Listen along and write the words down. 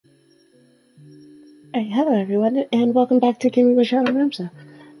Hey, hello everyone, and welcome back to Gaming with Shadow Ramsa.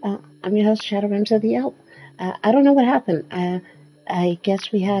 I'm your host, Shadow Ramsa the Elf. I don't know what happened. I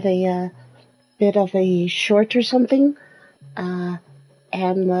guess we had a bit of a short or something, and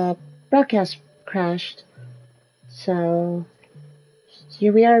the broadcast crashed. So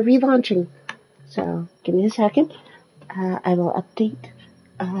here we are relaunching. So give me a second. I will update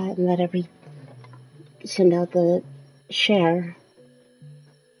and let send out the share.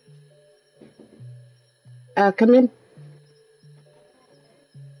 Come in.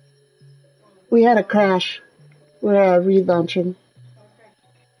 We had a crash. We're relaunching.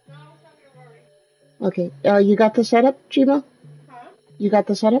 Okay. You got the setup, Gmo? Huh? You got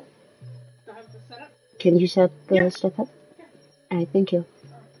the setup? I have the setup? Can you set the Yeah. stuff up? Alright, thank you.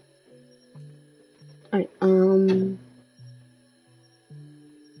 Alright,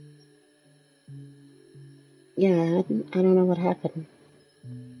 yeah, I don't know what happened.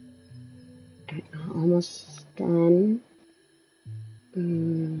 Alright, almost done.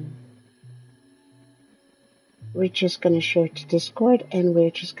 We're just gonna share to Discord and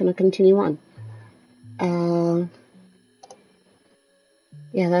we're just gonna continue on.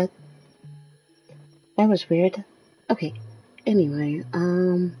 Yeah, that was weird. Okay, anyway,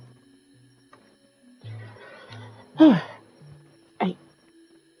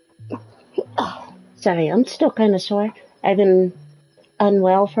 sorry, I'm still kind of sore. I've been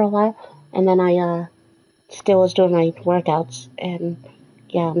unwell for a while, and then I still was doing my workouts, and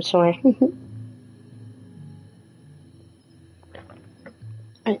yeah, I'm sore.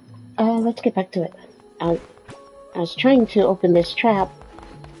 Let's get back to it. I was trying to open this trap.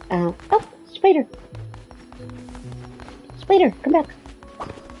 Oh, spider! Spider, come back!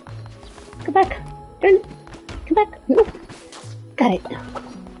 Come back! Come back! No. Got it.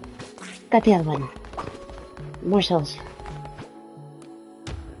 Got the other one. More cells.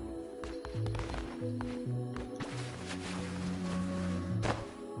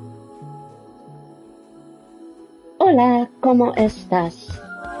 Hola, ¿cómo estás?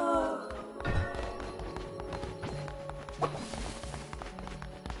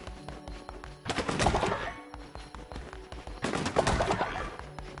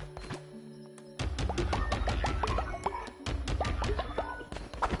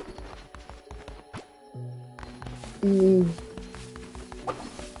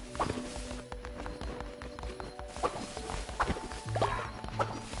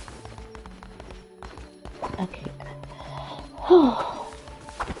 Okay.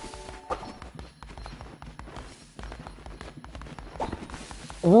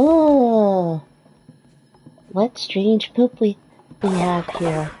 Oh, what strange poop we have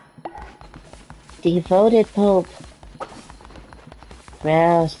here. Devoted poop.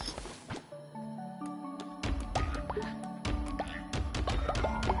 Gross.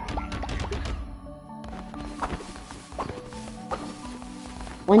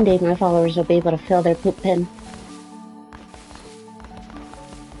 One day my followers will be able to fill their poop bin.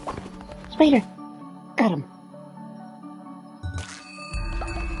 Spider! Got him.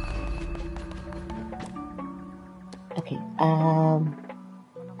 Okay,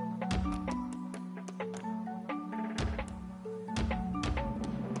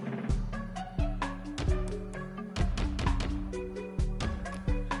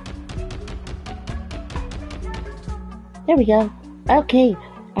 there we go. Okay,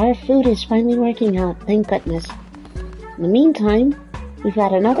 our food is finally working out, thank goodness. In the meantime, we've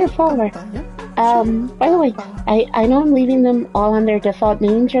got another follower. By the way, I know I'm leaving them all on their default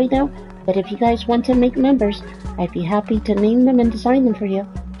names right now, but if you guys want to make members, I'd be happy to name them and design them for you.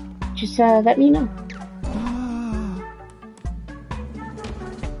 Just let me know.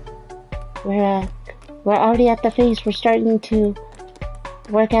 We're already at the phase. We're starting to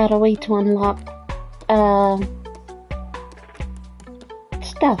work out a way to unlock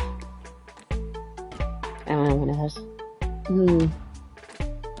stuff. I don't know, one of those.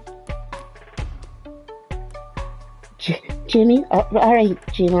 Jimmy? Oh, alright,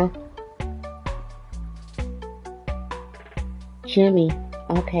 Gina. Jimmy.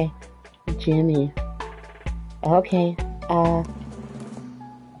 Okay. Jimmy. Okay.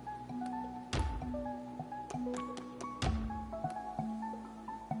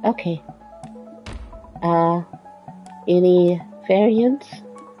 Okay. Any variants?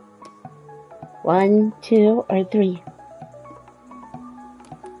 1, 2, or 3?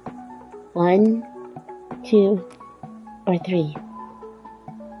 1, 2, or 3.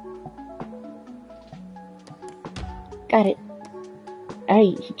 Got it.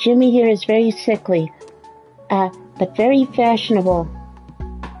 Alright, Jimmy here is very sickly, but very fashionable.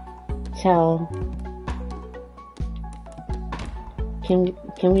 So, can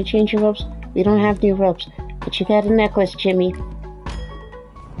we change your robes? We don't have new ropes, but you got a necklace, Jimmy.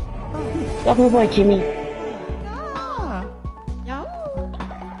 Welcome aboard, Jimmy.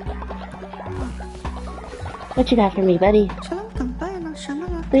 What you got for me, buddy?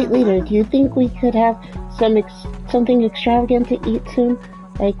 Great leader, do you think we could have something extravagant to eat soon?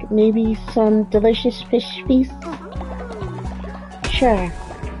 Like maybe some delicious fish feast? Sure.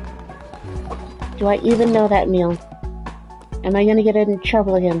 Do I even know that meal? Am I gonna get in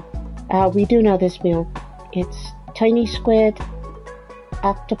trouble again? We do know this meal. It's tiny squid,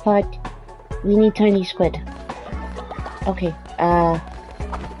 octopus. We need tiny squid. Okay,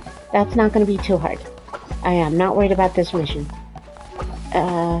 that's not gonna be too hard. I am not worried about this mission.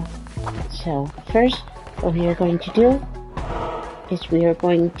 So first, what we are going to do is we are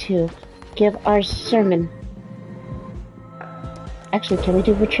going to give our sermon. Actually, can we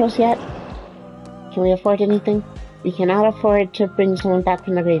do rituals yet? Can we afford anything? We cannot afford to bring someone back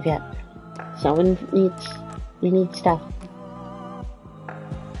from the grave yet. Someone we need stuff.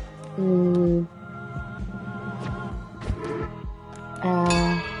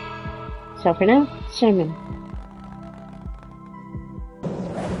 So for now, sermon.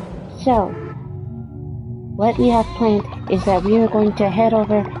 So, what we have planned is that we are going to head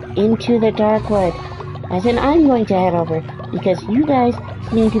over into the dark wood. As in, I'm going to head over, because you guys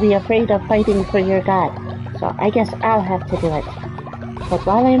seem to be afraid of fighting for your god. So I guess I'll have to do it. But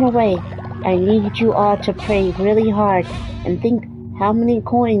while I'm away, I need you all to pray really hard and think, how many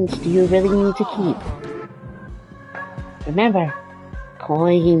coins do you really need to keep? Remember,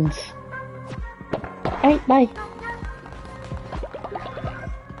 coins. Alright, bye.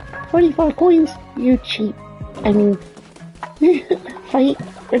 44 coins? You cheap. I mean, fight.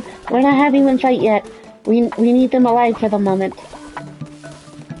 We're not having them fight yet. We need them alive for the moment.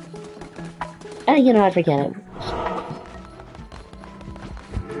 You know, I forget it.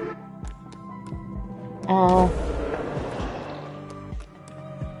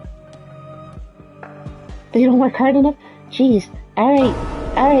 They don't work hard enough? Jeez. Alright.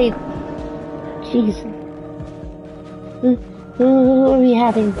 Jeez. Who are we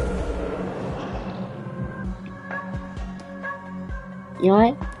having?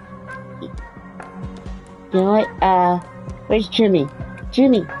 You know what? Where's Jimmy?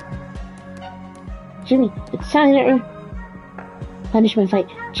 Jimmy, it's time to earn... Punishment fight.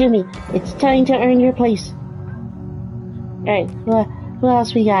 Jimmy, it's time to earn your place. Alright, who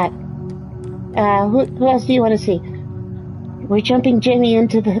else we got? Who else do you want to see? We're jumping Jimmy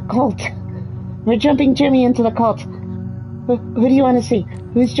into the cult. Who do you want to see?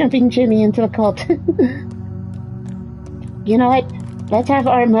 Who's jumping Jimmy into the cult? You know what? Let's have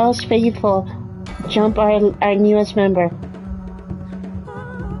our most faithful jump our newest member.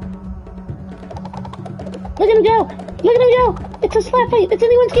 Look at him go! It's a slap fight! It's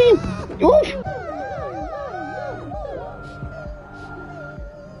anyone's game! Oof!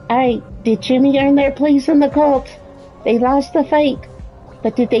 Alright, did Jimmy earn their place in the cult? They lost the fight,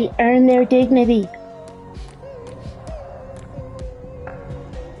 but did they earn their dignity?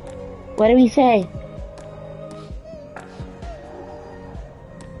 What do we say?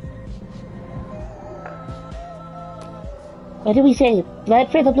 What do we say?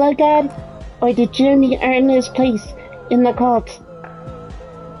 Blood for the blood god? Or did Jimmy earn his place in the cult?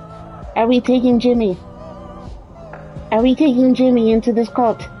 Are we taking Jimmy? Into this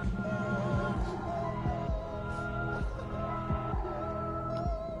cult?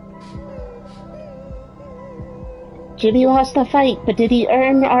 Jimmy lost the fight, but did he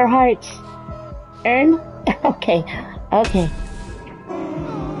earn our hearts? Earn? Okay.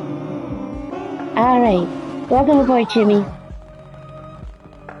 Alright. Welcome aboard, Jimmy.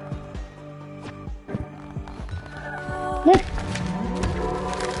 Look!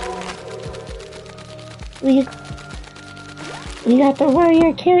 We got the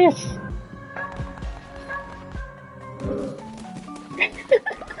warrior curious.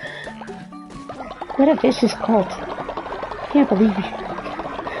 What a vicious cult. Can't believe it.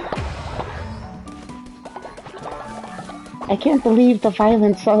 I can't believe the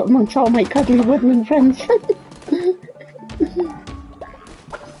violence amongst all my cuddly woodland friends.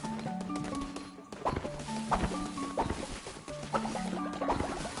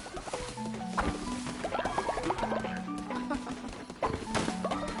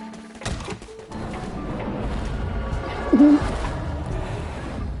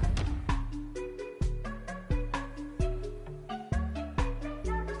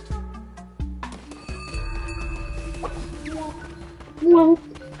 No.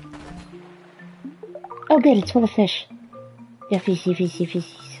 Oh good, it's full of fish. Yeah, feces.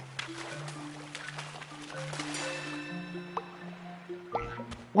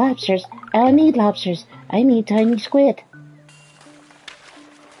 Lobsters? I don't need lobsters. I need tiny squid.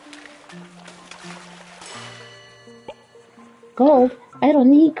 Gold? I don't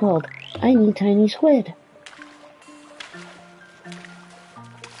need gold. I need tiny squid.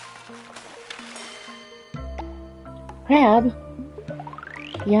 Crab?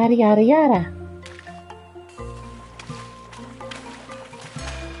 Yada yada yada.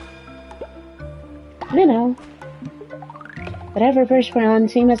 Minnow. Whatever verse we're on,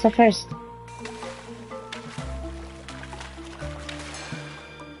 same as the first.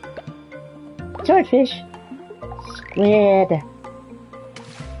 Swordfish. Squid.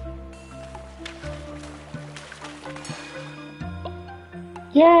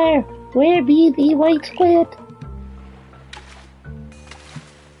 Yar, where be the white squid?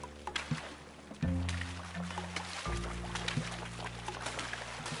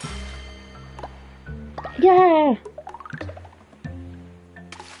 Yar.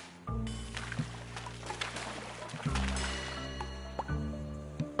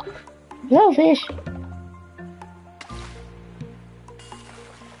 Blowfish.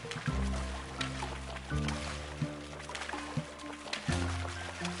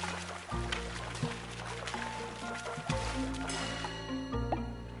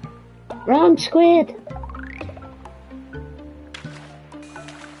 Wrong squid.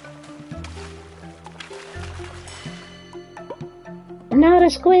 Not a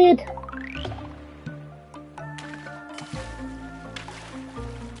squid.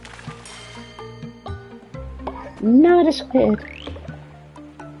 Not a squid.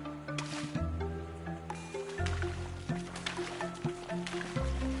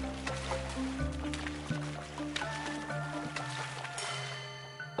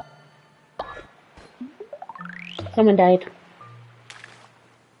 Someone died.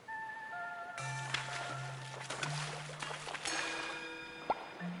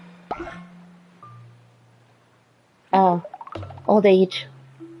 Oh, old age.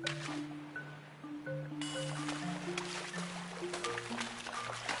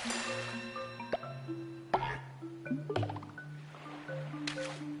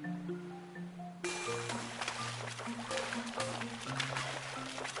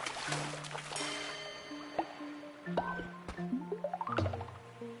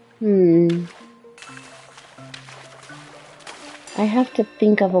 I have to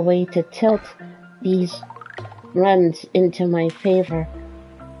think of a way to tilt these runs into my favor,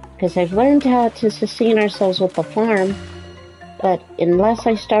 because I've learned how to sustain ourselves with the farm, but unless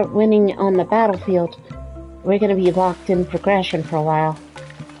I start winning on the battlefield, we're going to be locked in progression for a while.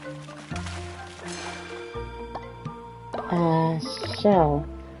 So,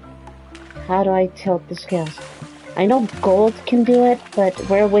 how do I tilt the scales? I know gold can do it, but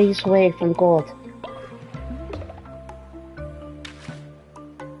we're ways away from gold.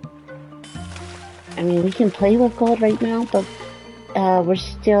 I mean, we can play with gold right now, but we're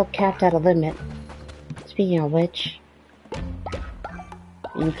still capped at a limit. Speaking of which,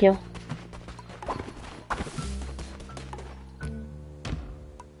 thank you.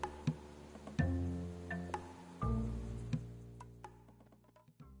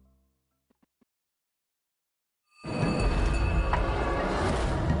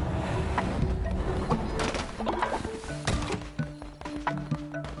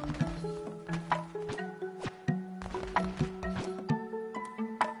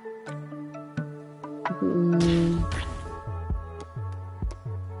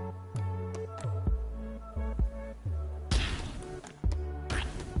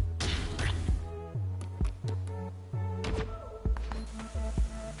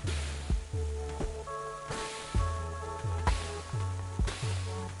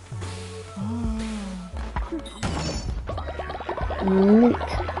 Neat.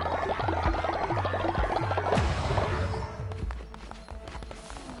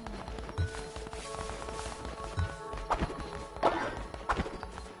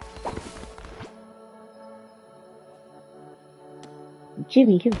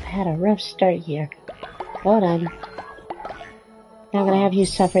 Jimmy, you've had a rough start here. Hold on. Now I'm gonna have you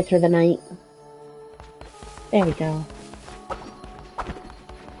suffer through the night. There we go.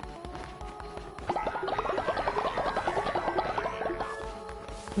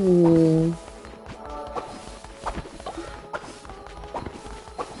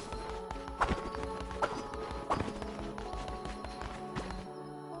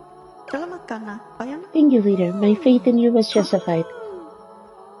 Thank you, leader. My faith in you was justified.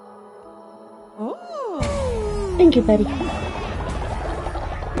 Thank you, buddy.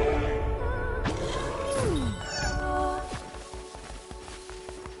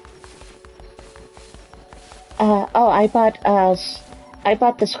 I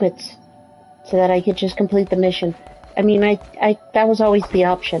bought the squids. so that I could just complete the mission. I mean, that was always the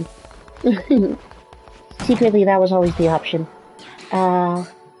option. Secretly, that was always the option.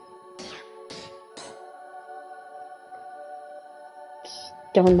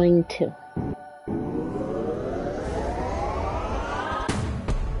 Stone Mine 2.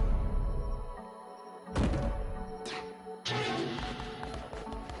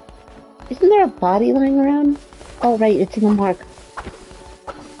 Isn't there a body lying around? Oh, right, it's in the mark.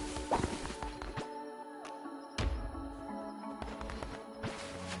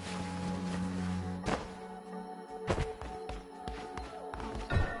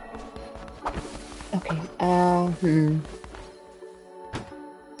 Okay,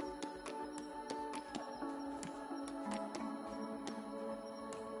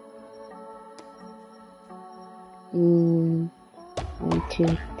 1, 2,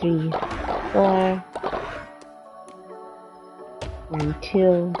 3, 4. 1,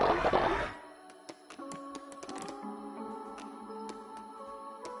 2.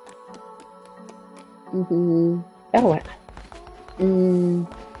 That'll work.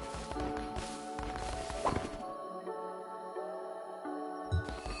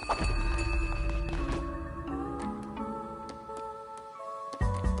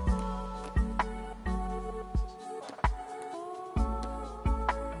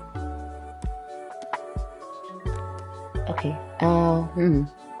 Okay,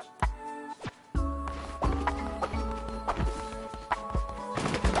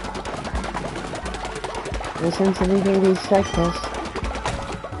 Listen to me babies like this.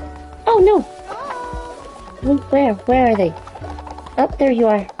 Oh no! Where are they? Oh, there you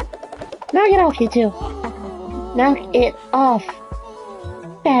are. Knock it off, you two. Knock it off.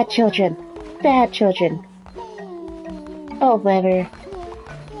 Bad children. Bad children. Oh, whatever.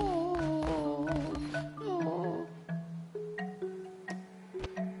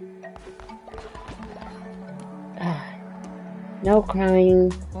 No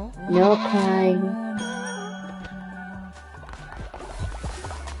crying. No crying.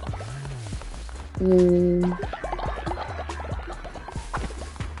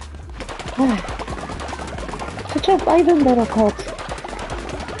 Such a vibrant little cult.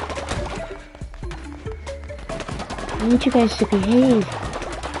 I need you guys to behave.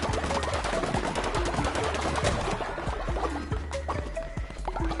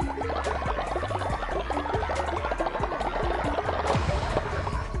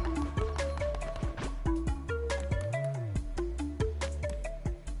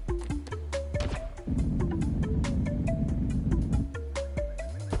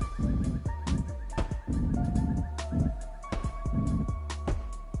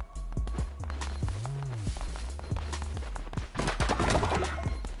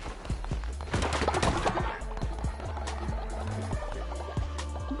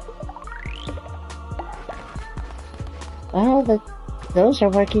 Well, those are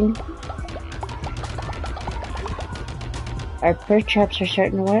working. Our bird traps are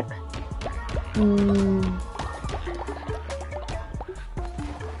starting to work.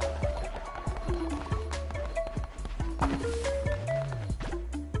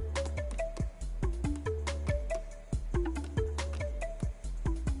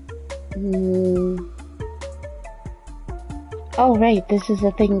 Oh, right, this is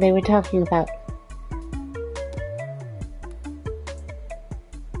the thing they were talking about.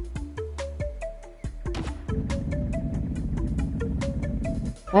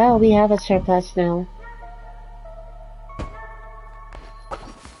 Well, we have a surplus now.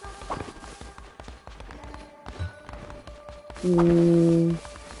 You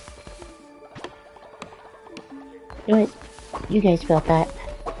know what? You guys built that.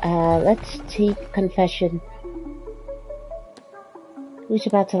 Let's take confession. Who's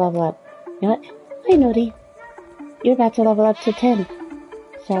about to level up? You know what? Hi, Nodi. You're about to level up to 10.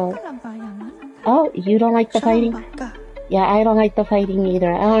 So... Oh, you don't like the fighting? Yeah, I don't like the fighting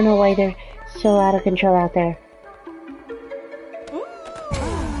either. I don't know why they're so out of control out there.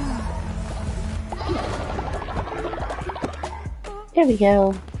 There we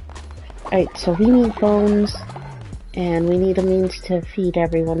go. Alright, so we need bones, and we need a means to feed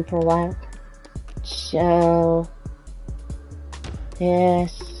everyone for a while. So...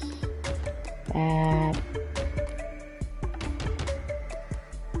 this... that...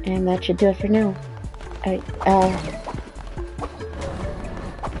 and that should do it for now. Alright, oh,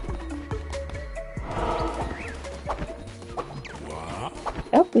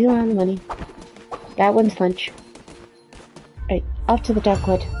 we don't have the money. That one's lunch. Alright, off to the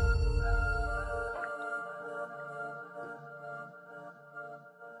Darkwood.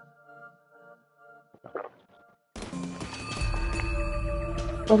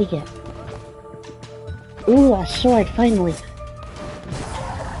 What do we get? Ooh, a sword, finally.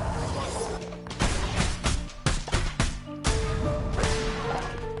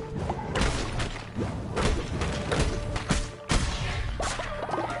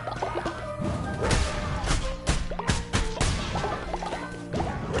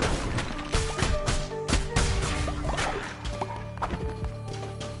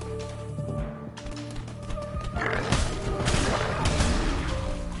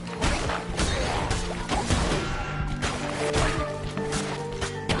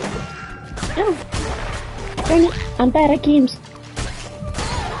 Oh, darn it, I'm bad at games.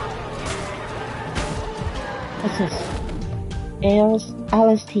 What's this?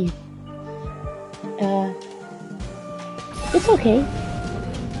 Alice teeth. It's okay.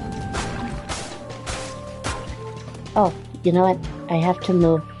 Oh, you know what? I have to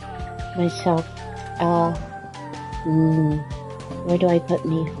move myself. Where do I put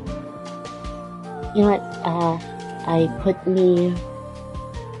me? You know what? I put me...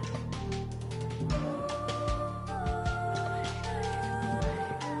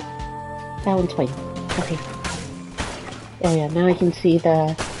 That one's fine. Okay. Oh yeah, now I can see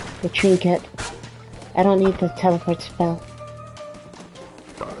the trinket. I don't need the teleport spell.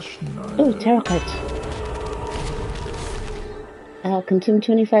 Ooh, tarot cards. Consume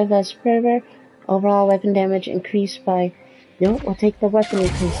 25 less fervor. Overall weapon damage increased by... No, we'll take the weapon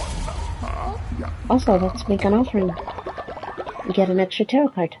increase. Also, let's make an offering. We get an extra tarot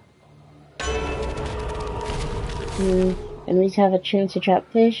card. And we have a chance to drop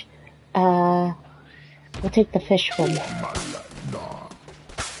fish. We'll take the fish one.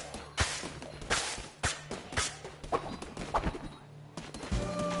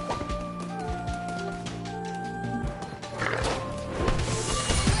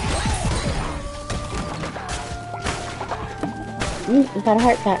 We got a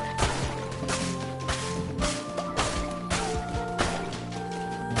heart back.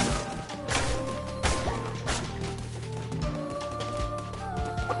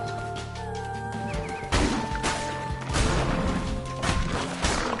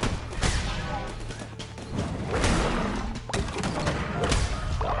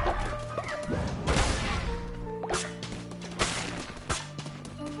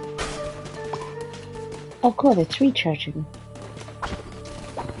 Oh cool, it's recharging.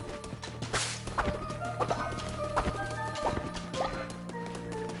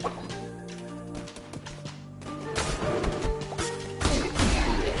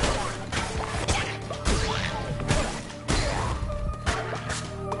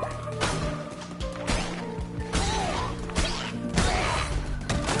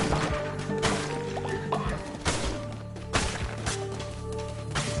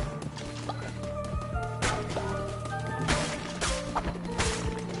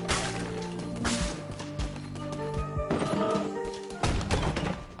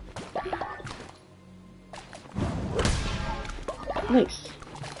 Nice.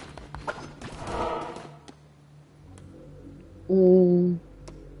 You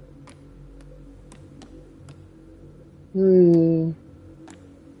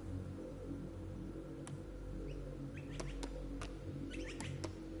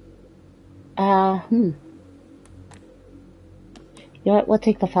know what? We'll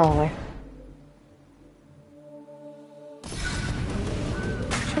take the follower.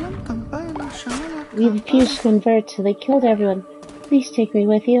 We refused to convert, so they killed everyone. Please take me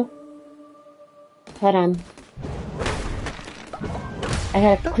with you. Hold on. I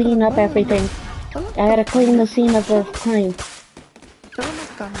gotta clean up everything. I gotta clean the scene of the crime.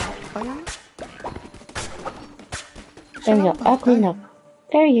 There we go. All cleaned up.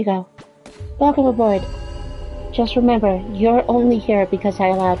 There you go. Welcome aboard. Just remember, you're only here because I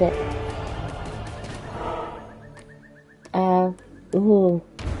allowed it. Ooh.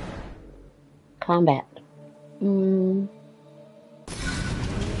 Combat.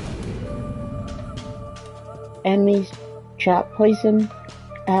 Enemies drop poison.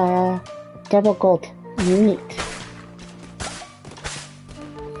 Double gold. Neat.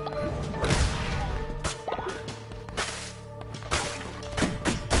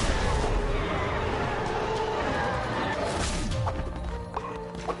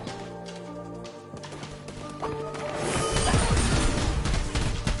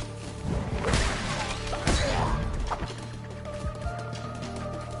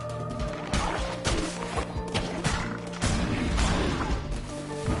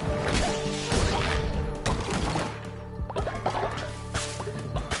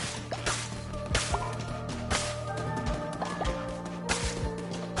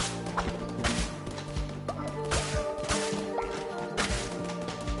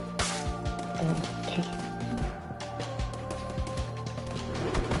 Okay.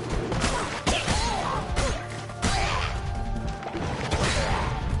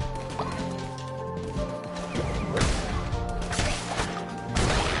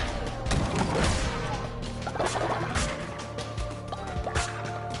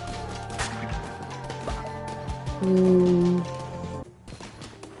 Hmm.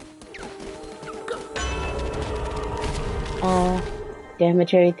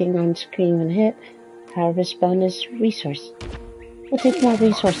 Damage everything on screen when hit. Harvest bonus resource. We'll take more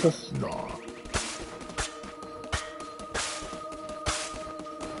resources.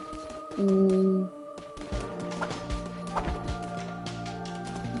 Hmm.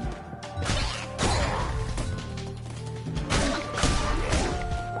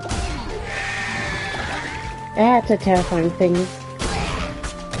 That's a terrifying thing.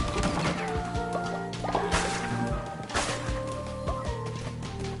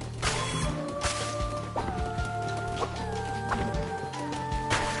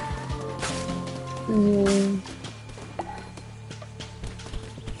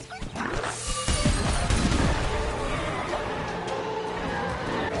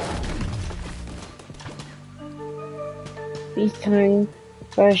 Freeze time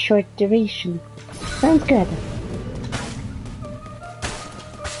for a short duration. Sounds good.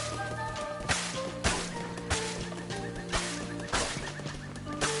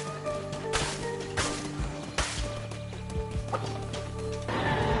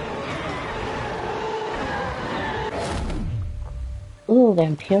 Ooh,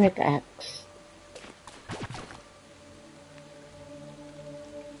 vampiric axe.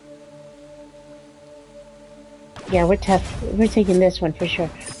 Yeah, we're tough. We're taking this one for sure.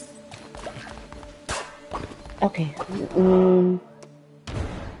 Okay.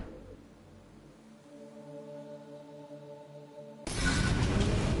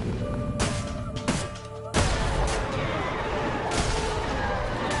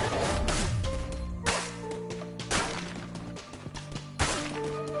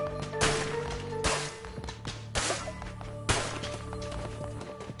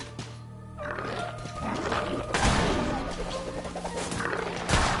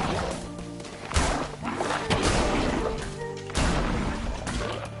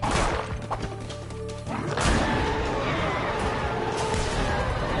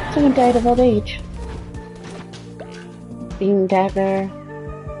 Someone died of old age. Beam dagger.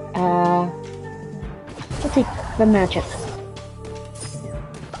 I'll take the magic.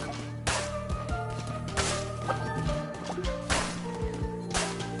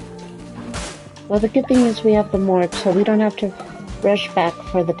 Well, the good thing is we have the morgue, so we don't have to rush back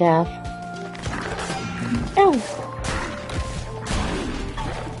for the death. Oh!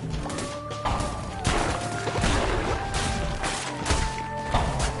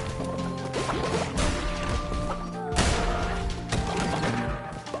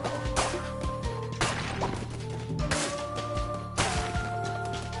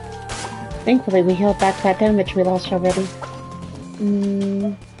 Thankfully, we healed back that damage we lost already.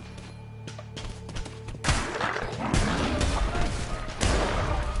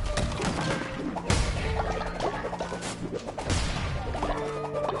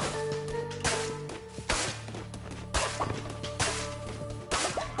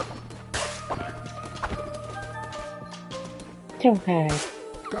 Okay.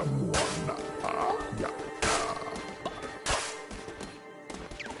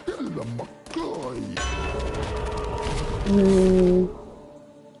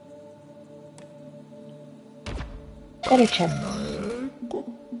 Better chest.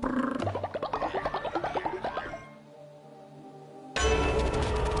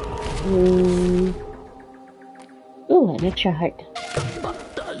 Ooh, an extra heart.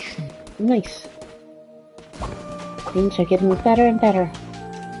 Nice. Things are getting better and better.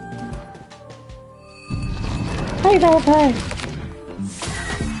 Hi, Valentine!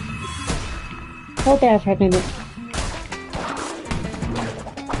 Hold there for a minute.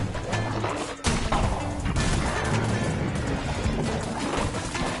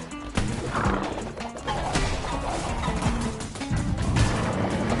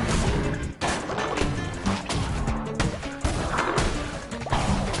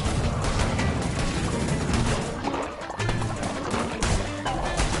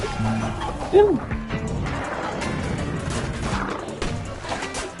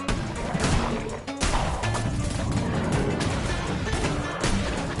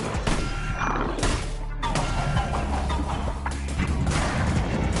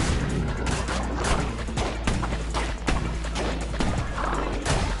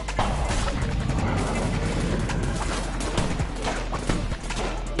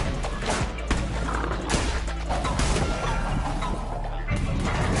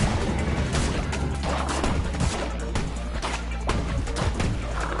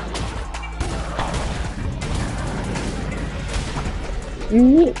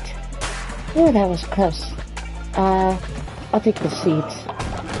 Neat. Oh, that was close. I'll take the seeds.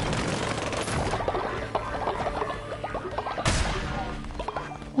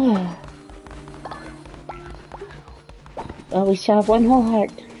 Well, we still have one whole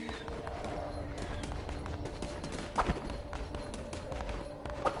heart.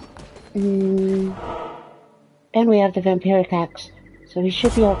 And we have the vampiric axe, so we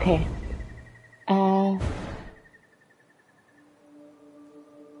should be okay.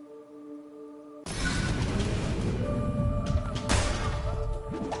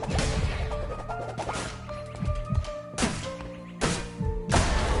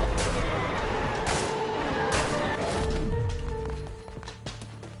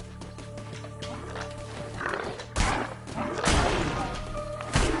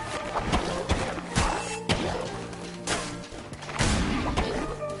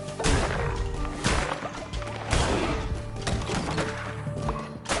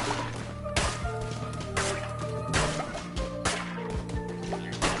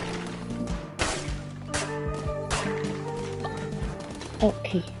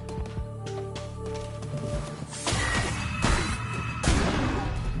 Okay.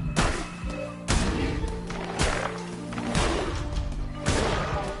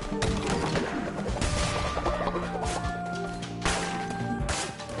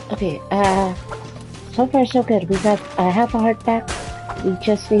 Okay, so far so good. We got half a heart back. We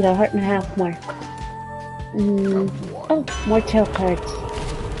just need a heart and a half more. Oh, more tail cards.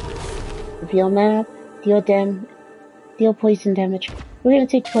 Reveal map, deal poison damage. We're gonna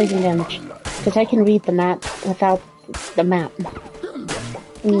take poison damage, because I can read the map without the map.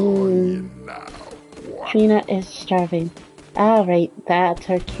 Trina is starving. Alright, that's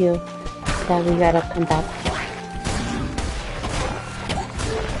her cue that we gotta come back.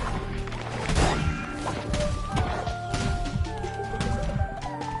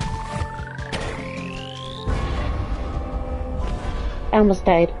 I almost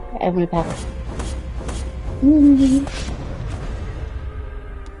died. I went back.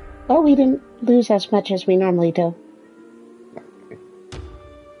 Well, we didn't lose as much as we normally do.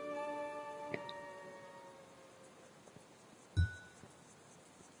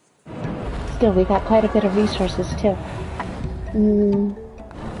 Still, we got quite a bit of resources, too. You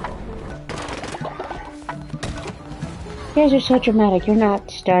guys are so dramatic. You're not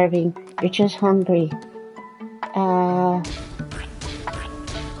starving. You're just hungry.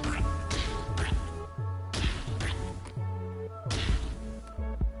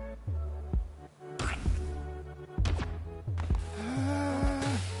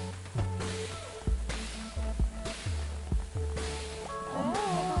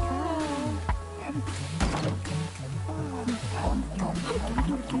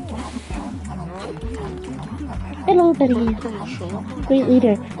 Hello, buddy. Great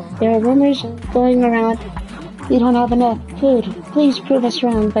leader. There are rumors going around we don't have enough food. Please prove us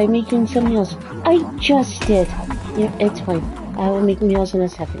wrong by making some meals. I just did. Yeah, it's fine. I will make meals in a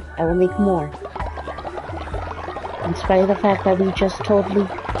second. I will make more. In spite of the fact that we just totally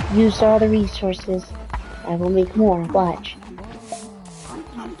used all the resources, I will make more. Watch.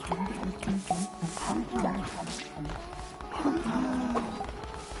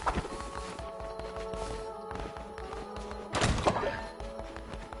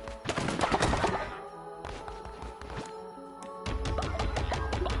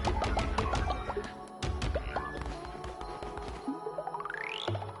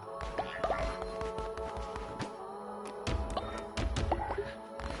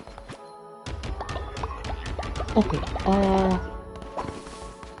 Okay,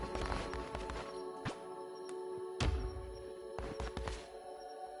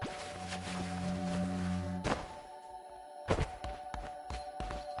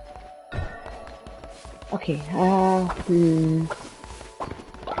 okay,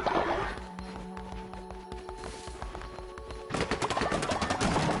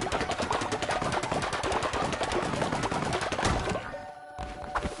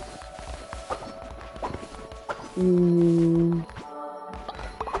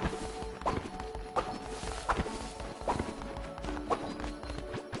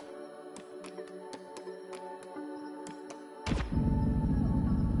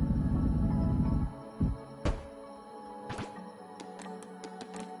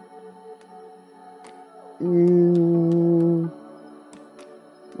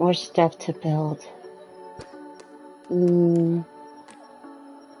 more stuff to build.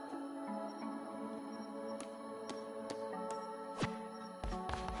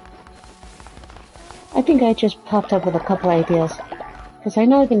 I think I just popped up with a couple ideas, because I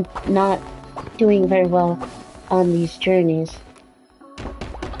know I've been not doing very well on these journeys.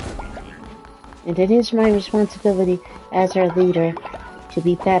 And it is my responsibility as our leader to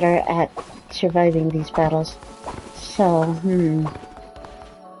be better at surviving these battles. So,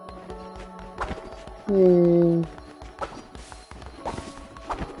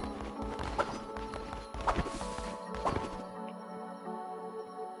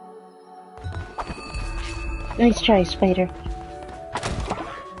 Nice try, Spider.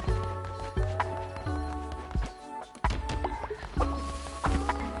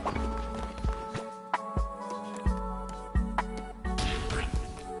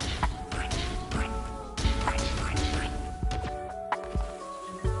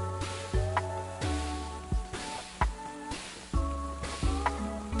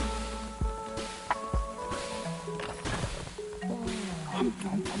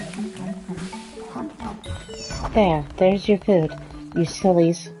 There's your food, you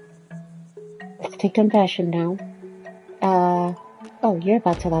sillies. Let's take compassion now. Oh, you're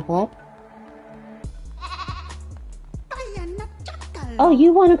about to level up. Oh,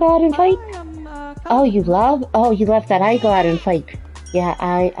 you want to go out and fight? Oh, you love that I go out and fight. Yeah,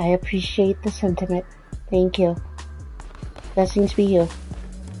 I appreciate the sentiment. Thank you. Blessings be you.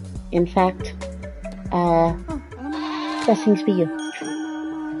 In fact, blessings be you.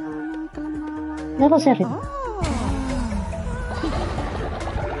 Level 7.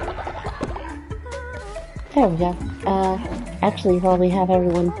 There we go. Actually, while we have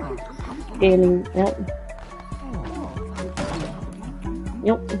everyone standing...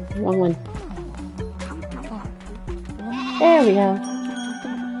 Nope, wrong one. There we go.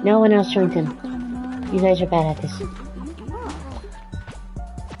 No one else joined in. You guys are bad at this.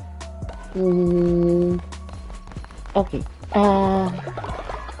 Okay.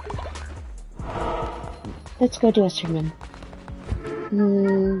 Let's go do a sermon.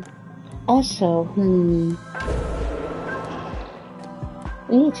 Also,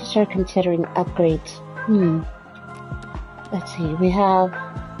 we need to start considering upgrades. Let's see, we have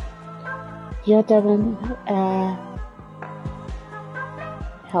Yodevin,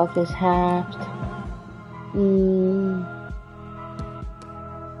 health is halved.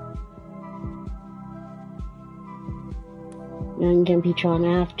 None can be drawn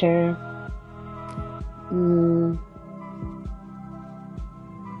after.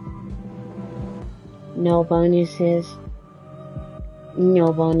 No bonuses.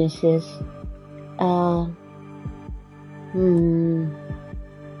 No bonuses.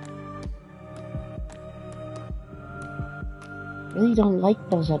 Really don't like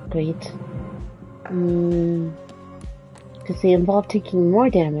those upgrades. Because they involve taking more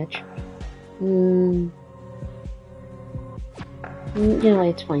damage. You know,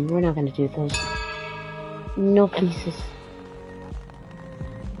 it's fine. We're not gonna do those. No pieces.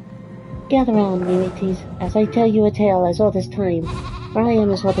 Gather round, me mateys, as I tell you a tale as old as time. For I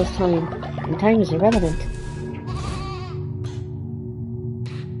am as old as time, and time is irrelevant.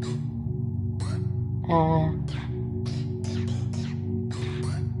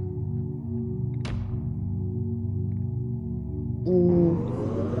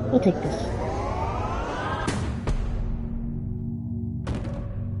 We'll take this.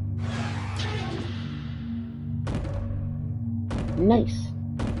 Nice.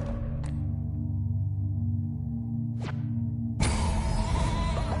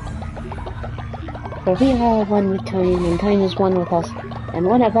 For we are all one with time, and time is one with us, and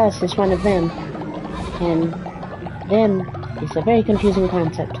one of us is one of them. And them is a very confusing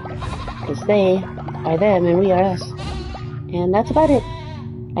concept, because they are them and we are us. And that's about it.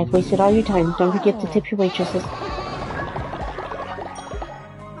 I've wasted all your time. Don't forget to tip your waitresses.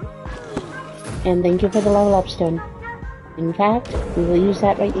 And thank you for the level up stone. In fact, we will use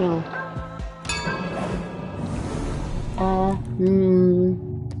that right now.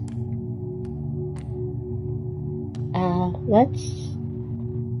 Let's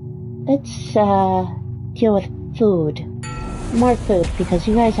deal with food. More food, because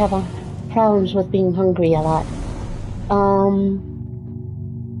you guys have problems with being hungry a lot.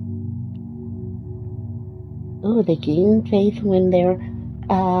 Oh, they gain faith when they're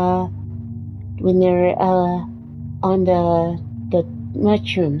on the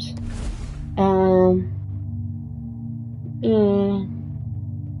mushrooms.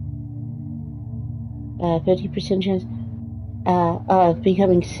 50% chance of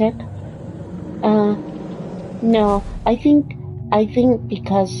becoming sick. No, I think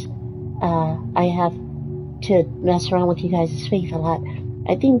because I have to mess around with you guys' faith a lot,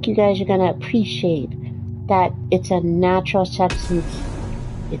 I think you guys are gonna appreciate that it's a natural substance.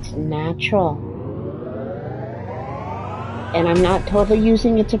 It's natural. And I'm not totally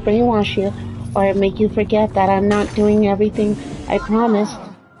using it to brainwash you or make you forget that I'm not doing everything I promised.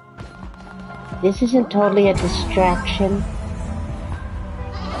 This isn't totally a distraction.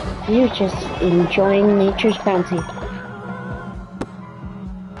 You're just enjoying nature's bounty.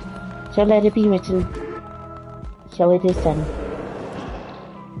 So let it be written. So it is done.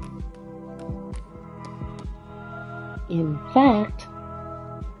 In fact,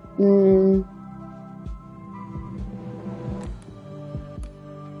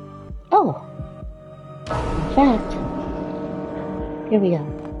 oh, in fact, here we go.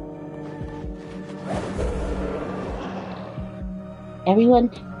 Everyone,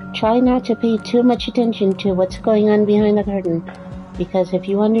 try not to pay too much attention to what's going on behind the curtain, because if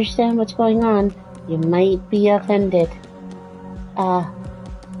you understand what's going on, you might be offended.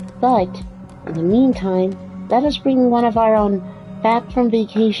 But, in the meantime, let us bring one of our own back from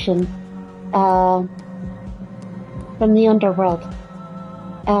vacation, from the underworld.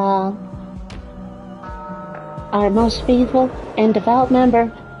 Our most faithful and devout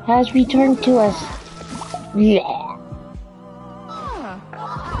member has returned to us. Yeah.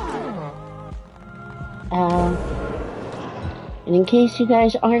 And in case you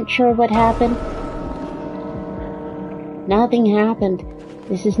guys aren't sure what happened, nothing happened.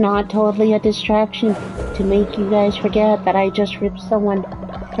 This is not totally a distraction to make you guys forget that I just ripped someone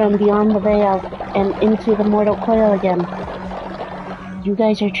from beyond the veil and into the mortal coil again. You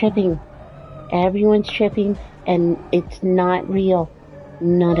guys are tripping. Everyone's tripping, and it's not real.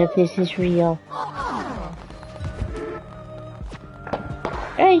 None of this is real.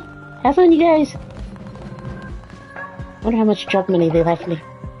 Alright, have fun, you guys. Wonder how much drug money they left me.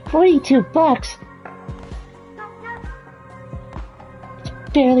 $42. It's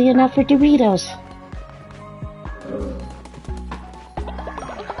barely enough for Doritos.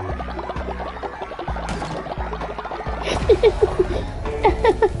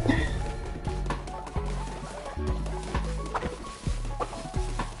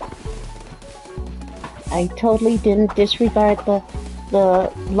 I totally didn't disregard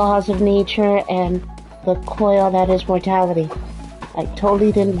the laws of nature and the coil that is mortality. I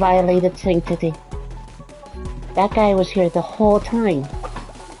totally didn't violate its sanctity. That guy was here the whole time.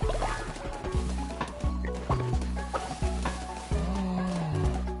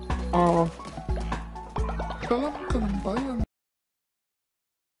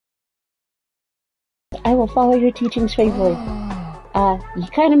 I will follow your teachings faithfully. You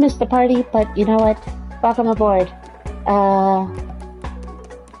kind of missed the party, but you know what? Welcome aboard.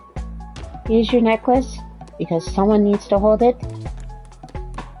 Here's your necklace, because someone needs to hold it.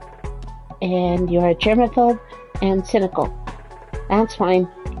 And you're germaphobe and cynical. That's fine.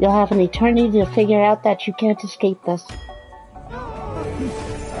 You'll have an eternity to figure out that you can't escape this.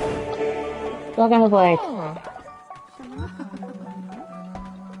 Welcome aboard.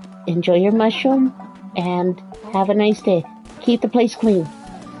 Enjoy your mushroom, and have a nice day. Keep the place clean.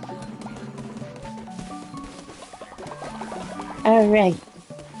 Alright.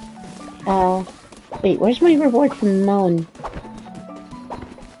 Wait, where's my reward from Moan?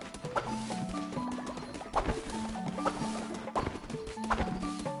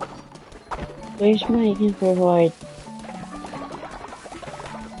 Where's my reward?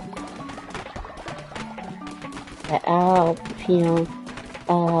 The Alpion.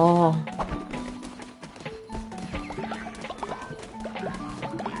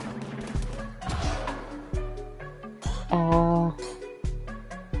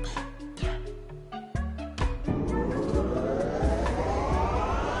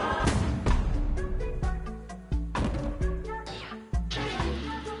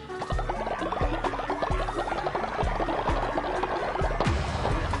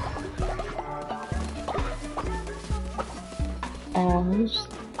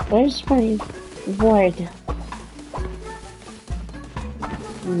 Where's my reward?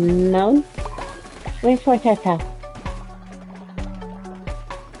 No? Where's Fortetta?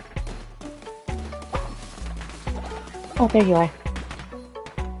 Oh, there you are.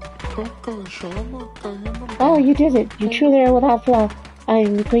 Oh, you did it. You truly are without flaw. I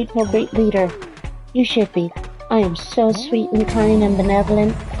am a grateful, great leader. You should be. I am so sweet and kind and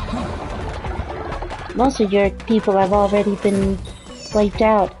benevolent. Most of your people have already been wiped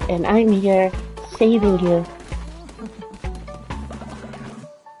out, and I'm here saving you.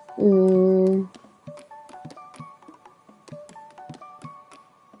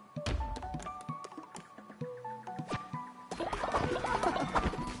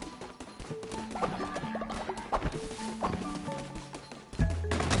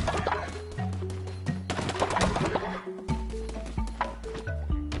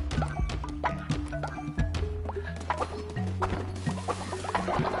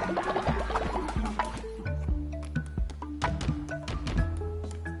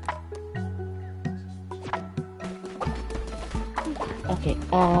 Okay,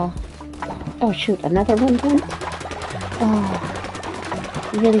 oh shoot, another one then? Oh,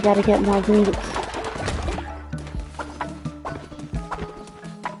 you really gotta get more meat.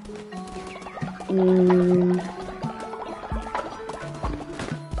 Mm.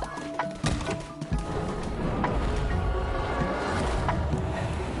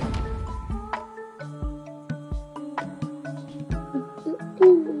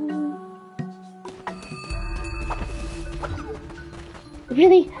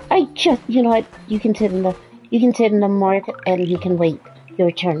 Really? I just, you know what? You can sit in the morgue and you can wait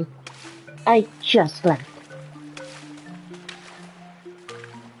your turn. I just left.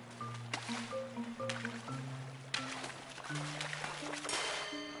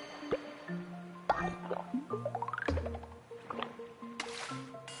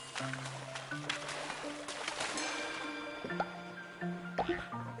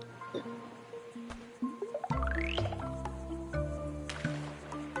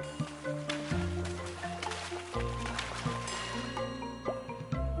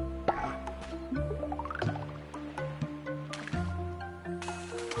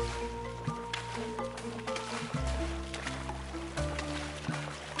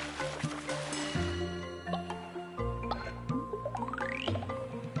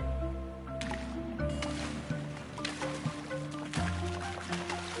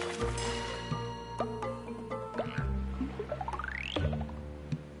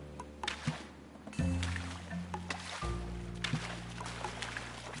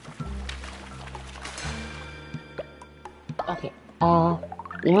 Okay,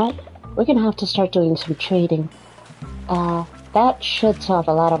 you know what? We're gonna have to start doing some trading. That should solve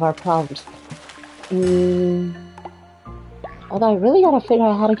a lot of our problems. Although I really gotta figure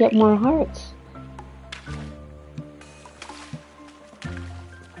out how to get more hearts.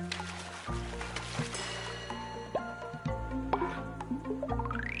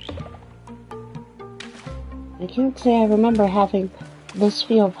 I can't say I remember having this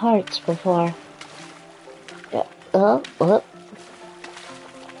few of hearts before.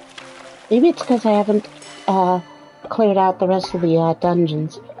 Maybe it's because I haven't cleared out the rest of the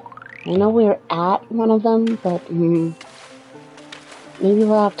dungeons. I know we're at one of them, but maybe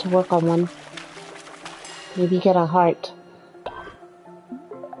we'll have to work on one. Maybe get a heart.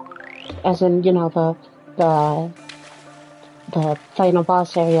 As in, you know, the final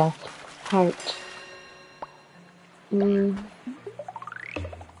boss area heart.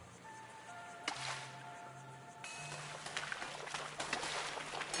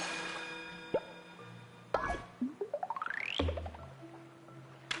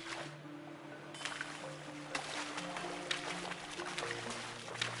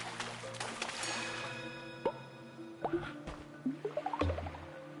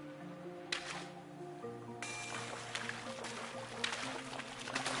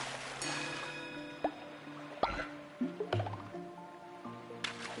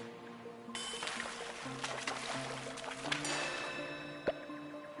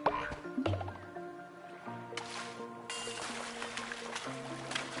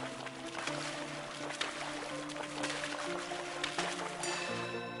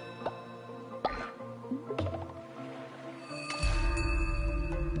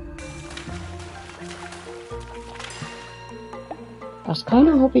 I was kind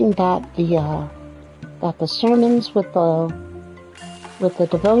of hoping that the sermons with the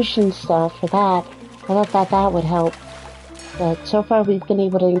devotion stuff for that, I thought that would help. But so far we've been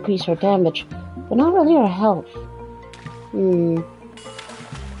able to increase our damage, but not really our health.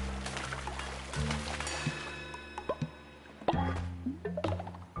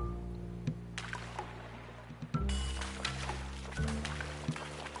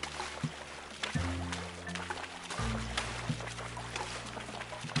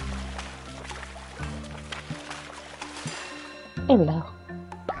 There we go.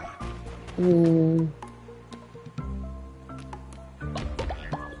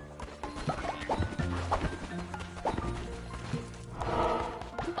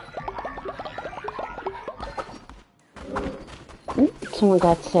 Someone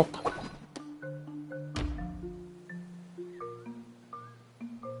got sick.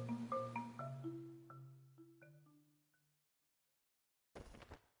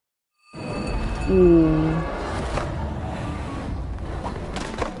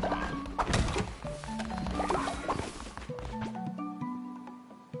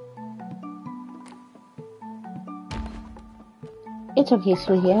 It's okay,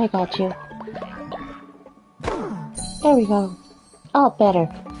 sweetie. I got you. There we go. Oh, better.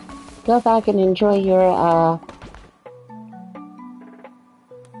 Go back and enjoy your,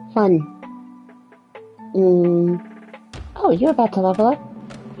 fun. Oh, you're about to level up.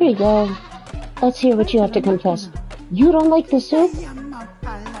 Here you go. Let's hear what you have to confess. You don't like the soup?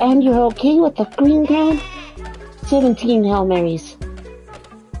 And you're okay with the green ground? 17 Hail Marys.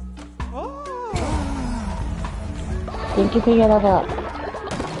 Thank you for your level up.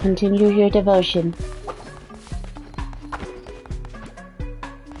 Continue your devotion.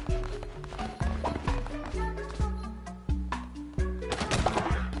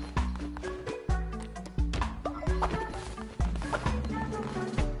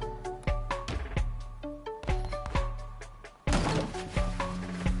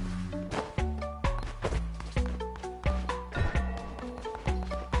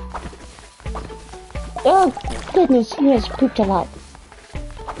 Oh, goodness, he has pooped a lot.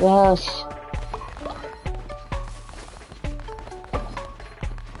 Gross.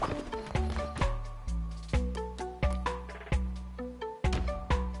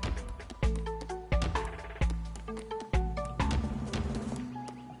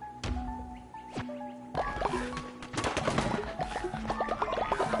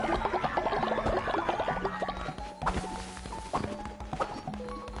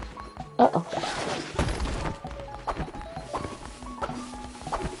 Uh-oh.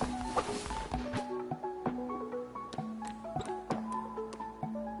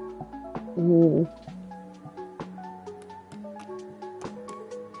 Hmm.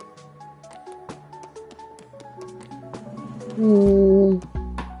 Hmm.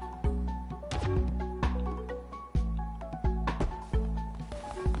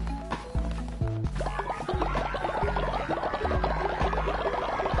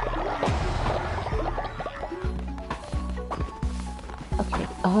 Okay.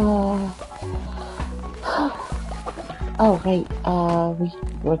 Oh, right.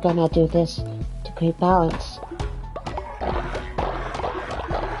 We're gonna do this to create balance.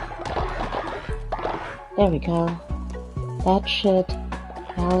 There we go. That should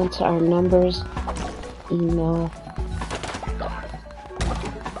balance our numbers enough.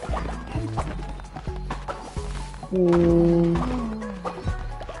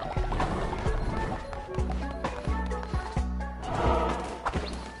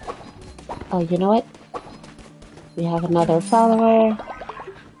 Oh, you know what? We have another follower.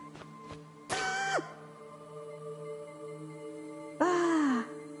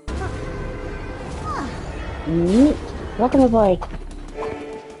 Neat. Welcome aboard.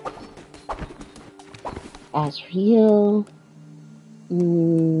 As for you,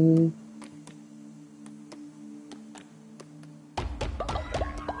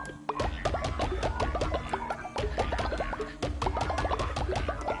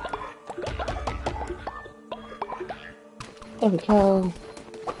 there we go.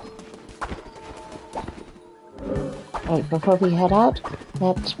 Alright, before we head out,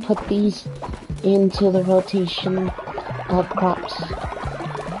 let's put these into the rotation of crops.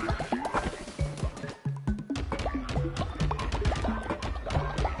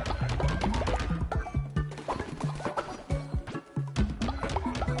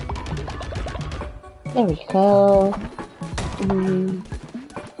 There we go.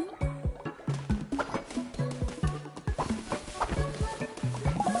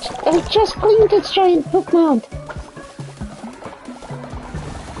 I just cleaned this giant poop mound.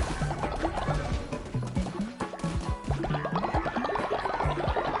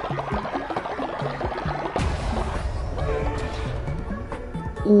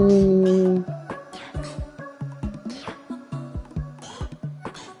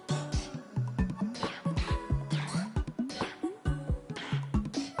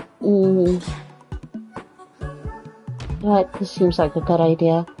 But this seems like a good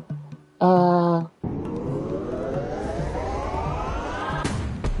idea.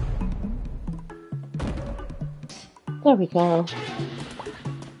 There we go.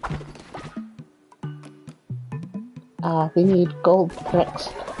 We need gold bricks.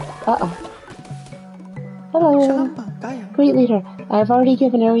 Uh-oh. Hello. Great leader, I have already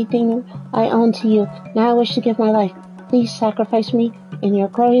given everything I own to you. Now I wish to give my life. Please sacrifice me in your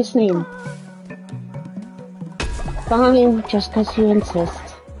glorious name. Fine, just 'cause you insist.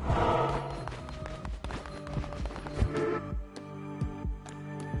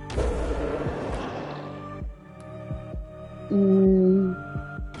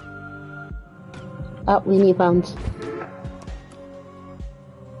 Oh, we need bones.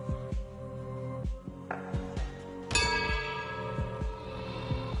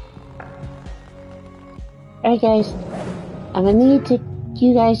 Alright guys, I'm gonna need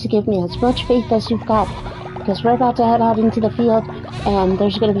you guys to give me as much faith as you've got, because we're about to head out into the field, and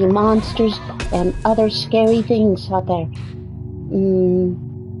there's gonna be monsters and other scary things out there.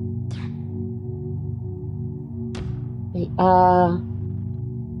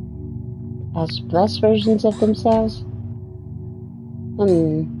 As blessed versions of themselves?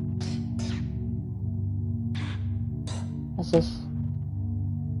 What's this?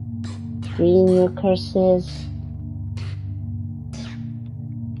 Freeing your curses.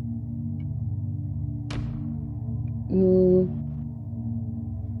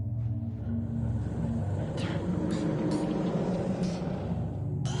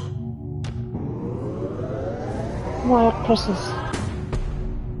 More crystals.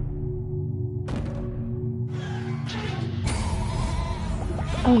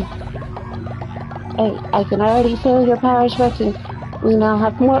 Oh. I can already feel your powers working. We now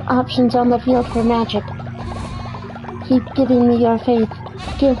have more options on the field for magic. Keep giving me your faith.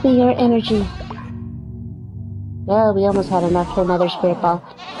 Give me your energy. Well, we almost had enough for another spirit ball.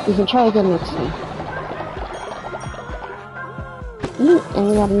 We can try again next time. And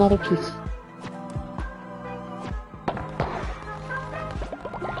we got another piece.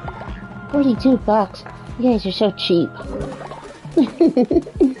 $42. You guys are so cheap.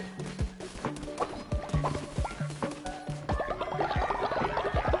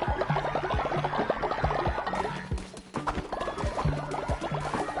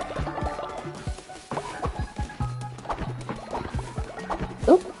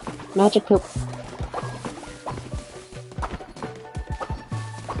 Oop, magic poop.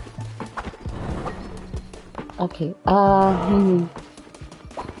 Okay,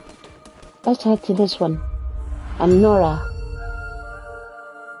 let's head to this one. Nora.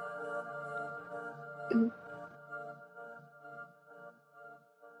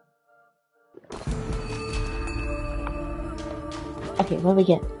 Okay, what do we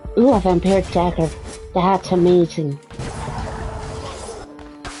get? Ooh, a vampiric dagger. That's amazing.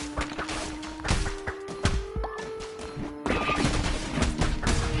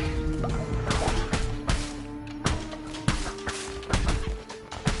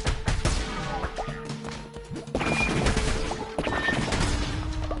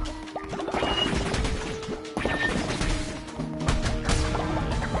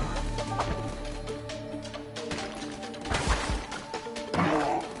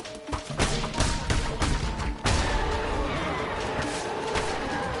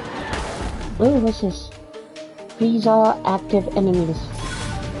 Ooh, what's this? Freeze all active enemies.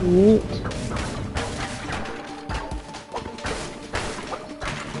 Neat.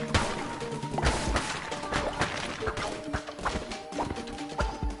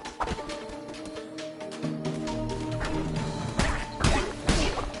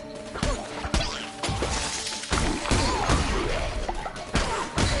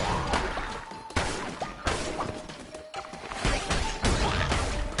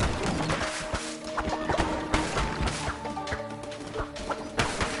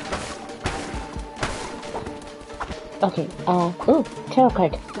 Okay, ooh, tarot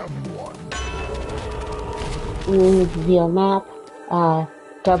card. Reveal map,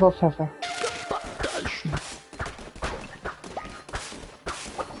 double fervor.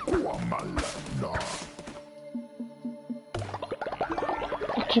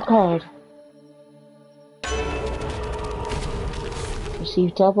 Extra card.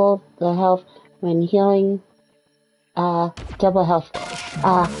 Receive double the health when healing, double health.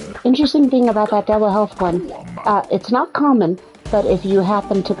 Interesting thing about that double health one, it's not common, but if you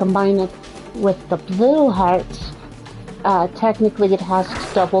happen to combine it with the blue hearts, technically it has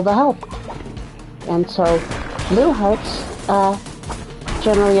double the health. And so, blue hearts,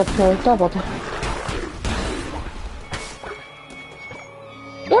 generally appear doubled.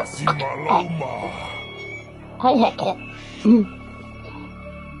 Yep. Hi, Hecate.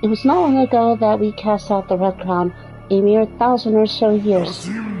 It was not long ago that we cast out the Red Crown, a mere 1,000 or so years.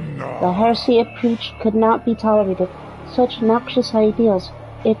 The heresy it preached could not be tolerated. Such noxious ideals,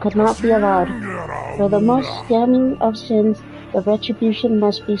 it could not be allowed. For the most damning of sins, the retribution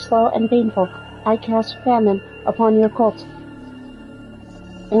must be slow and painful. I cast famine upon your cult.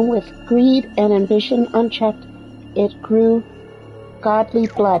 And with greed and ambition unchecked, it grew godly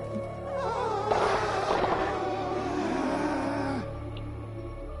blood.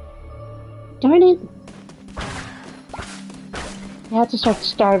 Darn it! I had to start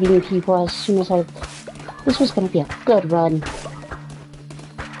starving people as soon as this was gonna be a good run.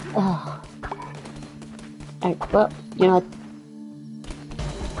 Ugh. Alright, well, you know what?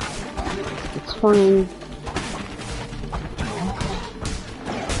 It's fine.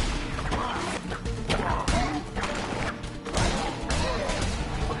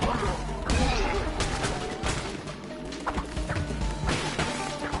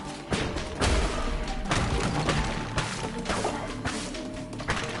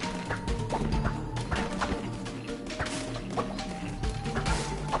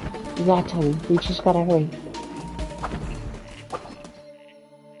 That time, we just gotta hurry.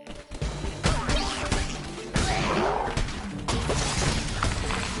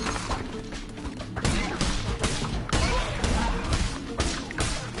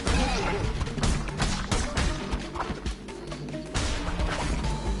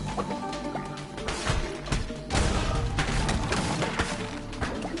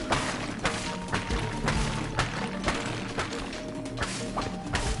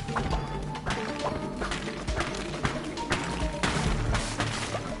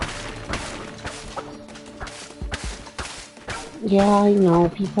 Yeah, I know.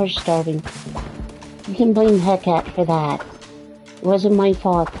 People are starving. You can blame Heckat for that. It wasn't my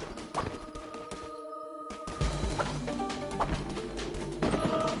fault.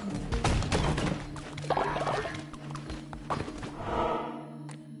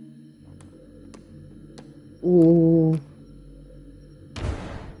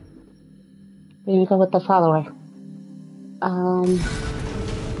 We're gonna go with the follower.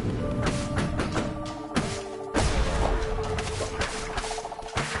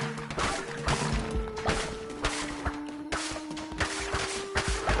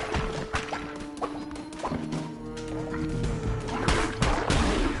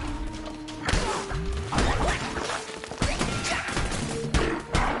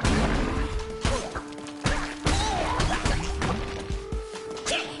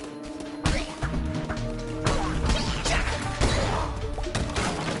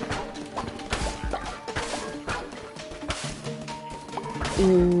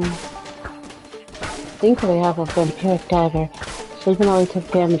 Thankfully I have a vampiric dagger, so even though I took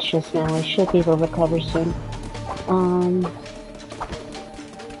damage just now, I should be able to recover soon.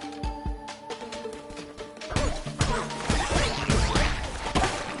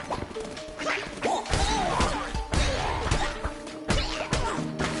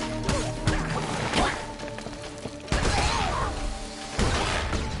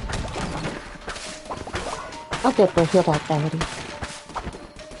 I'll get the healed out already.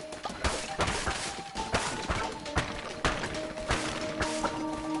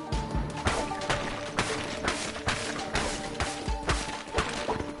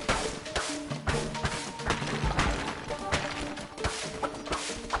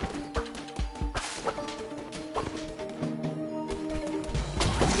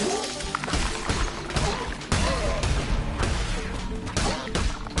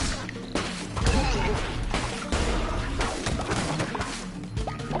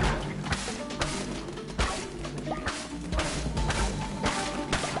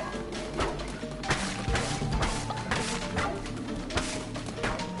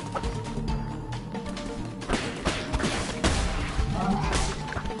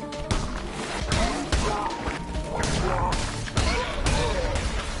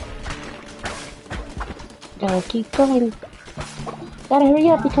 Gotta keep going. Gotta hurry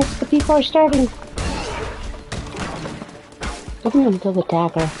up because the people are starving. I think I'm good with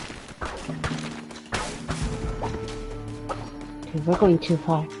dagger. Okay, we're going too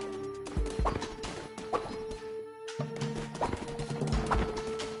far.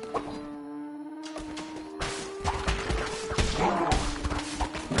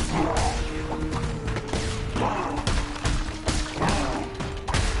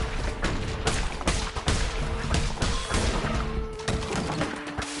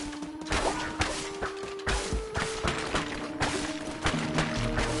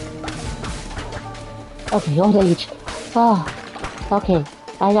 Okay, old age. Oh, okay.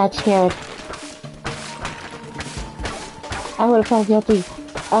 I got scared. I would have felt guilty.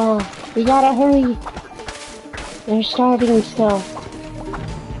 We gotta hurry. They're starving still.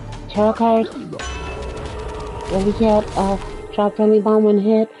 Tarot card. When we get, drop friendly bomb when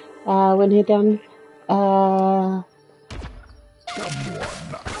hit down.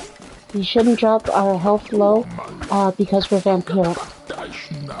 We shouldn't drop our health low, because we're vampiric.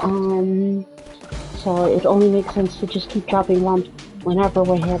 So it only makes sense to just keep dropping bombs whenever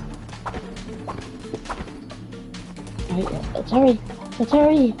we're hit. Alright, let's hurry! Let's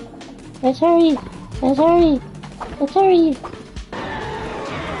hurry! Let's hurry! Let's hurry! Let's hurry!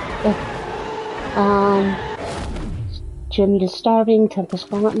 Jim is starving, Tempest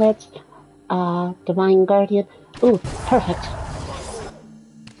Gauntlets, Divine Guardian. Ooh, perfect.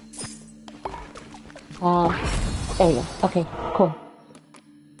 There we go. Okay, cool.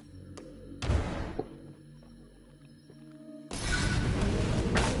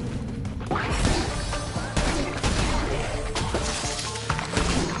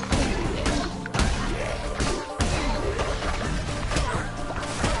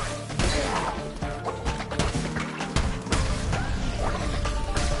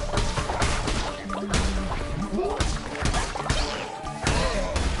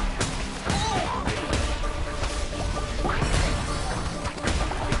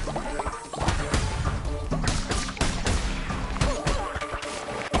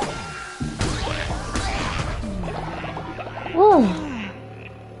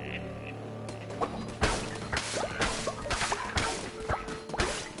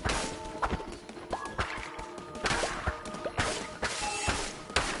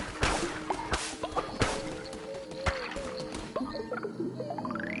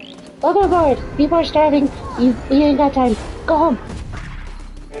 Overboard! People are starving! We ain't got time! Go! go home.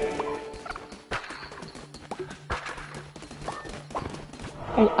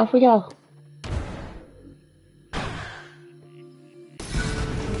 Alright, off we go.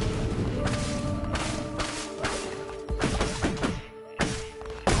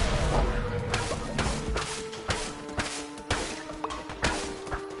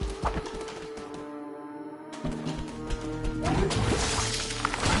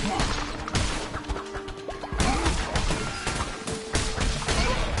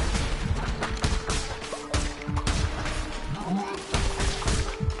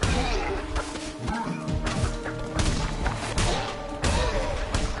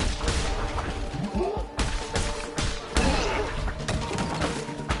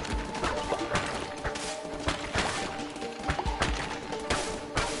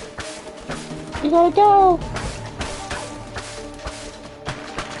 You gotta go!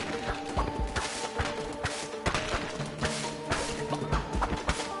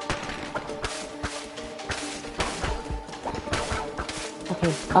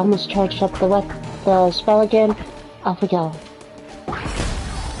 Okay, almost charged up the spell again. Off we go.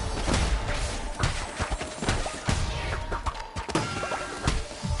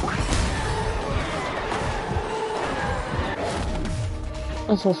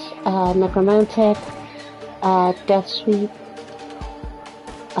 What's this? Necromantic, Death Sweep,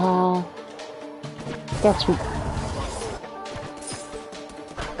 Death Sweep.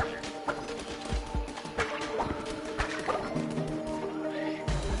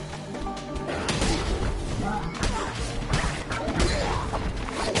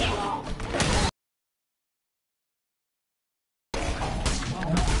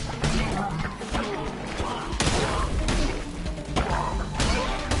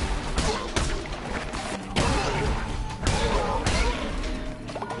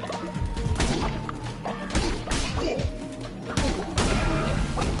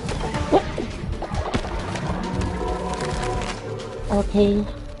 Okay,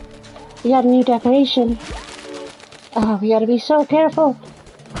 we got a new decoration. Oh, we gotta be so careful.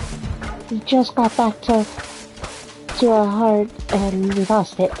 We just got back to our heart and we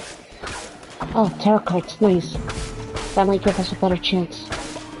lost it. Oh, tarot cards, nice. That might give us a better chance.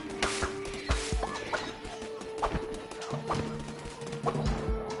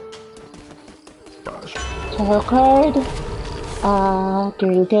 Tarot card.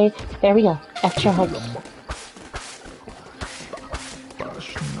 During the day. There we go. Extra hearts.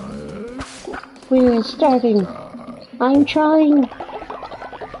 We're starting. I'm trying.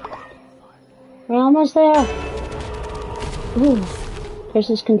 We're almost there. Ooh.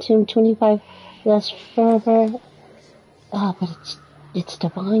 Versus consume 25 less fervor. Ah, but it's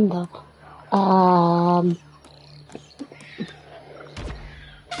divine though.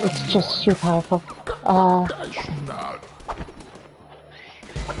 It's just too powerful.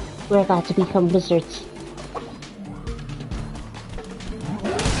 We're about to become wizards.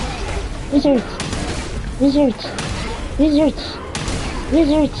 Wizards! Wizards! Wizards!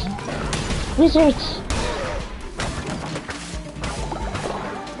 Wizards! Wizards!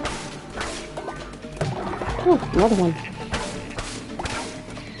 Oh, another one.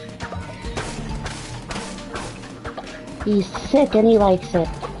 He's sick and he likes it.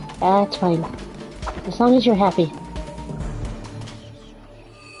 That's fine. As long as you're happy.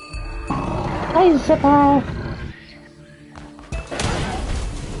 Hi, Zipper!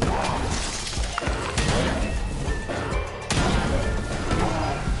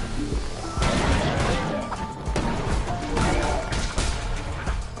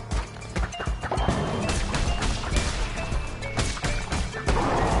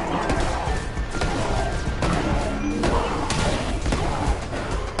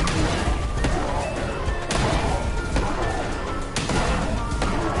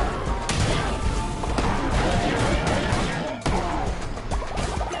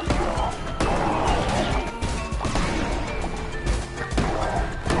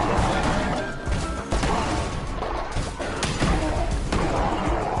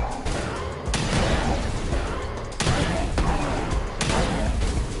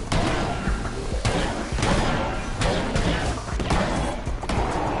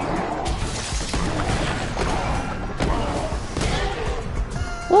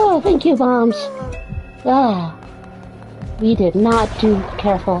 Oh, thank you, bombs. Ah, we did not do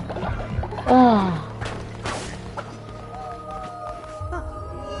careful. Ah.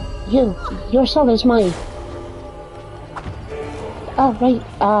 Your soul is mine. Oh, right,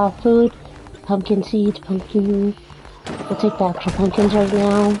 food, pumpkin seeds, pumpkin. We'll take the extra pumpkins right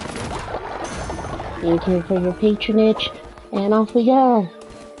now. Thank you for your patronage, and off we go.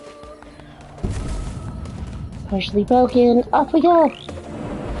 Partially broken. Off we go.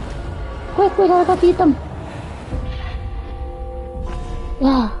 Quick, we gotta go feed them.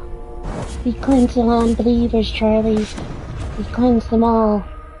 Ah, we cleanse the non-believers, Charlie. We cleanse them all.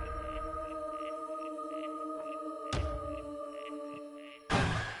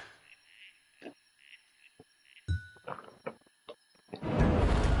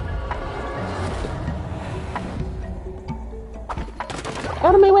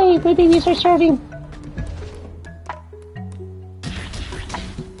 Out of my way, my babies are starving.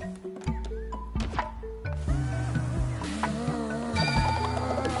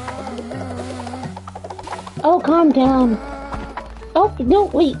 Oh, calm down. Oh, no,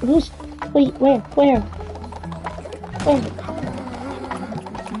 wait, wait, where?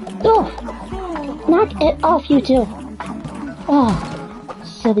 Oh, knock it off, you two. Oh,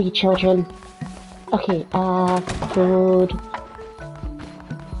 silly children. Okay, food.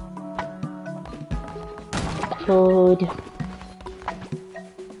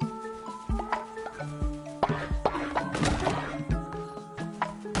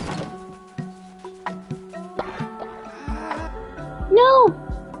 No!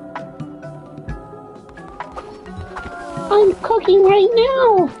 I'm cooking right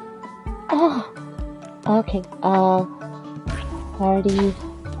now! Oh, okay, party,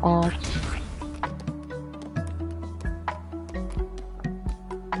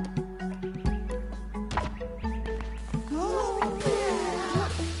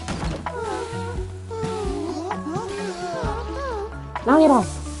 knock it off.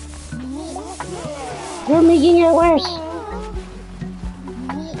 You're making it worse.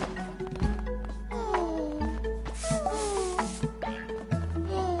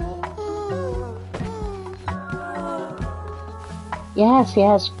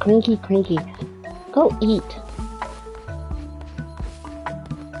 Yes, cranky. Go eat.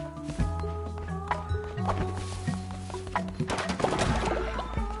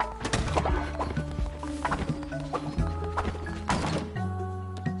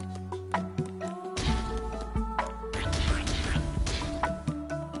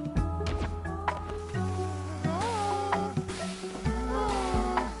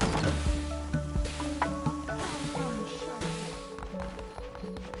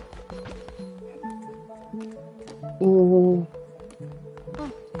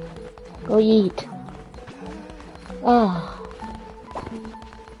 Go eat. Ah.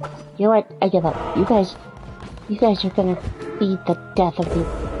 You know what? I give up. You guys are gonna be the death of me.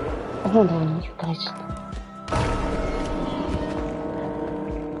 Hold on, you guys.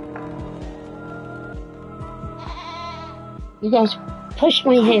 You guys push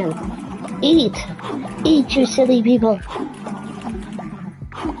my hand. Eat, you silly people.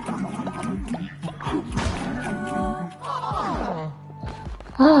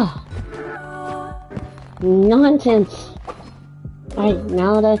 Ah. Nonsense. Alright,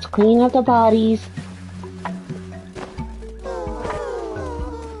 now let's clean up the bodies.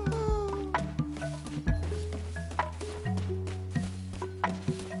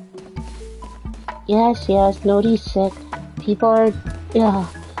 Yes, nobody's sick. People are, yeah.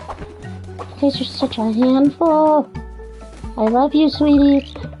 You guys are such a handful. I love you,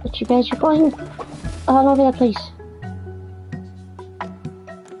 sweetie, but you guys are going all over the place.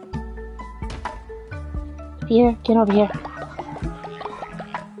 Here, get over here.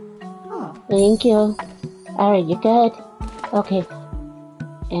 Thank you. Alright, you're good. Okay.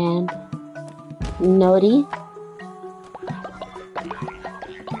 And Nodi.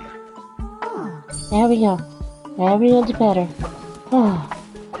 There we go. Everyone's better.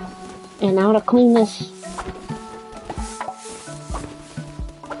 And now to clean this.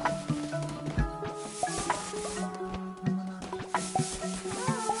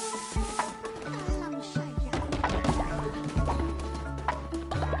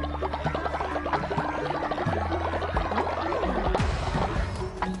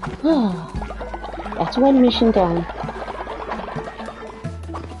 That's one mission done.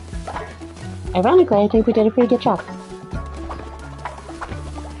 Ironically, I think we did a pretty good job.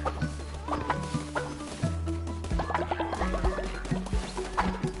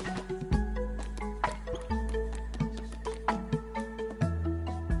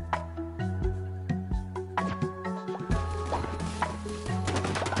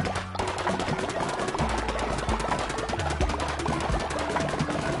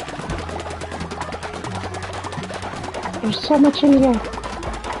 There's so much in here.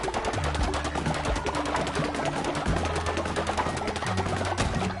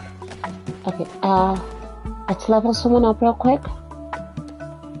 Okay, let's level someone up real quick.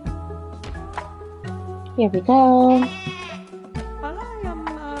 Here we go.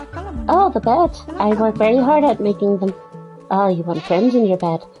 Oh, the beds. I work very hard at making them. Oh, you want friends in your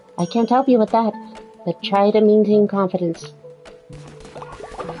bed. I can't help you with that, but try to maintain confidence.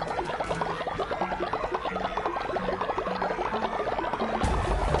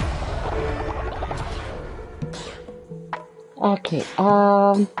 Okay,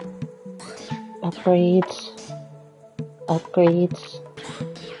 upgrades. Oh, great.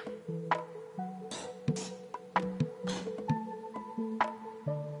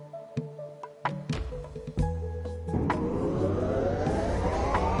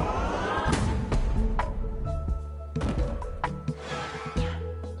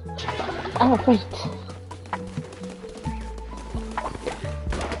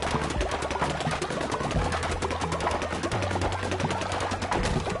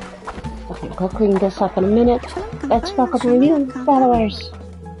 Okay, we'll clean this up in a minute. Let's welcome our new followers.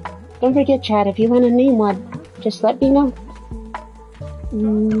 Don't forget, Chad, if you want to name one, just let me know.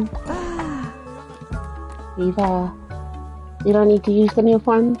 We don't need to use the new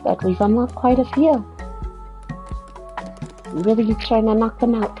form, but we've unlocked quite a few. I'm really trying to knock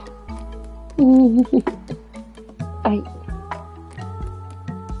them out. Alright.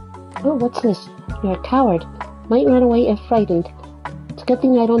 Oh, what's this? You're a coward. Might run away if frightened. It's a good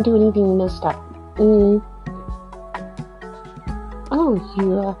thing I don't do anything messed up. Oh,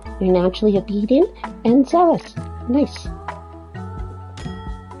 you're naturally obedient and zealous. Nice.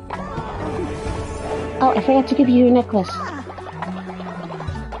 Oh, I forgot to give you your necklace.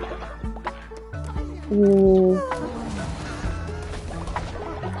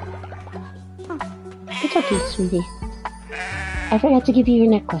 It's okay, sweetie. I forgot to give you your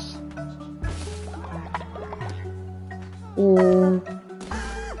necklace.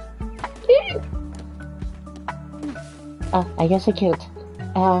 Oh, I guess I can't.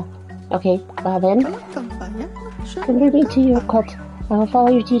 Okay, well then. Convert me to your cult. I will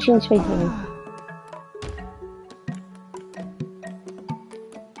follow your teachings faithfully.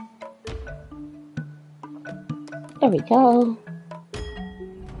 There we go.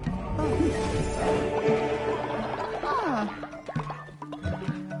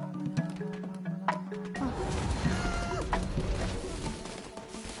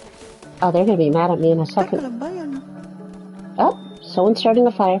 Oh, they're gonna be mad at me in a second. Oh, someone's starting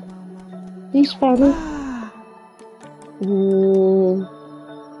a fire. Please spare me.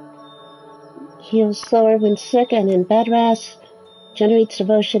 Heals slower when sick and in bed rest. Generates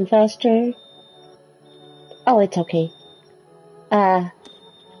devotion faster. Oh, it's okay.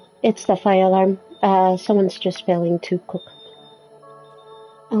 It's the fire alarm. Someone's just failing to cook.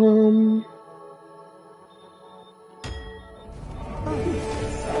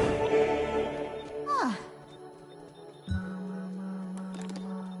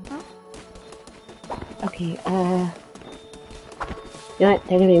 Okay, you know what?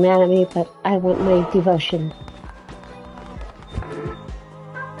 They're gonna be mad at me, but I want my devotion.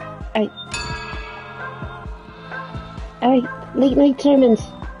 Alright, late night sermons.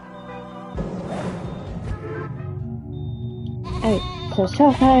 Alright,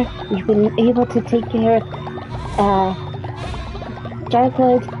 so far, we've been able to take care of,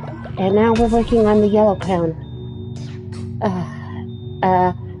 Darkwood, and now we're working on the Yellow Crown.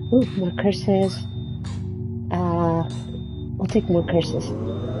 More curses. We'll take more curses.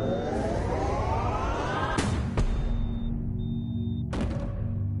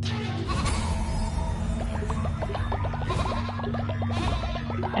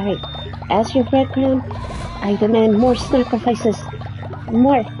 Alright, as your bread crown, I demand more sacrifices.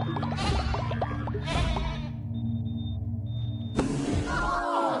 More.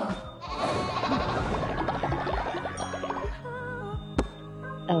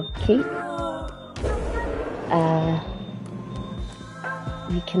 Okay.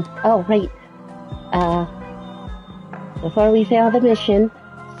 We can, oh, right. Before we fail the mission,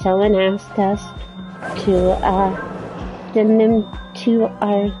 someone asked us to, send them to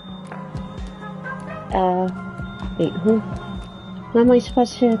our, wait, who am I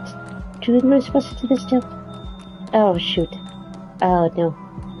supposed to do this to? Oh, shoot. Oh, no.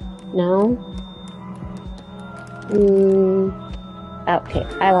 No? Okay,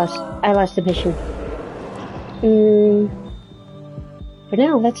 I lost the mission. For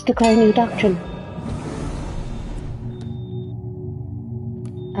now, let's declare a new doctrine.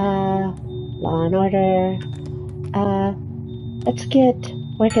 Law and order. Let's get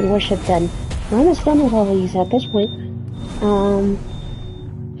work and worship done. We're almost done with all these at this point.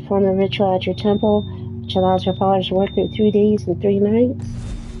 Perform a ritual at your temple, which allows your followers to work through 3 days and 3 nights.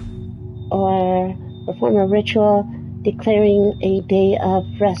 Or perform a ritual declaring a day of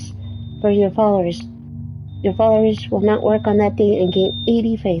rest for your followers. Your followers will not work on that day and gain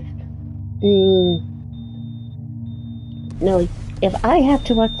 80 faith. Mm, no, if I have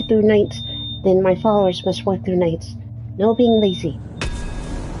to work through nights, then my followers must work through nights. No being lazy.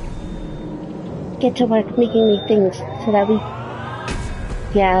 Get to work making me things so that we...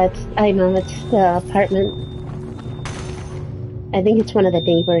 Yeah, I know, it's the apartment. I think it's one of the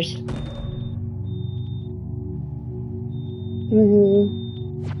neighbors.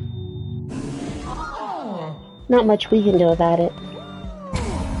 Not much we can do about it.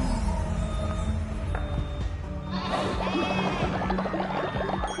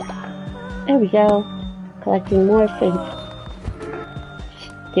 There we go. Collecting more food.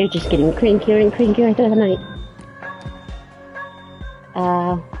 They're just getting crankier and crankier through the night.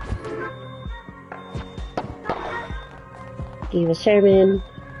 Give a sermon.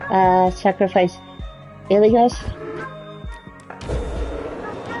 Sacrifice Ilios.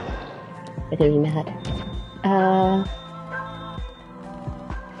 They're gonna be mad.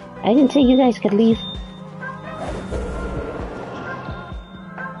 I didn't say you guys could leave.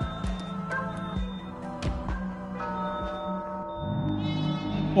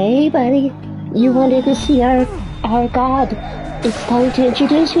 Hey, buddy. You wanted to see our god. It's time to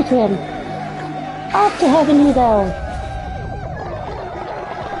introduce you to him. Off to heaven you go.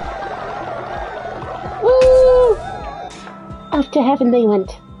 Woo! Off to heaven they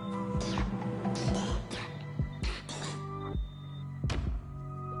went.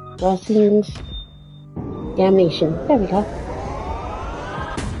 Blessings. Damnation. There we go.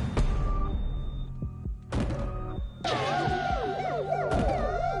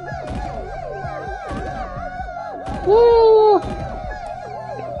 Woo!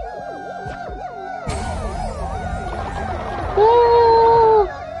 Woo!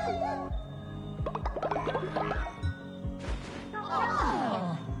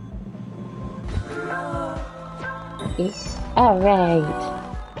 Yes. All right.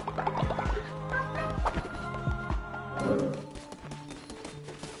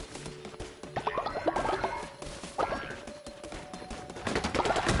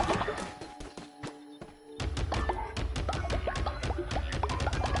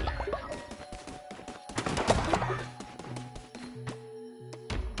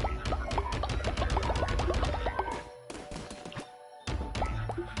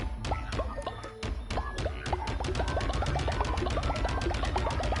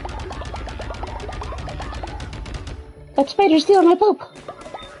 That spider's stealing my poop!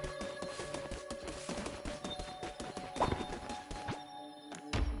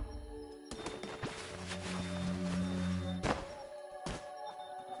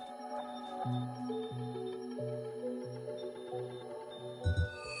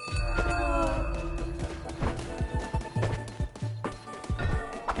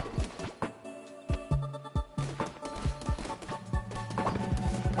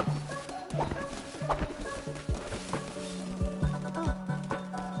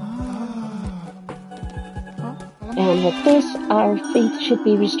 And with this, our faith should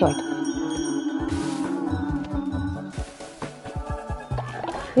be restored.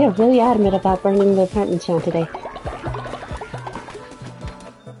 We are really adamant about burning the apartments down today.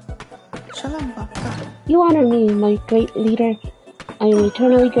 You honor me, my great leader. I am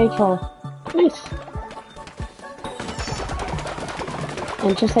eternally grateful. Nice.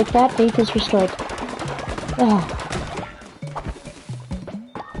 And just like that, faith is restored. Ah.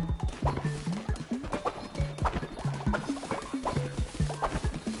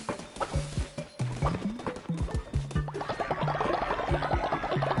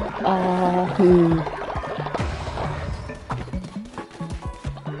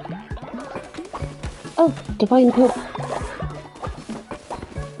 Oh, divine poop.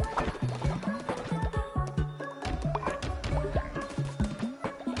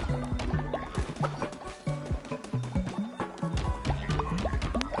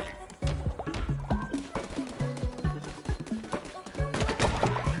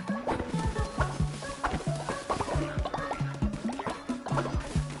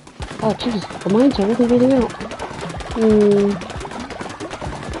 Oh, jeez, the mines are really getting out.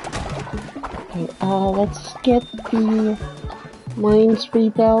 Okay, let's get the mines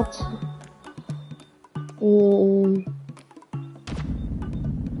rebuilt.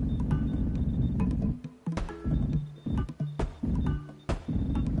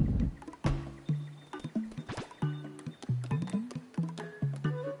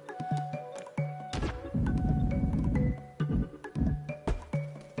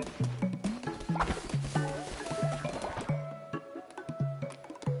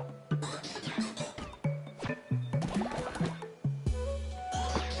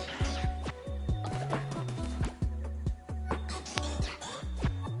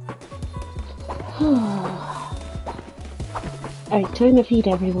 Alright, time to feed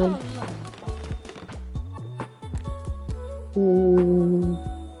everyone.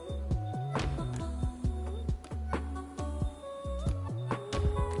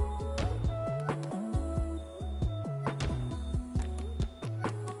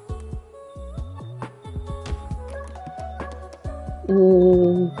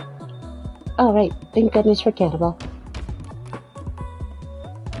 Alright, thank goodness for cannibal.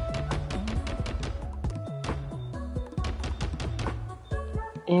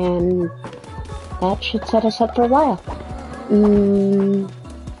 And that should set us up for a while.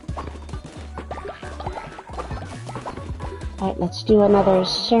 Alright, let's do another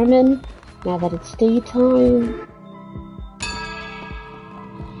sermon now that it's daytime.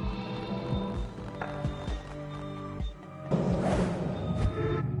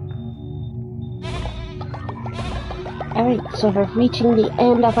 Alright, so we're reaching the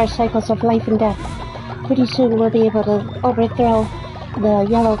end of our cycles of life and death. Pretty soon we'll be able to overthrow the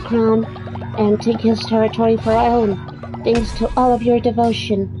Yellow Crown and take his territory for our own, thanks to all of your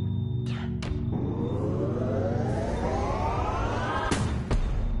devotion.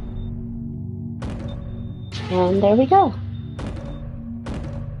 And there we go.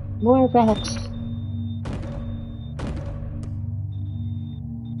 More relics.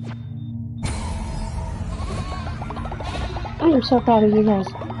 I am so proud of you guys.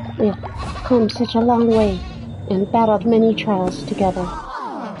 We have come such a long way and battled many trials together.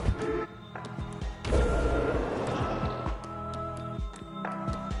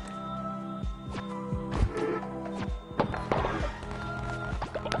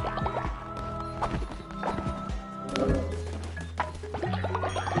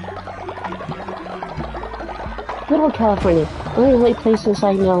 Little California, one of the only places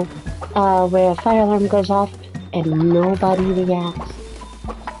I know where a fire alarm goes off and nobody reacts.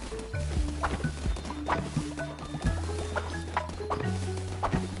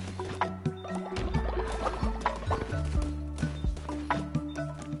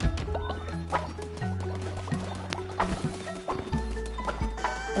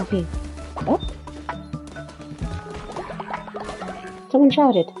 Okay. Oh. Someone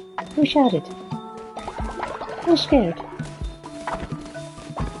shouted. Who shouted? Who's scared?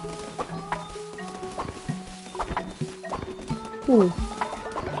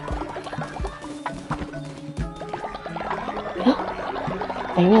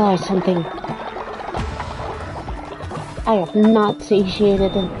 I realized something. I have not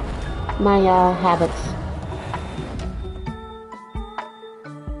satiated my habits.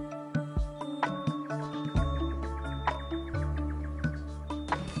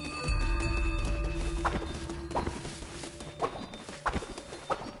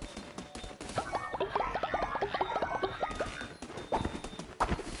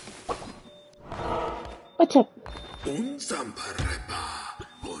 What's up?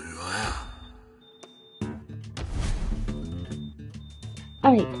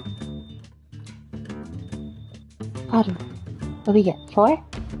 Alright. Autumn. What do we get? 4?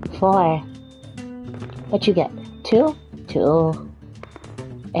 4. What you get? 2? 2.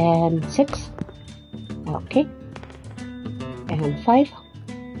 And 6? Okay. And 5?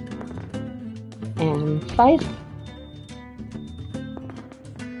 And 5?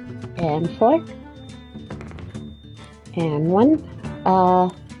 And 4? And 1?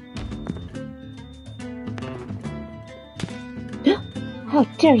 How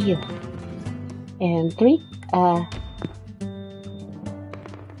dare you? And 3?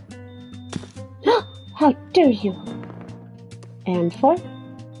 How dare you? And 4?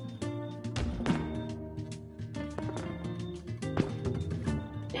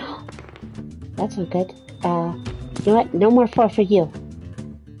 That's not good. You know what? No more 4 for you.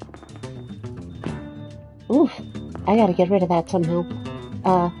 Oof. I gotta get rid of that somehow.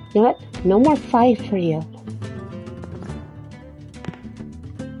 You know what? No more 5 for you.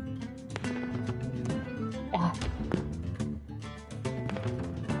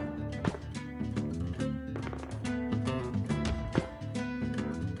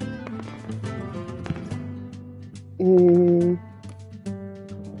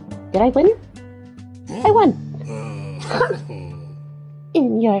 Did I win? I won!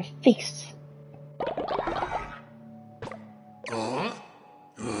 In your face.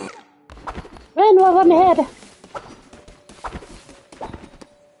 Run while I'm ahead.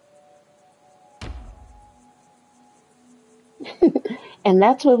 And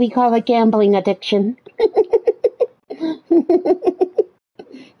that's what we call a gambling addiction.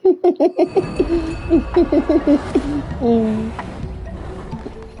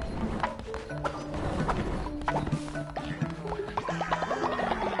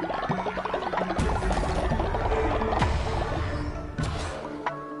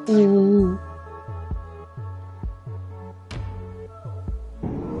 Mm.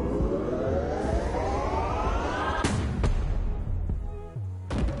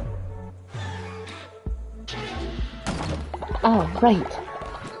 Oh, right.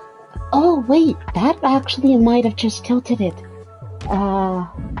 Oh, wait, that actually might have just tilted it.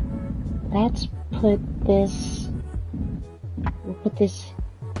 Let's put this... We'll put this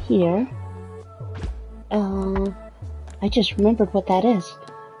here. I just remembered what that is.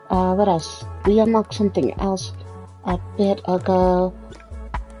 What else? We unlocked something else a bit ago.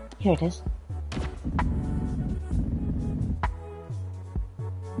 Here it is.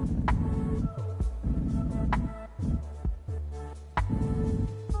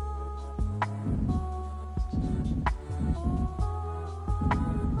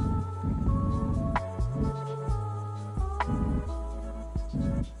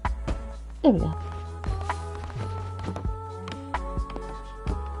 There we go.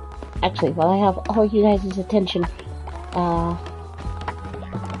 Actually, while I have all you guys' attention,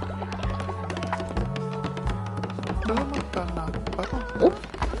 oops.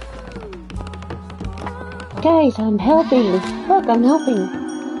 Guys, I'm helping! Look, I'm helping!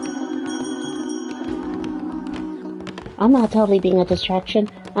 I'm not totally being a distraction.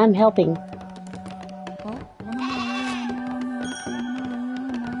 I'm helping.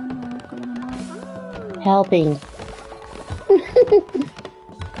 Helping.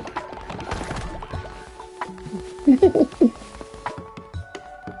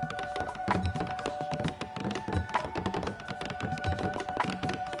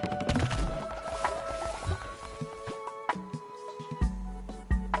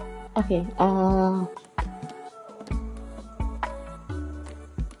 Okay,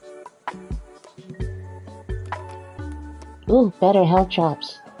 ooh, better health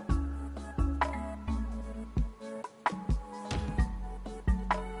drops.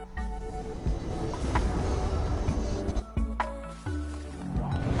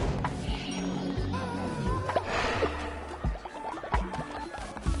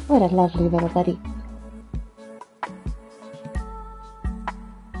 What a lovely little buddy.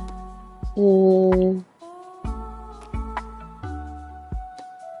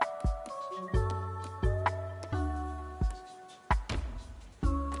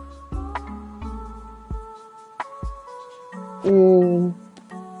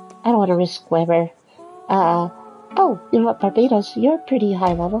 I don't want to risk Weber. Oh, you know what, Barbados, you're pretty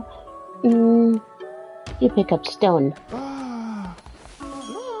high level. You pick up stone.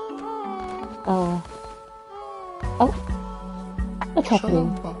 Oh, what's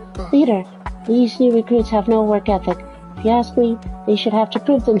happening? Leader, these new recruits have no work ethic. If you ask me, they should have to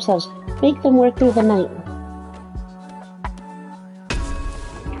prove themselves. Make them work through the night.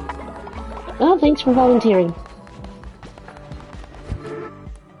 Oh, thanks for volunteering.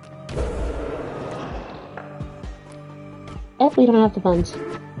 Oh, we don't have the buns.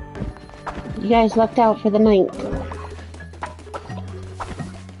 You guys lucked out for the night.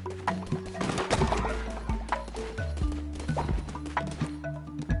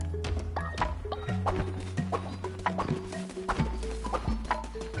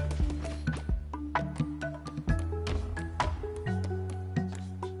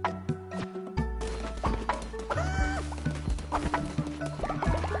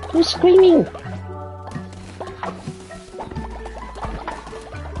 Who's screaming?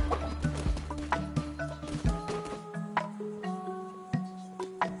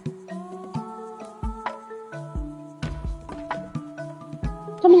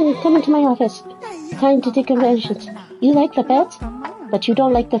 Come into my office. Time to take conventions. You like the beds, but you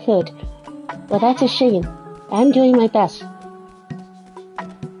don't like the food. Well, that's a shame. I'm doing my best.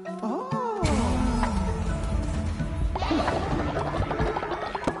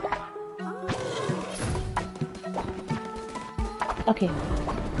 Okay.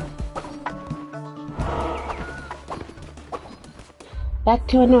 Back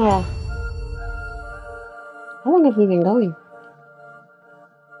to Honora. How long have we been going?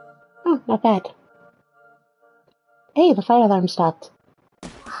 Oh, not bad. Hey, the fire alarm stopped.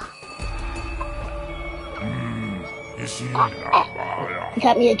 You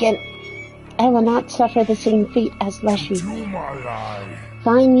got me again. I will not suffer the same fate as Leshy.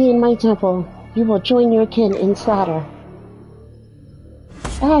 Find me in my temple. You will join your kin in slaughter.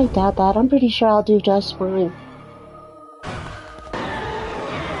 I doubt that. I'm pretty sure I'll do just fine.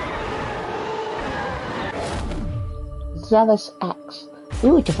 Zealous axe.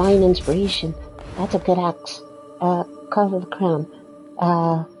 Ooh, divine inspiration. That's a good axe. Carve of the crown.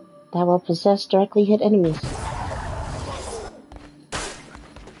 That will possess directly hit enemies.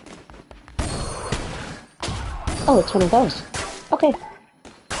 Oh, it's one of those. Okay.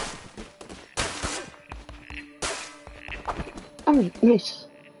 Alright, nice.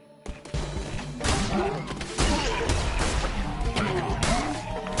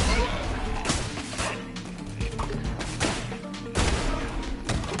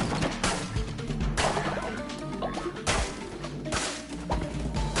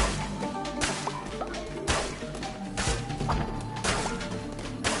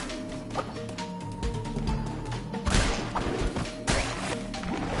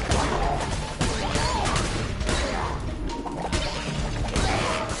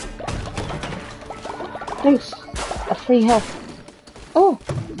 Nice. A free health. Oh!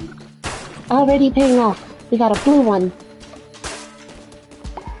 Already paying off. We got a blue one.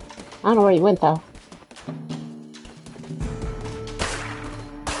 I don't know where he went, though.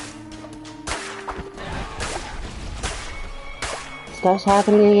 Stuff's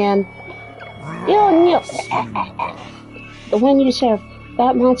happening again. The one you serve,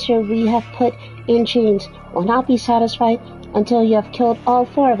 that monster we have put in chains, will not be satisfied until you have killed all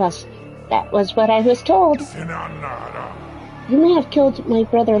 4 of us. That was what I was told. You may have killed my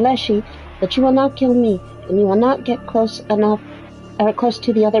brother Leshy, but you will not kill me, and you will not get close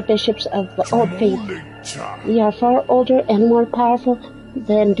to the other bishops of the old faith. We are far older and more powerful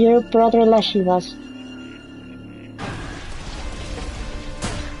than dear brother Leshy was.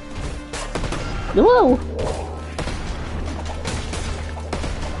 Whoa!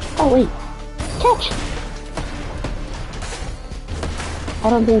 Oh wait, catch! I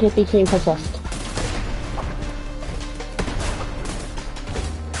don't think it became possessed.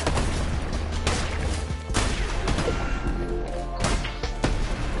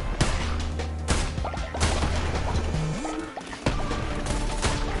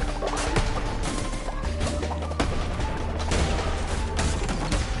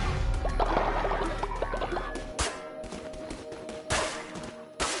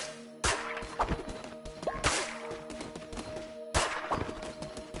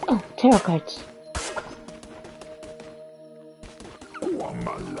 Oh, tarot cards.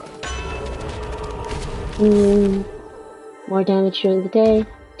 More damage during the day,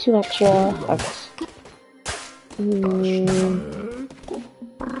 2 extra hearts.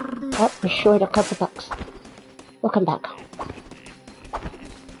 Oh, we're short a couple bucks. We'll come back.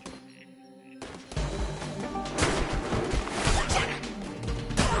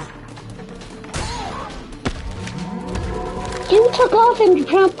 You took off and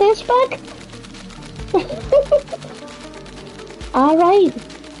dropped this back? Alright.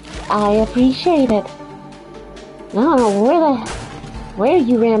 I appreciate it. I don't know where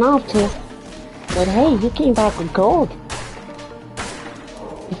you ran off to. But hey, you came back with gold.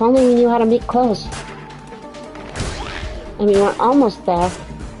 If only we knew how to make clothes. I mean, we're almost there.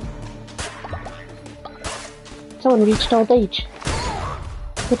 Someone reached old age.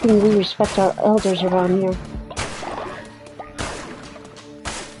 Good thing we respect our elders around here.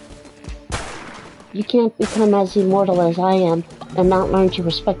 You can't become as immortal as I am and not learn to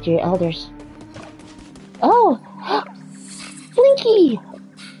respect your elders. Oh! Blinky!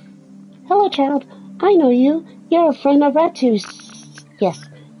 Hello, child. I know you. You're a friend of Ratu's.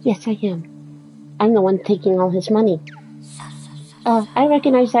 Yes, I am. I'm the one taking all his money. I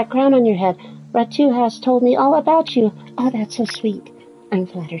recognize that crown on your head. Ratu has told me all about you. Oh, that's so sweet. I'm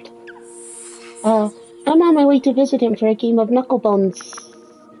flattered. I'm on my way to visit him for a game of knucklebones.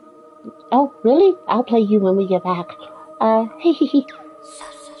 Oh, really? I'll play you when we get back. I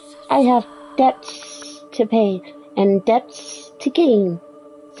have debts to pay and debts to gain.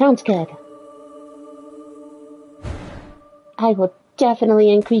 Sounds good. I will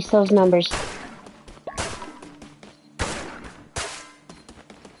definitely increase those numbers.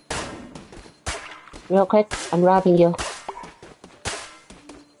 Real quick, I'm robbing you.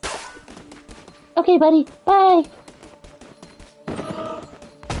 Okay, buddy. Bye.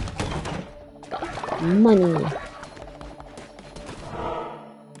 Money.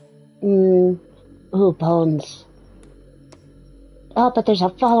 Ooh, bones. Oh, but there's a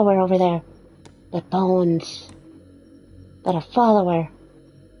follower over there. But bones. But a follower.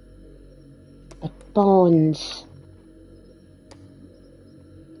 But bones.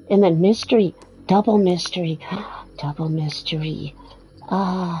 And then mystery. Double mystery. Double mystery.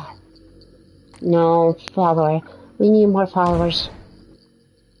 No, follower. We need more followers.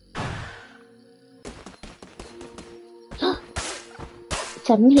 It's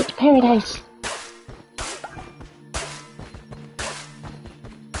a meat paradise.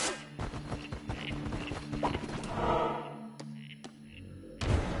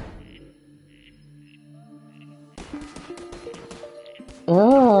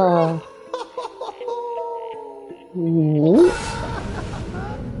 Oh. Meat?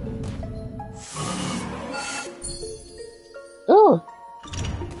 Oh,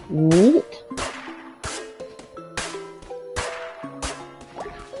 neat.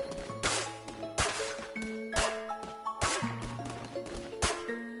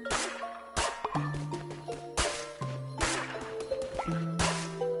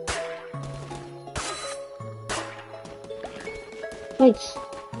 Nice.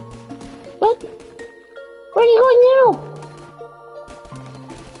 What? Where are you going now?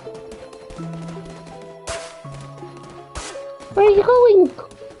 Where are you going?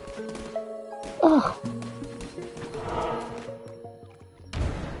 Ugh.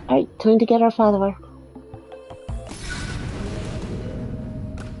 Alright, time to get our follower.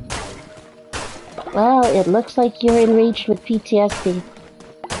 Well, it looks like you're enraged with PTSD.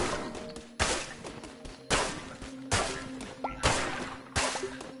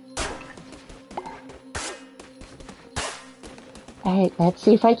 Alright, let's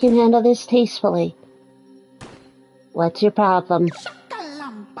see if I can handle this tastefully. What's your problem?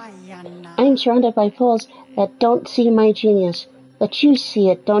 I'm surrounded by fools that don't see my genius, but you see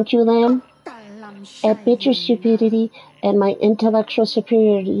it, don't you, lamb? Admit your stupidity and my intellectual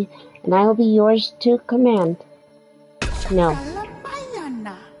superiority, and I will be yours to command. No.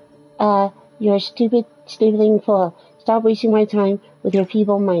 You're a stupid, sniveling fool. Stop wasting my time with your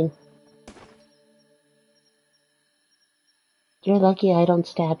feeble mind. You're lucky I don't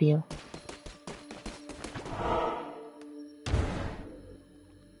stab you.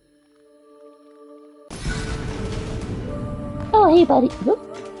 Oh, hey, buddy. Whoop.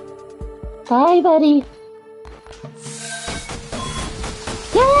 Bye, buddy.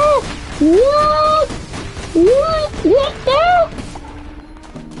 Yeah! No! No! No!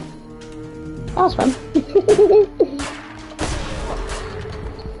 That was fun.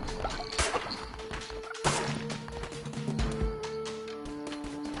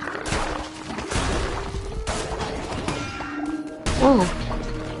 Oh.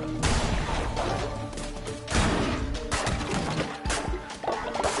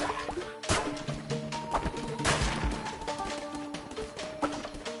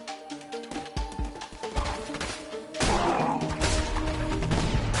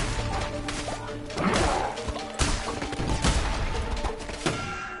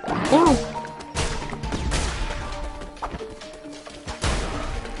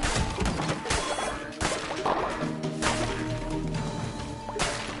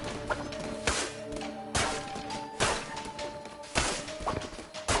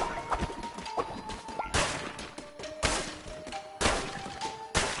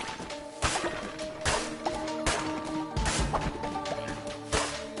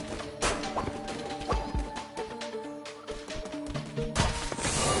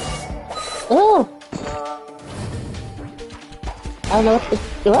 Oh! I don't know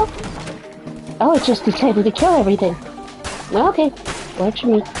what oh, it just decided to kill everything. Okay, works for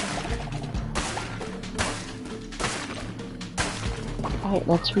me. Alright,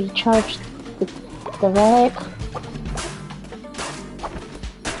 let's recharge the relic.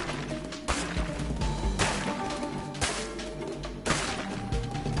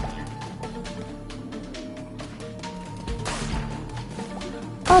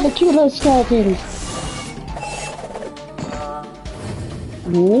 Oh, the cute little skeletons.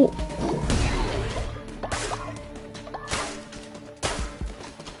 Neat.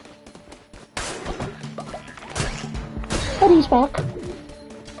 Buddy's back.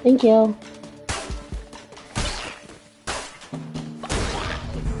 Thank you.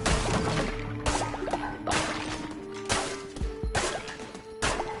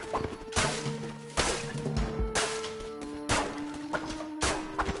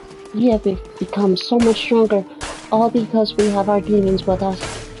 We have become so much stronger, all because we have our demons with us.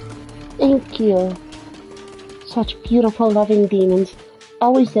 Thank you. Such beautiful, loving demons,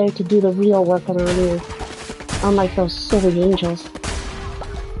 always there to do the real work around here, unlike those silly angels.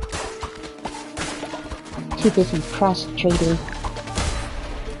 Too busy prostrating.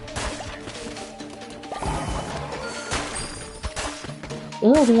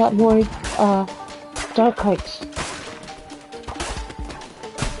 Oh, we got more, dark hearts.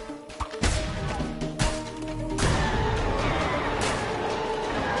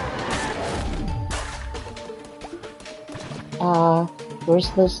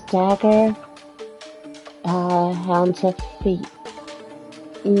 Merciless dagger. Hounds of feet.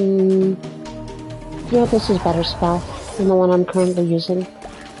 You know, this is a better spell than the one I'm currently using.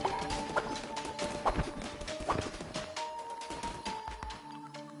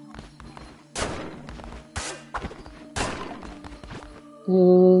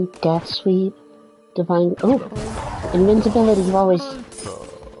 Death sweep. Divine. Oh! Invincibility always.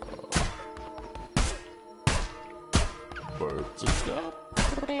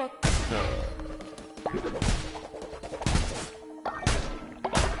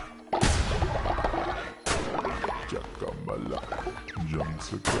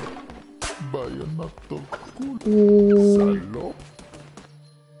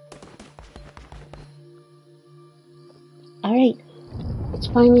 Alright, it's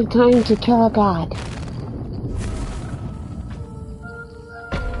finally time to kill a god.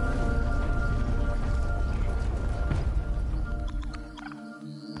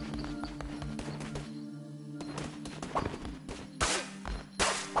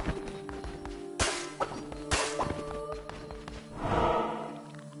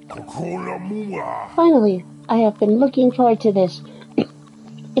 Finally, I have been looking forward to this.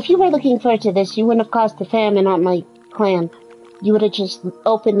 If you were looking forward to this, you wouldn't have caused the famine on my clan. You would have just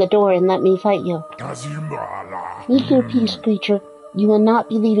opened the door and let me fight you. Make your peace, creature. You will not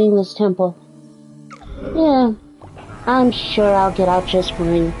be leaving this temple. Yeah, I'm sure I'll get out just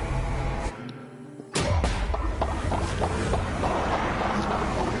fine.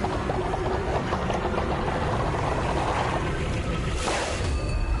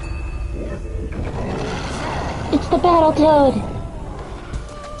 It's the battle toad!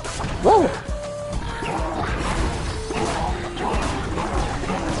 Whoa!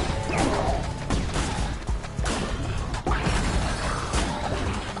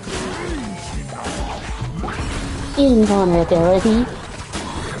 Invulnerability.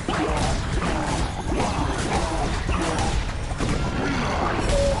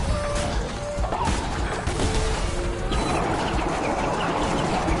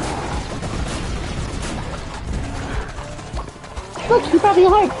 Look, he brought me a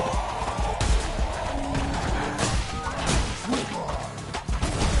heart.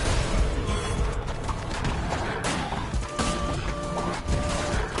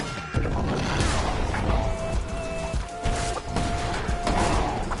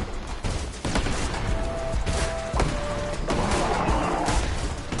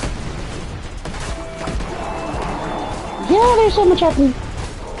 Yeah, there's so much happening.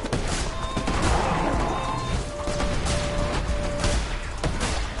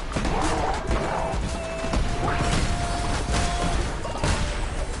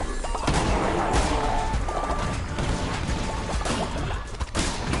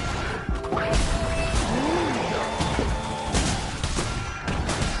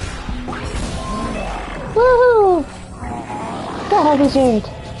 Woohoo! Got a wizard.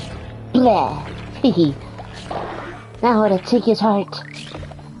 Blah. Hehe. Now to take his heart.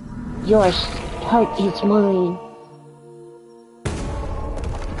 Your heart is mine.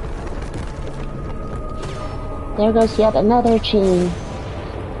 There goes yet another chain.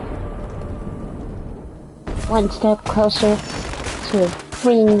 One step closer to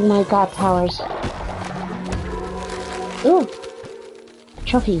freeing my god powers. Ooh!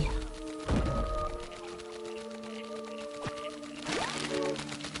 Trophy.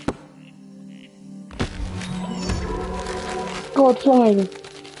 Gold flooring.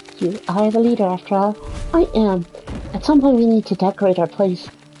 You are the leader after all. I am. At some point we need to decorate our place.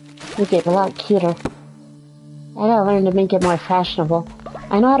 Make it a lot cuter. I gotta learn to make it more fashionable.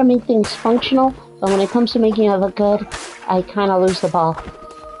 I know how to make things functional, but when it comes to making it look good, I kinda lose the ball.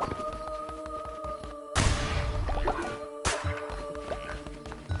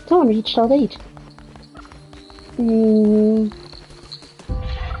 Someone reached old age.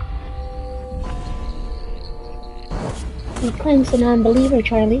 Your clan's a non-believer,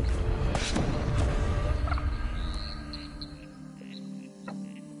 Charlie.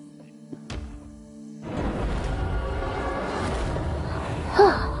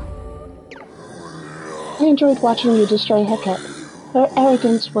 I enjoyed watching you destroy Hecate. Her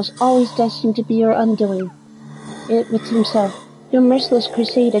arrogance was always destined to be your undoing. It would seem so. Your merciless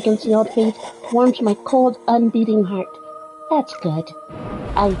crusade against the old faith warms my cold, unbeating heart. That's good.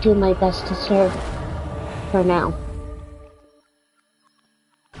 I do my best to serve. For now.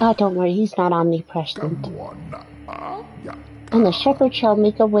 Ah, don't worry, he's not omnipresent. And the shepherd shall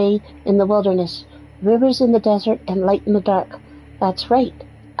make a way in the wilderness, rivers in the desert, and light in the dark. That's right.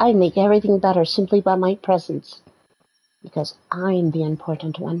 I make everything better simply by my presence. Because I'm the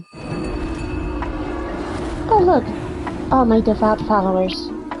important one. Oh, look. All my devout followers.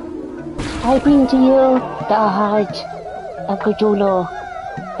 I bring to you the heart of Cthulhu.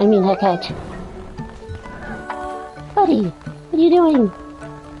 I mean Hecate. Buddy, what are you doing?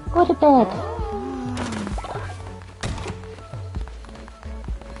 Go to bed.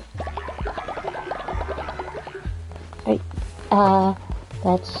 Right,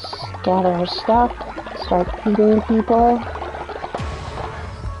 let's gather our stuff, start feeding people.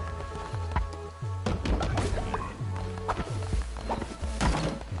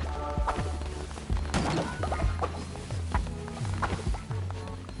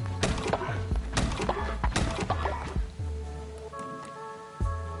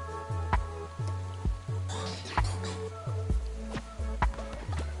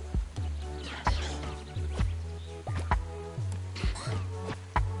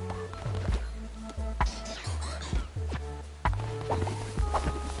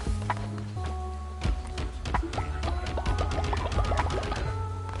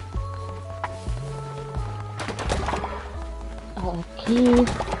 XP.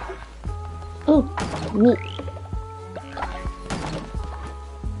 Ooh, neat.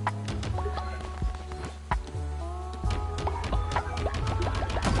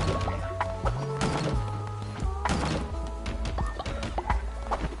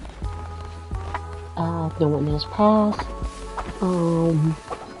 No one has passed.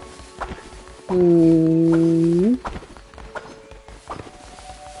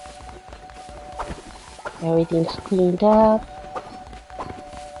 Everything's cleaned up.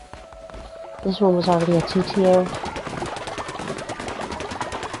 This one was already a 2-tier.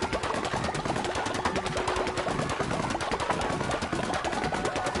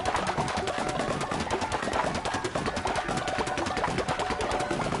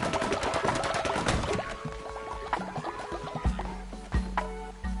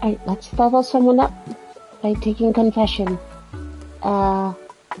 Alright, let's level someone up by taking confession. Well,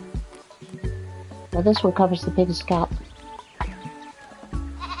 this one covers the biggest gap.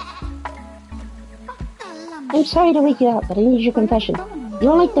 I'm sorry to wake you up, but I need your confession. You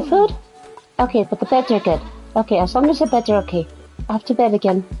don't like the food? Okay, but the beds are good. Okay, as long as the beds are okay. Off to bed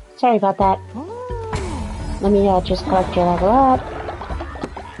again. Sorry about that. Let me just collect your level up.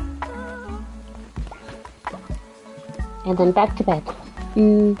 And then back to bed.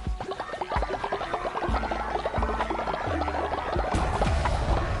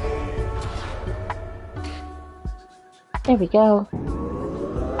 There we go.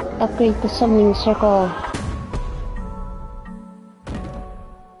 Upgrade the summoning circle.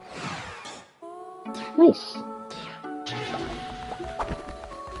 Nice.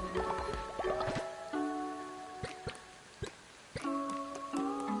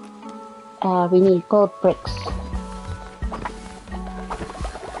 We need gold bricks.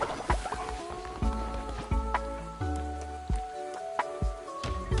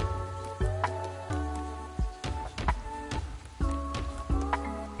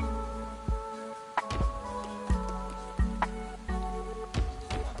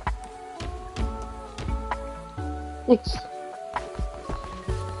 Thanks.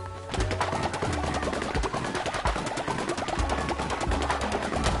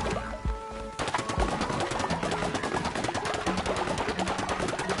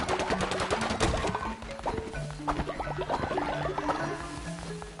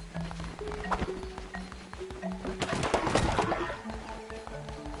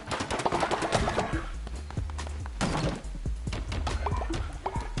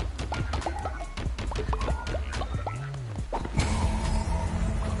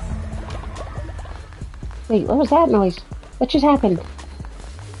 Wait, what was that noise? What just happened?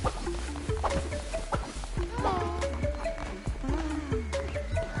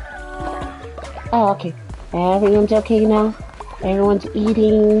 Oh, okay. Everyone's okay now. Everyone's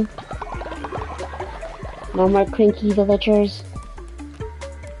eating. No more cranky villagers.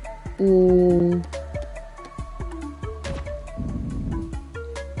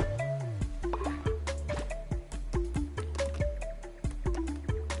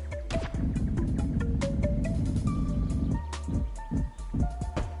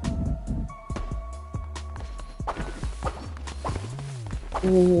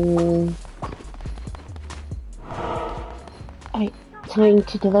 Alright, time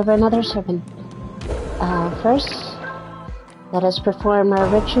to deliver another servant. First, let us perform our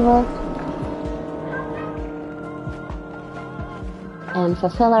ritual and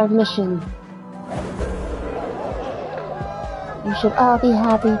fulfill our mission. You should all be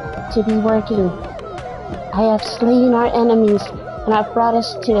happy to be working. I have slain our enemies and have brought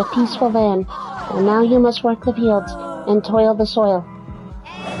us to a peaceful land, and now you must work the fields and toil the soil.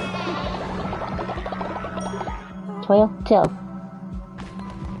 Toil? Till.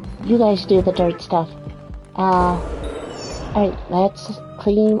 You guys do the dirt stuff. Alright, let's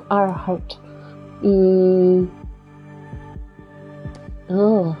clean our heart.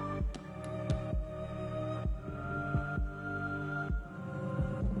 Ugh.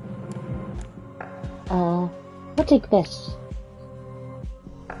 We'll take this.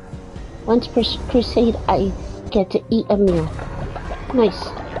 Once per crusade, I get to eat a meal. Nice.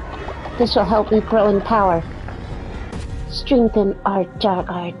 This will help me grow in power. Strengthen our dark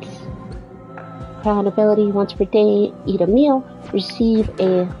arts. Crown ability, once per day, eat a meal, receive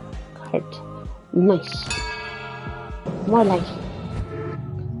a heart. Nice. More life.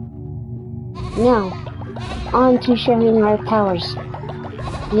 Now, on to sharing our powers.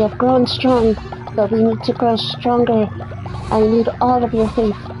 We have grown strong, but we need to grow stronger. I need all of your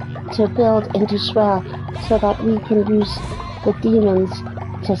faith to build and to swell so that we can use the demons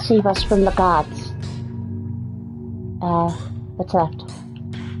to save us from the gods. What's left?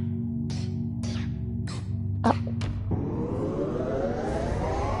 Oh.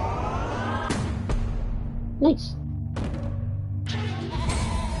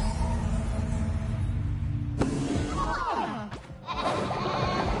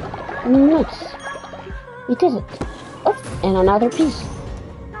 Nice. We did it. Oh, and another piece.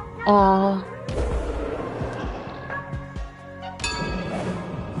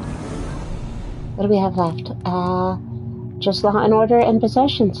 What do we have left? Just law and order and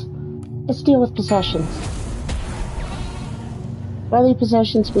possessions. Let's deal with possessions. Worldly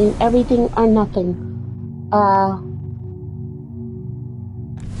possessions mean everything or nothing.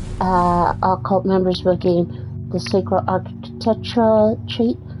 All cult members will gain the sacred architectural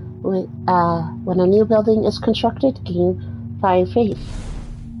trait. When a new building is constructed, gain fire faith.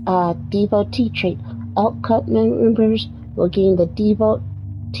 Devotee trait. All cult members will gain the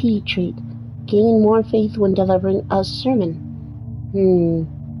devotee trait. Gain more faith when delivering a sermon. You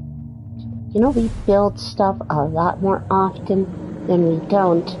know, we build stuff a lot more often than we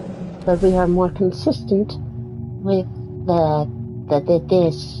don't, but we are more consistent with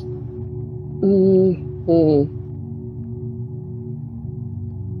this.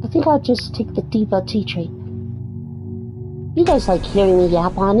 I think I'll just take the devotee trait. You guys like hearing me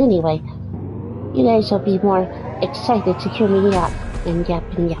yap on anyway. You guys will be more excited to hear me yap and yap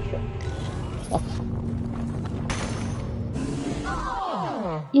and yap.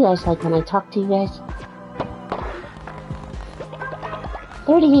 You guys like when I talk to you guys?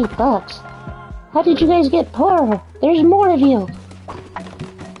 $38. How did you guys get poorer? There's more of you.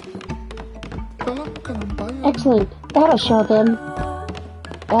 Excellent. That'll show them.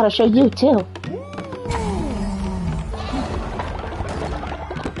 That'll show you too.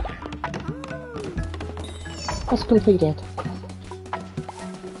 That's completed.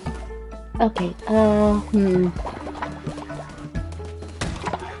 Okay,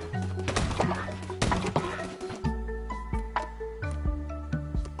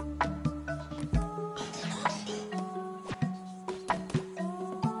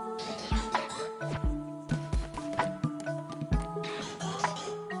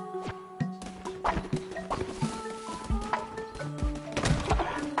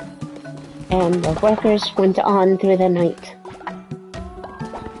 and the workers went on through the night.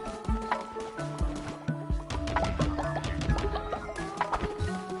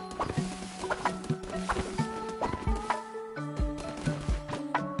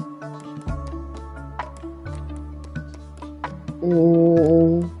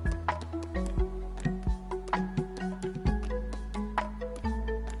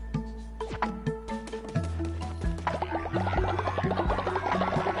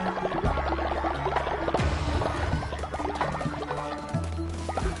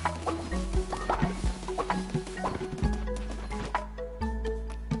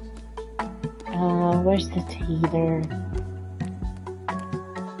 Where's the tater?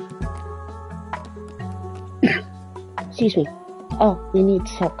 Excuse me. Oh, we need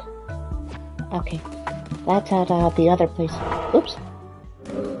silk. Okay. That's at the other place. Oops.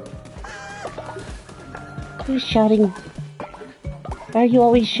 Who's shouting? Why are you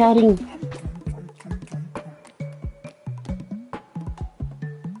always shouting?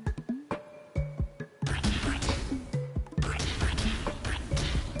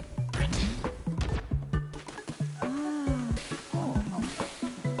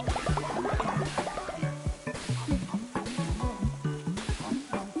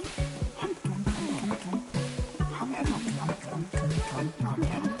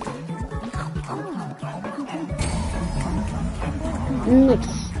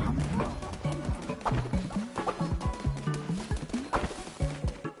 Nice.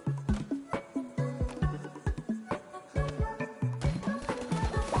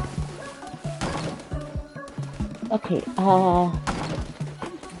 Okay,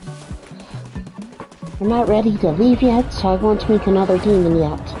 we're not ready to leave yet, so I won't make another demon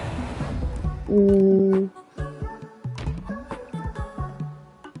yet.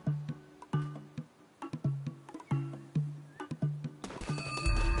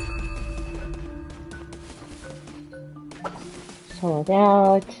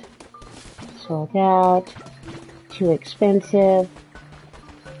 Sold out, too expensive.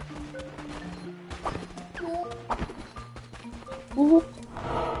 Ooh.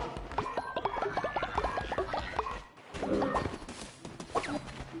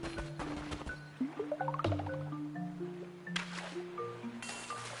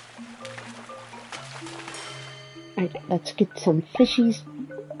 Alright, let's get some fishies.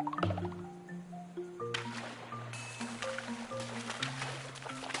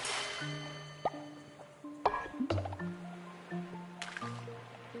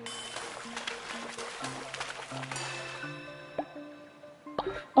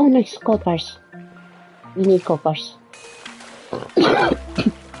 Oh, nice, gold bars. We need gold bars.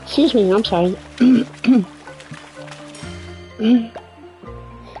 Excuse me, I'm sorry.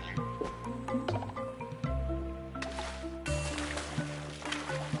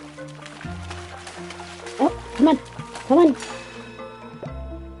 Come on.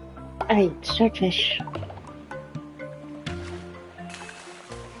 Alright, swordfish.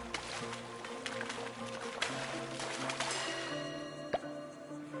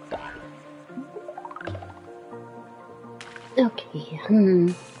 Okay,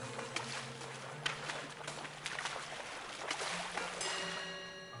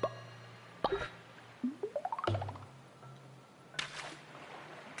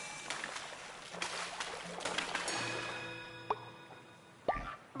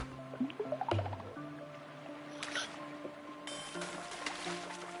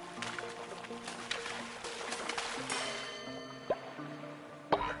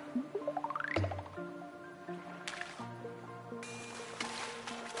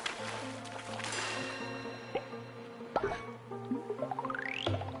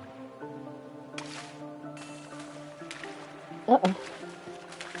 Uh-oh.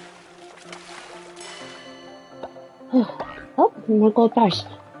 Oh, more gold bars.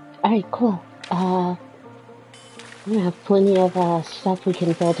 Alright, cool. We have plenty of stuff we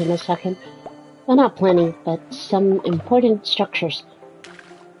can build in a second. Well, not plenty, but some important structures.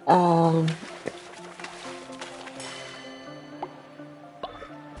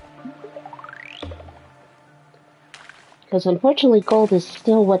 Because unfortunately gold is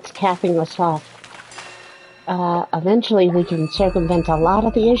still what's capping us off. Eventually we can circumvent a lot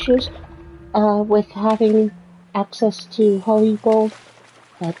of the issues with having access to holy gold,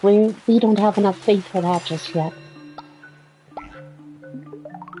 but we don't have enough faith for that just yet.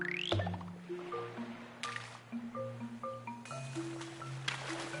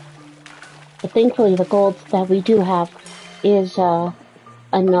 But thankfully the gold that we do have is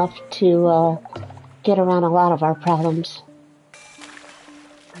enough to get around a lot of our problems.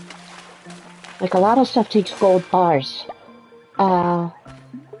 Like, a lot of stuff takes gold bars. But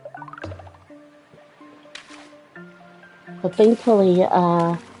thankfully,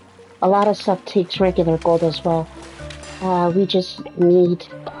 a lot of stuff takes regular gold as well. We just need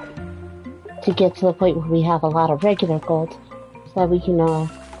to get to the point where we have a lot of regular gold so that we can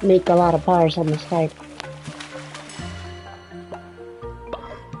make a lot of bars on the side.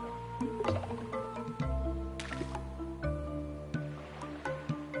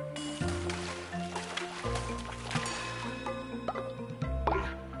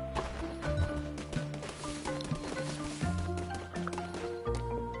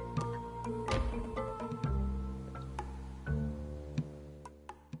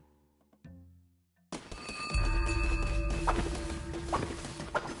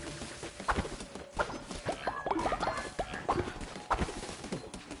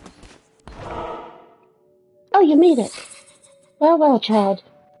 Oh, you made it. Well, well, child.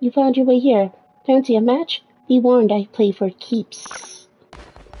 You found your way here. Fancy a match? Be warned, I play for keeps.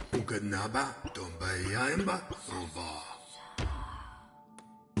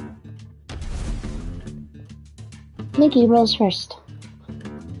 Flinky rolls first.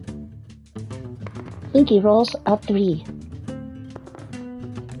 Flinky rolls a 3.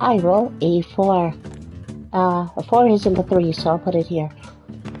 I roll a 4. A 4 isn't a 3, so I'll put it here.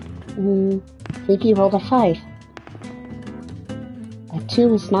 Flinky rolled a 5. A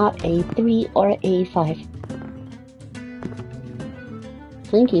 2 is not a 3 or a 5.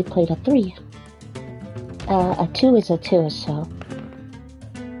 Flinky played a 3. A 2 is a 2, so...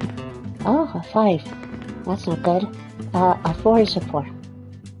 Oh, a 5. That's not good. A 4 is a 4.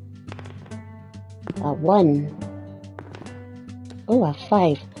 A 1. Oh, a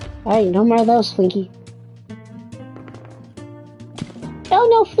 5. Alright, no more of those, Flinky. Oh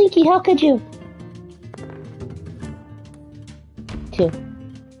no, Flinky, how could you? 2.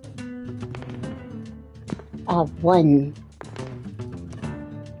 A 1.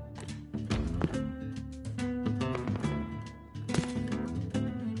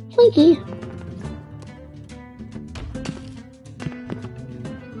 Flinky.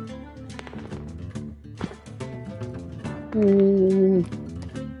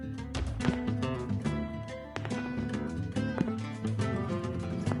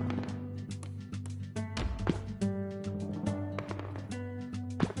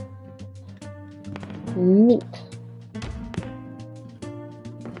 Neat.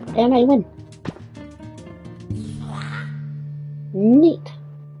 And I win. Neat.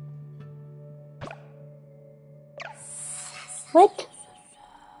 What?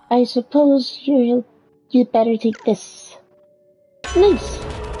 I suppose you'd better take this. Nice.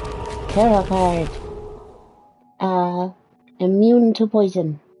 Tarot card. Immune to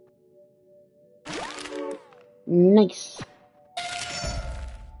poison. Nice.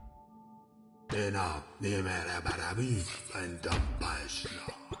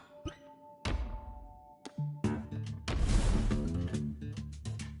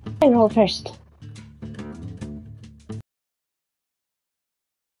 I roll first.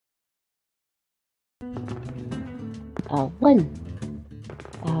 One.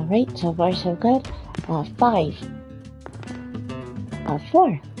 Alright, so far so good. 5.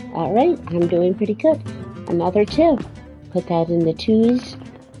 4. Alright, I'm doing pretty good. Another 2. Put that in the 2s.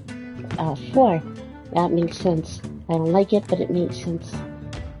 4. That makes sense. I don't like it, but it makes sense.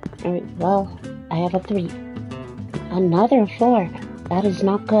 Alright, well, I have a 3. Another 4. That is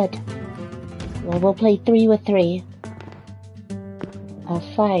not good. Well, we'll play 3 with 3.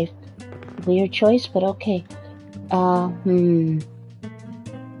 5. Weird choice, but okay.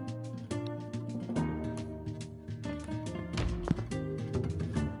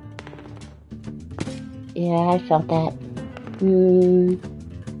 Yeah, I felt that.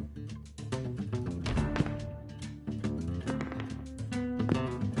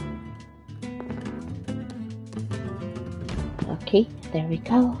 Okay, there we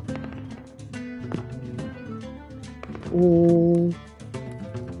go.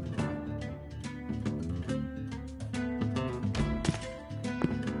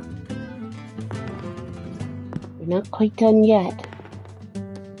 We're not quite done yet.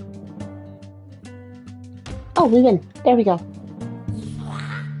 Oh, we win. There we go.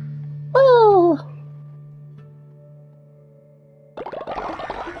 Woo!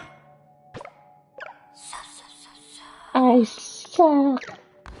 I suck.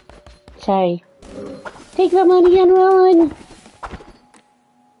 Sorry. Take the money and run!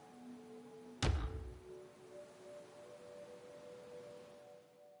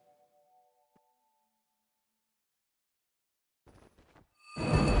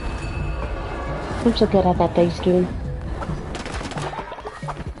 I'm so good at that dice game.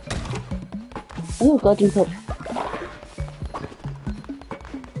 Ooh, golden poop.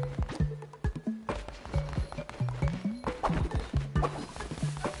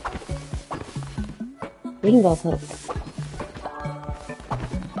 Rainbow poop.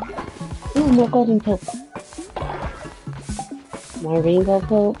 Ooh, more golden poop. More rainbow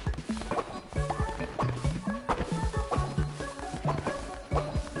poop.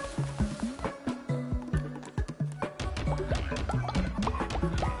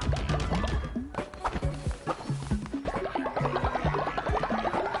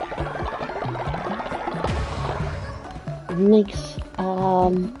 Makes,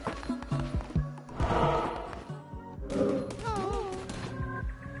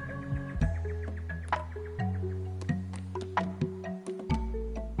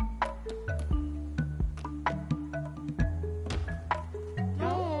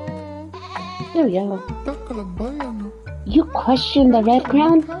 there we go. You question the red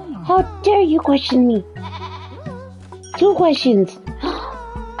crown? How dare you question me? 2 questions.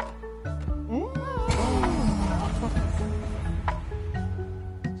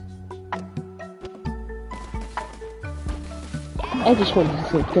 I just wanted to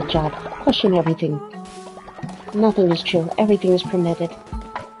say good job. Question everything. Nothing is true. Everything is permitted.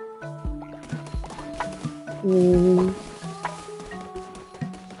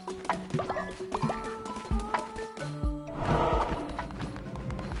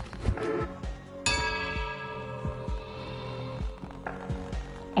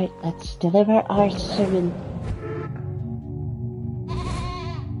 Alright, let's deliver our sermon.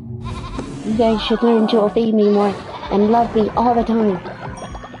 You guys should learn to obey me more and love me all the time.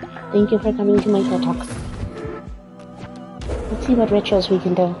 Thank you for coming to my TED Talk. Let's see what rituals we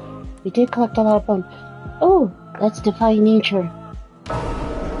can do. We did collect a lot of bone. Oh, let's defy nature.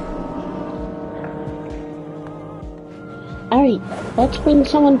 Alright, let's bring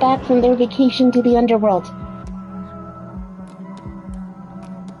someone back from their vacation to the underworld.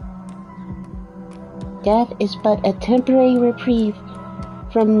 Death is but a temporary reprieve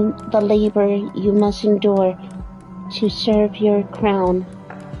from the labor you must endure to serve your crown.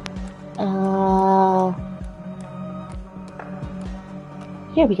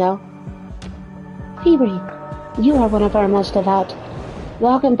 Here we go. Feebri, you are one of our most devout.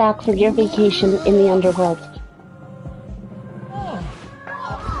 Welcome back from your vacation in the underworld.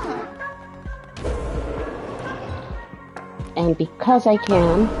 And because I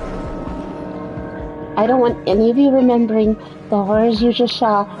can, I don't want any of you remembering the horrors you just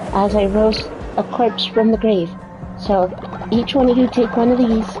saw as I roast a corpse from the grave. So each one of you take one of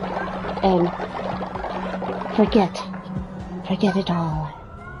these and forget it all.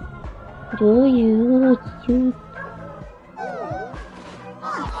 Do you?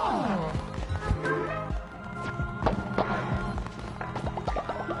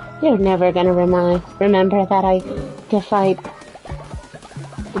 You're never gonna remember that I defied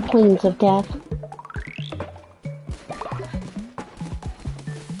the plains of death.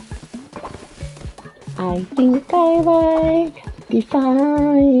 I think I like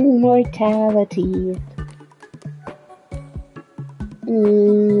defying mortality.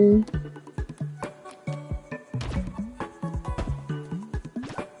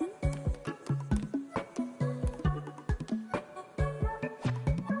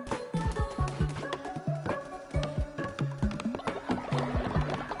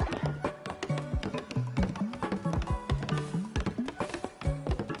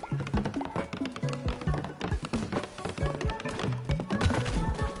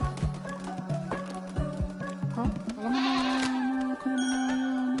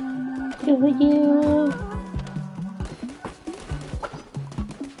 Do you?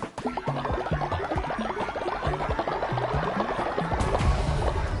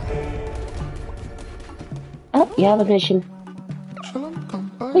 Oh, you have a mission.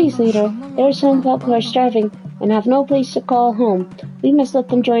 Please, leader, there are some folk who are starving and have no place to call home. We must let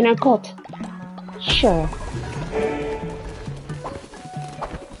them join our cult. Sure.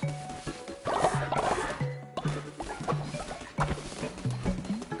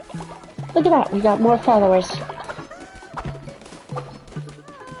 Look at that, we got more followers.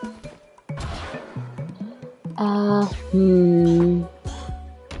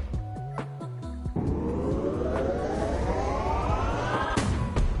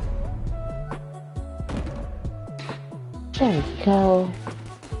 There we go.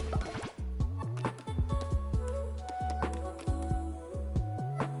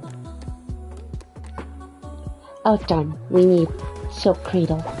 Oh darn, we need Silk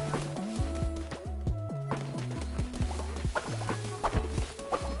Cradle.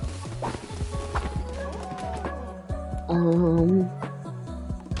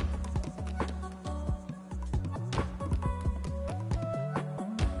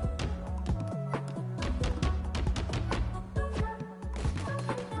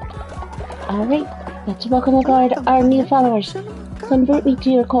 Alright, let's welcome aboard our new followers. Convert me to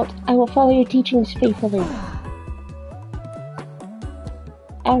your cult. I will follow your teachings faithfully.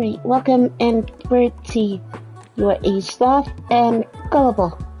 Alright, welcome and Bertie. You are a sloth and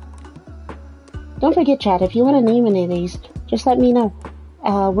gullible. Don't forget, chat, if you want to name any of these, just let me know.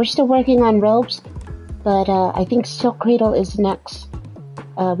 We're still working on robes, but I think Silk Cradle is next.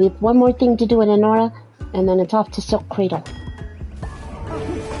 We have one more thing to do in Enora, and then it's off to Silk Cradle.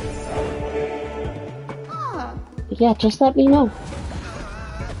 Yeah, just let me know.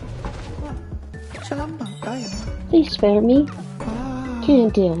 Please spare me.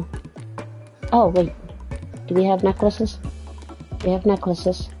 Can't do. Oh, wait. Do we have necklaces? We have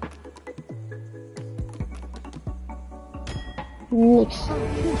necklaces. Nice.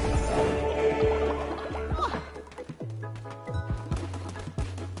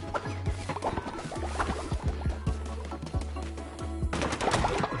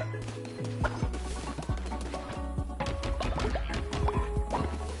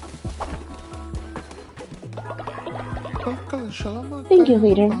 Thank you,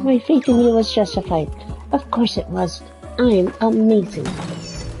 leader. My faith in you was justified. Of course it was. I'm amazing.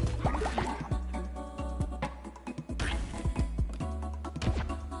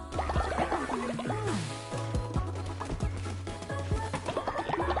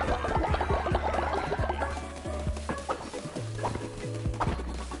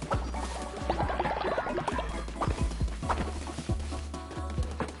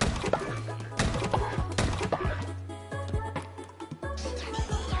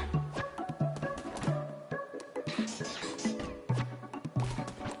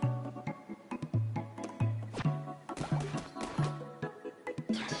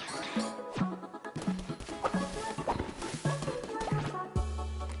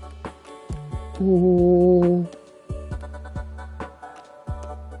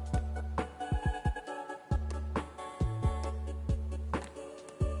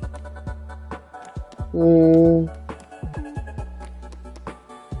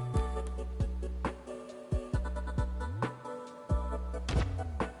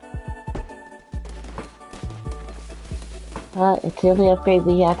 It's the only upgrade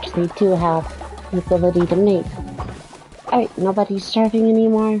we actually do have the ability to make. Alright, nobody's starving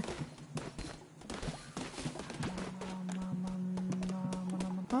anymore.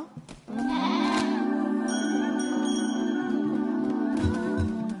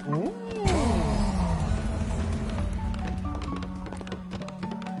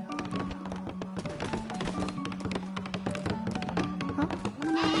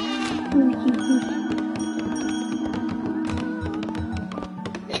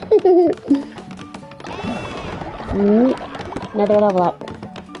 Another level up.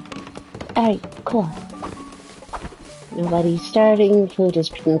 Alright, cool. Nobody's starving, food is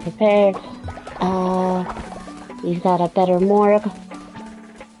being prepared. we've got a better morgue.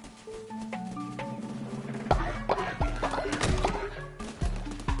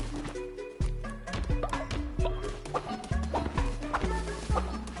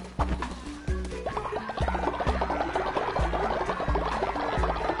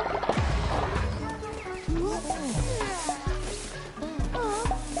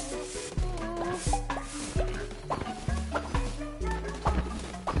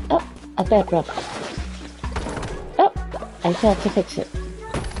 A bedrock. Oh, I failed to fix it.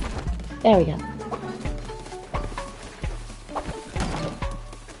 There we go.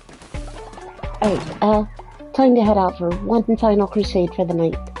 Alright, time to head out for one final crusade for the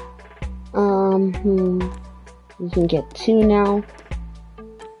night. We can get 2 now.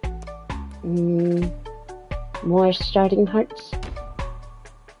 More starting hearts.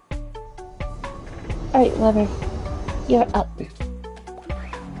 Alright, Weber, you're up.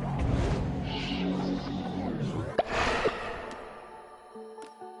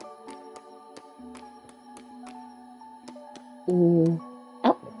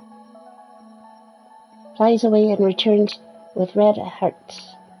 Oh. Flies away and returns with red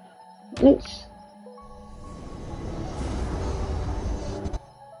hearts. Nice.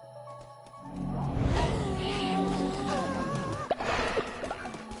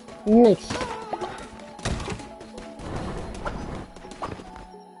 Nice.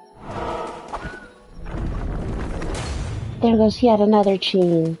 There goes yet another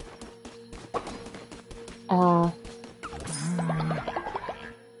chain.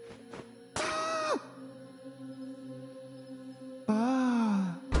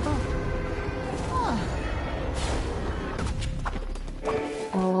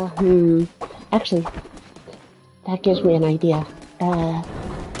 Actually, that gives me an idea.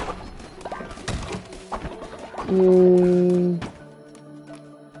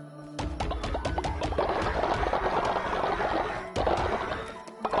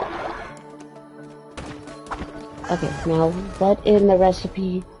 Okay, now what in the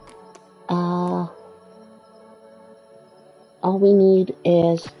recipe? All we need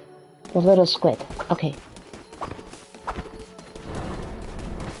is the little squid. Okay.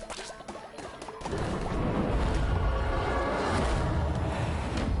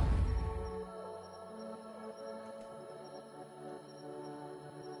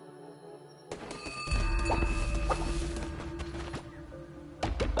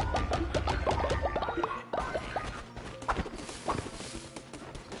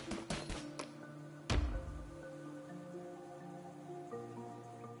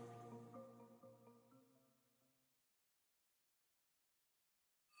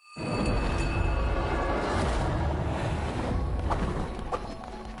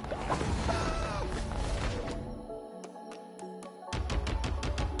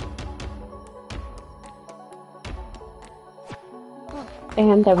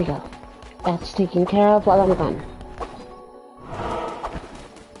 And there we go. That's taken care of while I'm gone.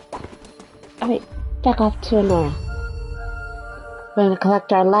 Alright, back off to Honora. We're going to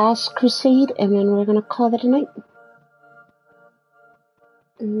collect our last crusade, and then we're going to call it a night.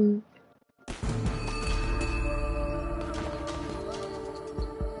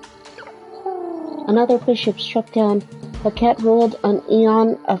 Another bishop struck down. The cat ruled an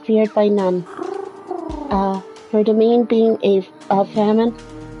eon feared by none. Her domain being a famine,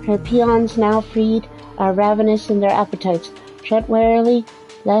 her peons now freed are ravenous in their appetites. Tread warily,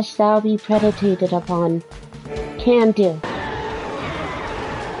 lest thou be predated upon. Can do.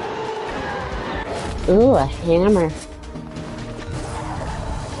 Ooh, a hammer.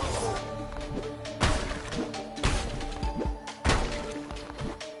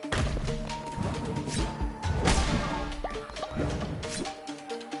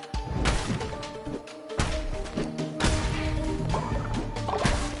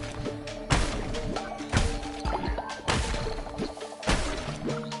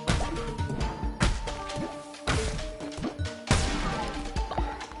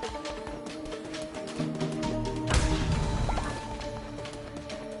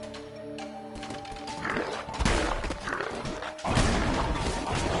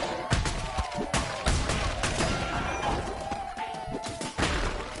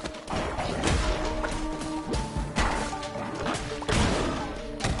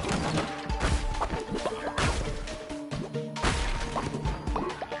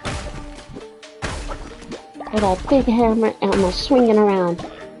 With a big hammer and I'm swinging around.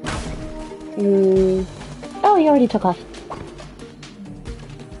 Oh, he already took off.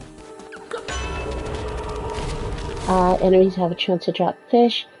 Enemies have a chance to drop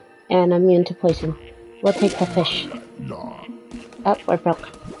fish, and I'm immune to poison. We'll take the fish. Oh, we're broke.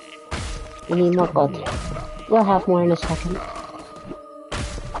 We need more gold. We'll have more in a second.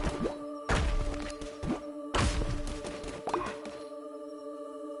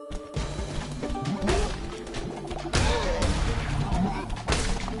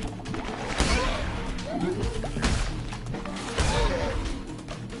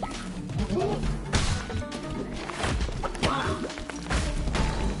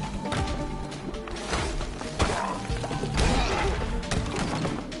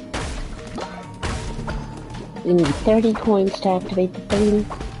 We need 30 coins to activate the thing.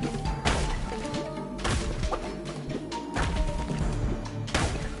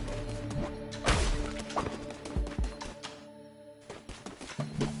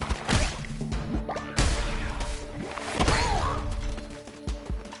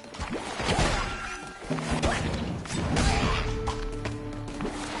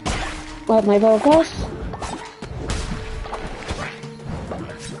 What, my little ghost?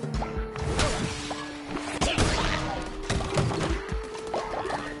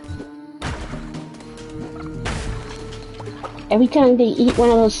 Every time they eat one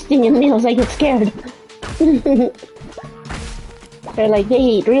of those stinging meals, I get scared. They're like, they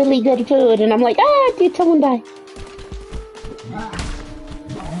eat really good food, and I'm like, ah, did someone die?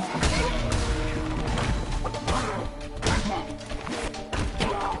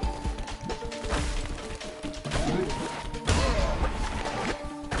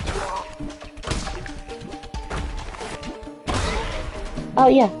 Oh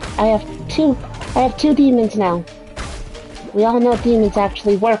yeah, I have two demons now. We all know demons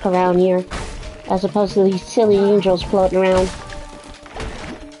actually work around here, as opposed to these silly angels floating around.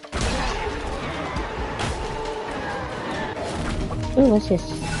 Ooh, what's this?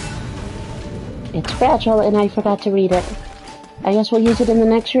 It's fragile, and I forgot to read it. I guess we'll use it in the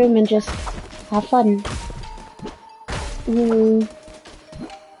next room and just have fun. I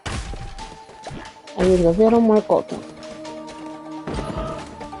need a little more gold.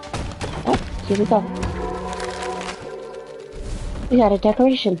 Oh, here we go. We got a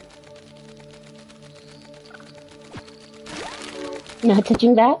decoration. Not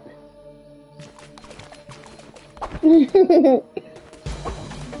touching that?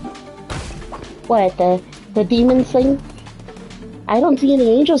 What, the demon thing? I don't see any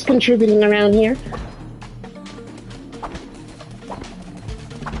angels contributing around here.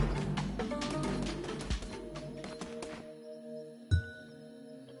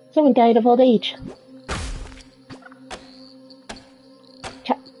 Someone died of old age.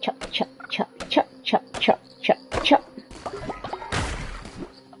 Chop, chop, chop, chop, chop, chop, chop, chop, chop.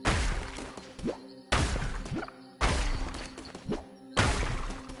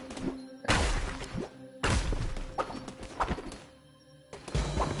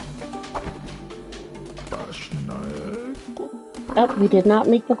 Oh, we did not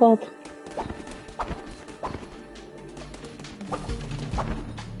make the gold.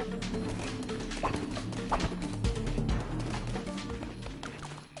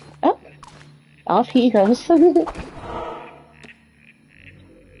 Oh, off he goes.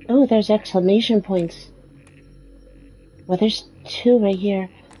 Oh, there's exclamation points. Well, there's two right here.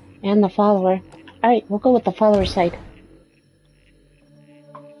 And the follower. Alright, we'll go with the follower side.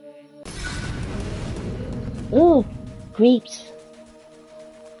 Ooh, grapes.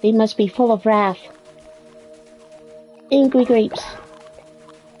 They must be full of wrath. Angry grapes.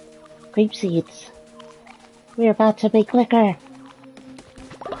 Grape seeds. We're about to make liquor.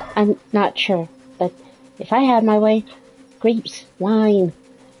 I'm not sure, but if I had my way, grapes, wine,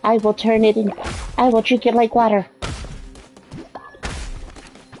 I will turn it in. I will drink it like water.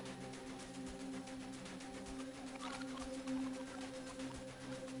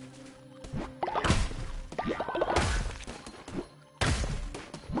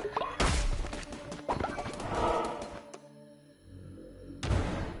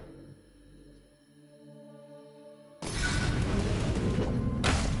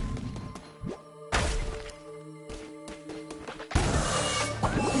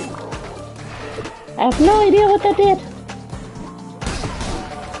 I have no idea what that did.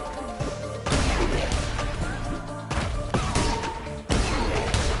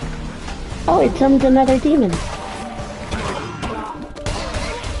 Oh, it summoned another demon.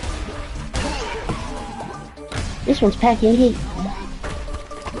 This one's packing heat.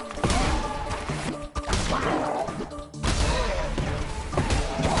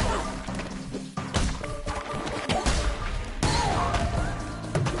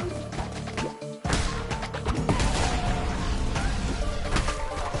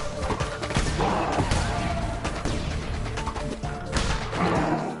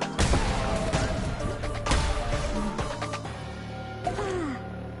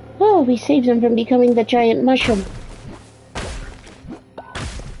 Oh, we saved him from becoming the giant mushroom.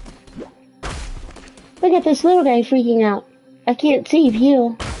 Look at this little guy freaking out. I can't save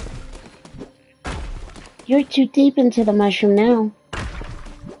you. You're too deep into the mushroom now.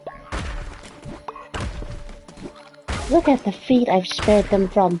 Look at the fate I've spared them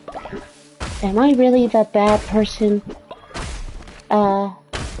from. Am I really the bad person?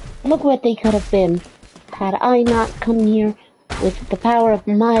 Look what they could have been, had I not come here with the power of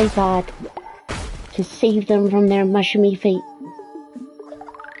my god to save them from their mushroomy fate.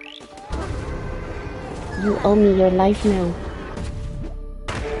 You owe me your life now.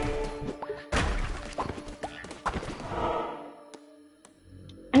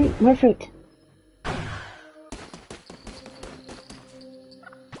 More fruit.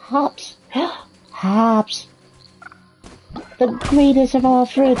 Hops. Hops. The greatest of all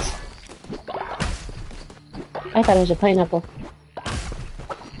fruits. I thought it was a pineapple.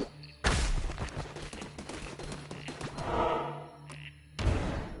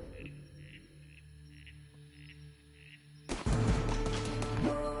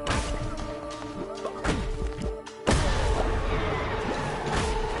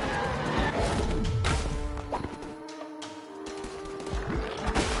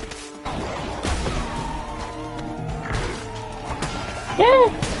 Yeah.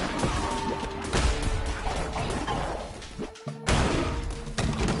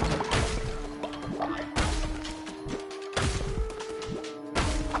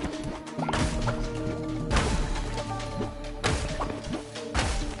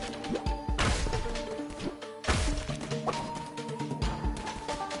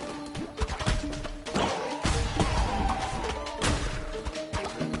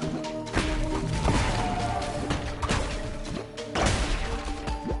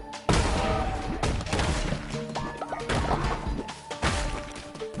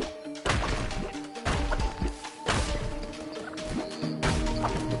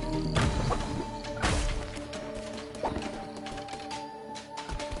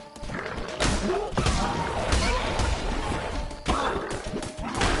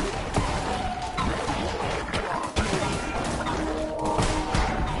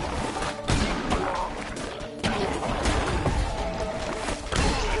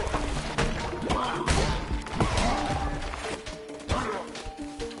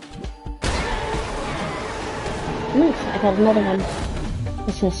 Nice, I got another one.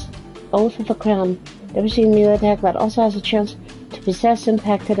 What's this? Oath of the Crown. Never seen melee attack, but also has a chance to possess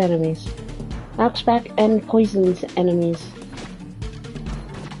impacted enemies. Knocks back and poisons enemies.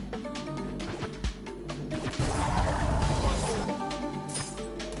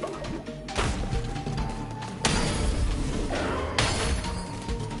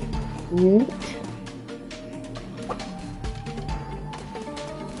 Neat.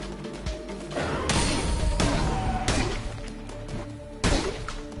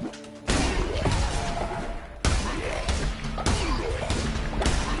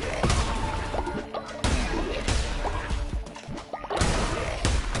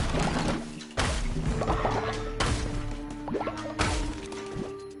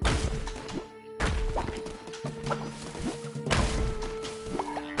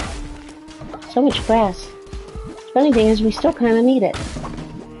 So much grass. Funny thing is, we still kind of need it.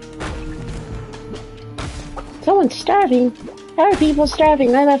 Someone's starving. How are people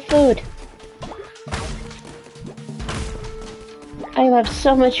starving? I love food. I left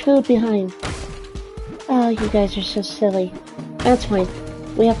so much food behind. Oh, you guys are so silly. That's fine.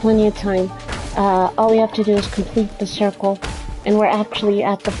 We have plenty of time. All we have to do is complete the circle, and we're actually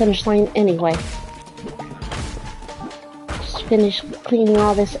at the finish line anyway. Just finish cleaning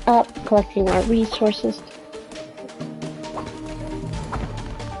all this up, collecting our resources.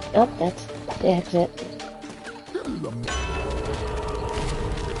 Oh, that's the exit.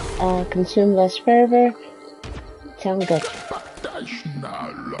 Consume less fervor. Sound good.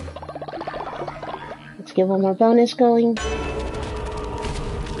 Let's get one more bonus going.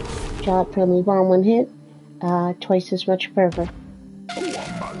 Drop friendly bomb when hit. Twice as much fervor.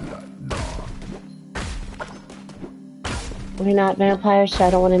 We're not vampires, so I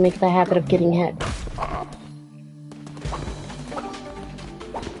don't want to make the habit of getting hit.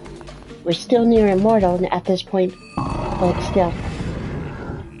 We're still near immortal at this point, but still.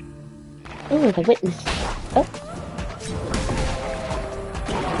 Ooh, the witness. Oh.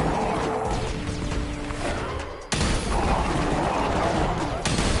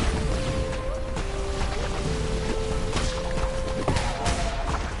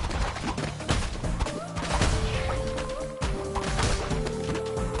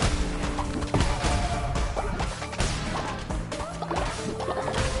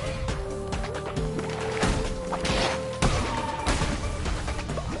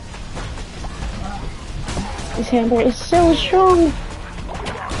 This hammer is so strong!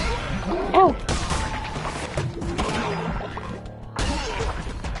 Ow!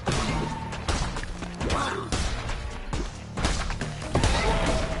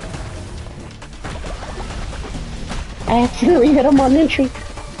 I accidentally hit him on entry.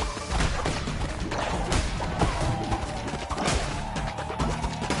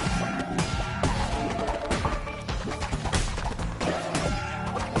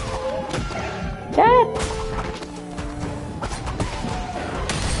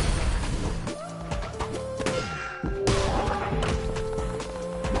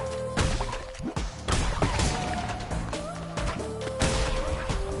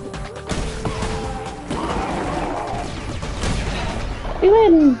 We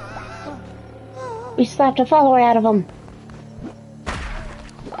win! We slapped a follower out of him.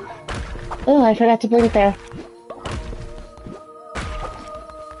 Oh, I forgot to blink there.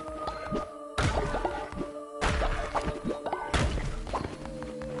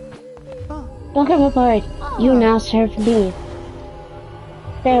 Welcome aboard. You now serve me.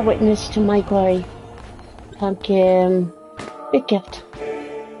 Bear witness to my glory. Pumpkin. Big gift.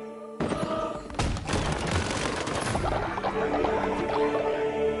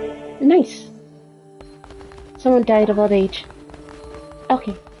 Nice. Someone died of old age.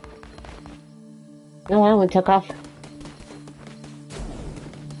 Okay. Oh, that one took off.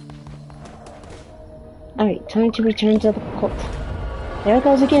 Alright, time to return to the cult. There it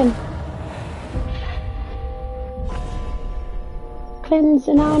goes again. Cleanse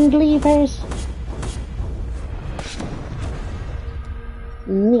the non-believers.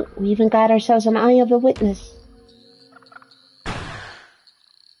 Neat. We even got ourselves an eye of the witness.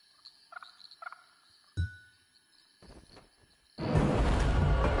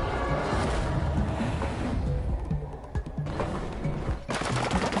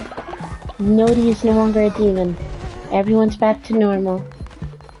 Nodi is no longer a demon. Everyone's back to normal.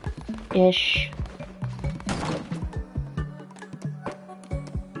 Ish.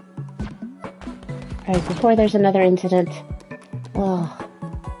 Alright, before there's another incident. Oh.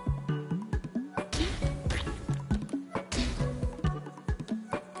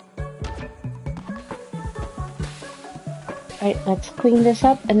 Alright, let's clean this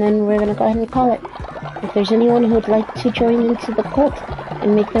up and then we're gonna go ahead and call it. If there's anyone who would like to join into the cult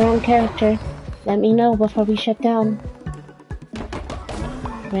and make their own character, let me know before we shut down.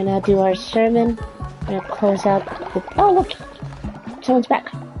 We're gonna do our sermon. We're gonna close out the... Oh, look! Someone's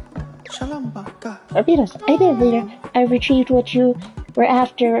back. Barbados, I did, leader. I retrieved what you were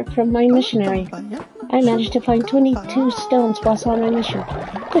after from my missionary. I managed to find 22 stones whilst on my mission.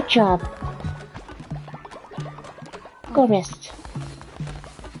 Good job. Go rest.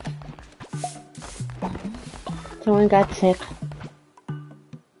 Someone got sick.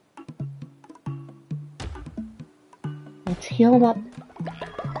 Let's heal him up.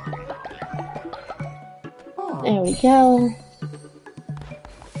 There we go.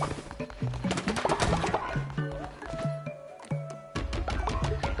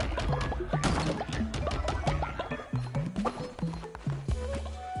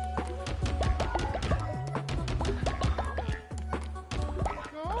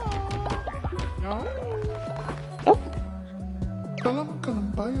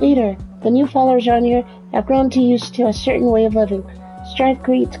 Leader, the new followers around here have grown too used to a certain way of living. Strive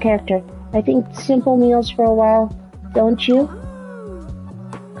creates character. I think simple meals for a while, don't you?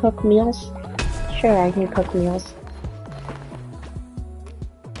 Cook meals? Sure, I can cook meals.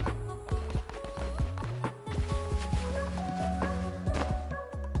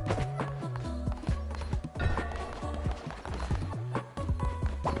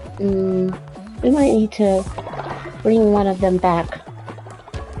 We might need to bring one of them back.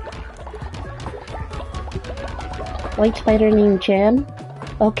 White spider named Jan?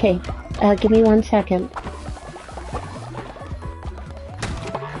 Okay, give me 1 second.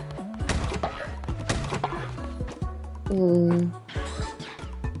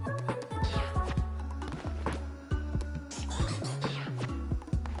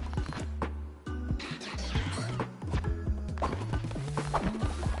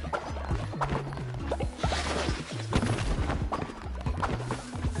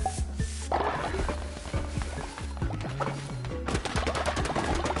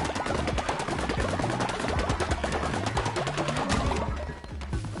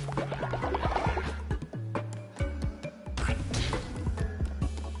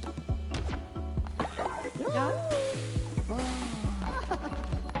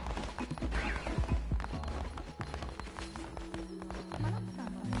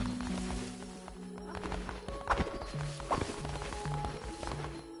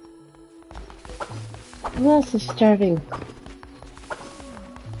 Who else is starving?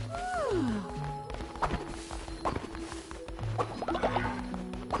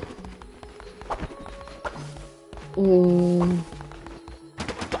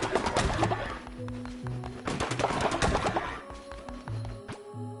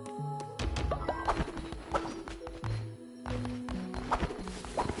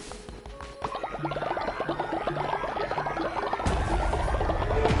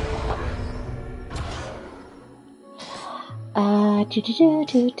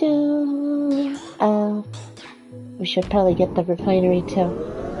 We should probably get the refinery too.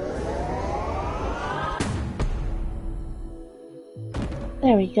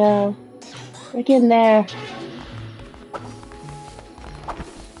 There we go. We're getting there.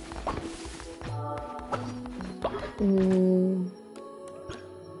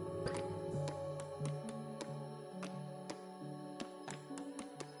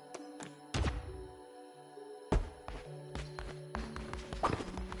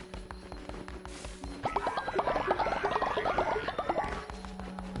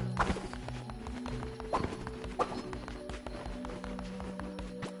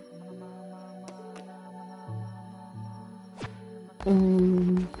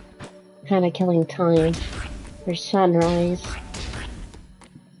 Kind of killing time for sunrise.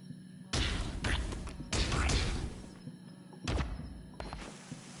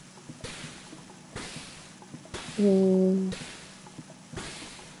 I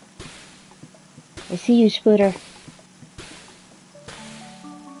see you, Spooter.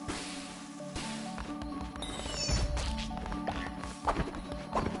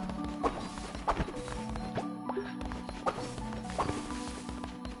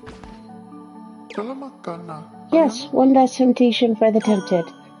 Yes, one last temptation for the tempted.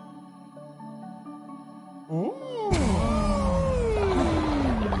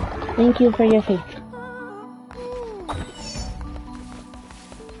 Thank you for your faith.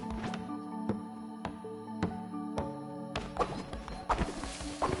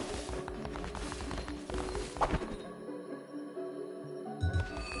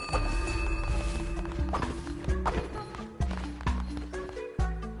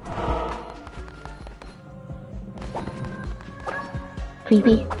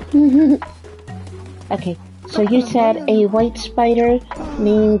 Creepy. Okay, so you said a white spider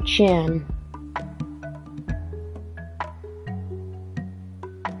named Jan.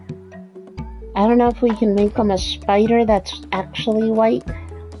 I don't know if we can make him a spider that's actually white,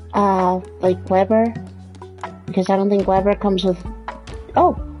 like Weber, because I don't think Weber comes with...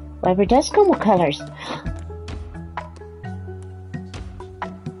 Oh, Weber does come with colors.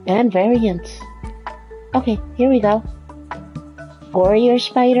 And variants. Okay, here we go. Warrior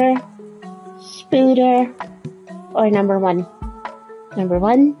spider, Spooter, or number 1? Number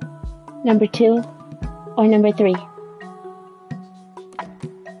 1, number 2, or number 3?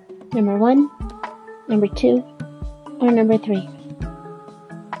 Number 1, number 2, or number 3?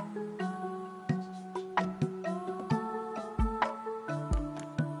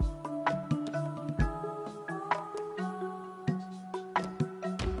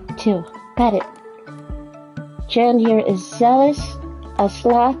 Two. Got it. Jan here is zealous, a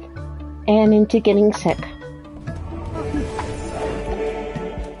sloth, and into getting sick.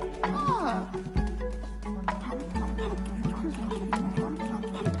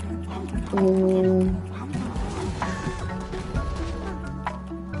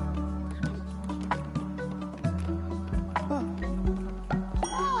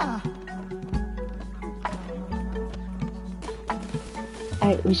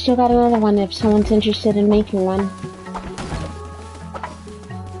 Alright, we still got another one if someone's interested in making one.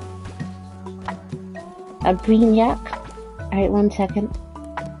 A green yak? Alright, 1 second.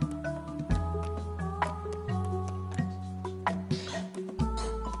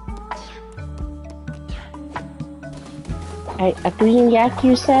 Alright, a green yak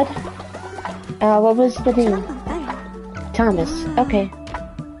you said? What was the name? Thomas. Okay.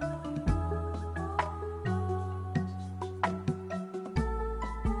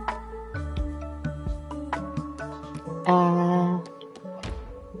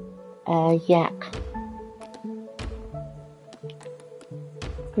 Yak.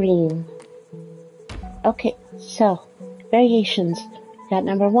 Green. Okay, so, variations. Got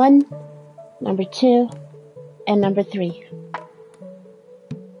number 1, number 2, and number 3.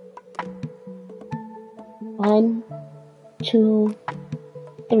 1, 2,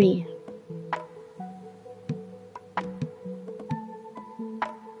 3.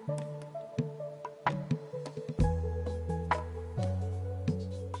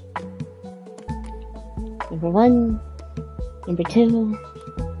 Number 1, number 2,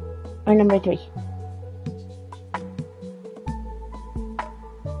 or number 3?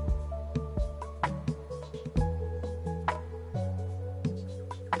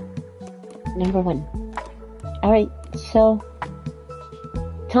 Number 1. Alright, so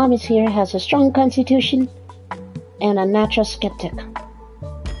Thomas here has a strong constitution and a natural skeptic.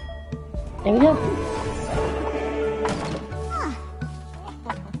 There we go.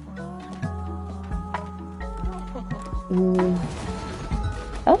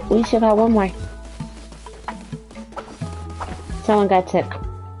 Oh, we still got one more. Someone got sick.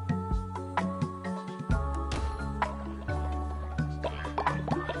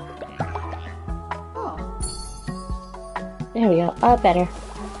 There we go. Oh, better.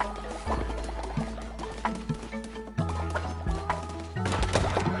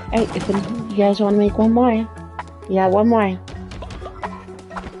 Alright, if you guys want to make one more. Yeah, one more.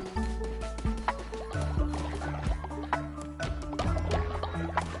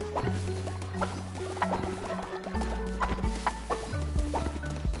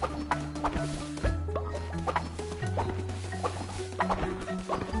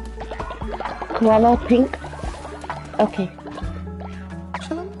 Koala pink. Okay.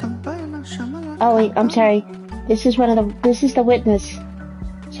 Oh wait, I'm sorry. This is the witness.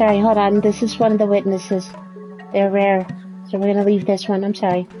 Sorry, hold on. This is one of the witnesses. They're rare. So we're gonna leave this one. I'm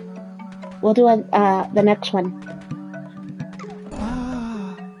sorry. We'll do the next one.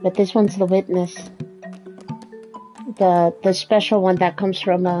 But this one's the witness. The special one that comes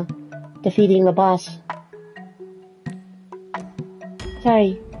from defeating the boss.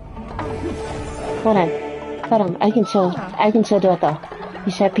 Sorry. Hold on. I can still do it though.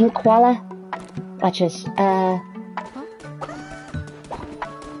 You said pink koala? Watch this.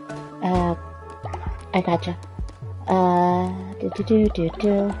 I gotcha.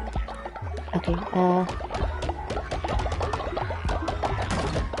 Okay,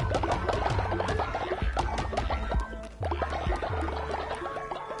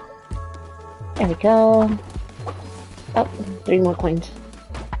 there we go. Oh, 3 more coins.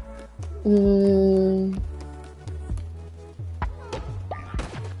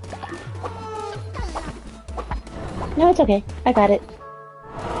 No, it's okay. I got it.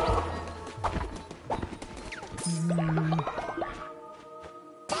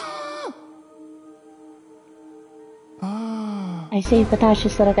 I saved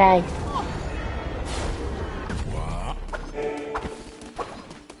Natasha's little guy.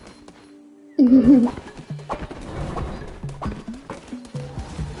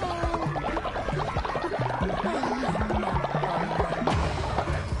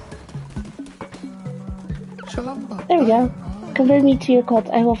 There we go. Convert me to your cult.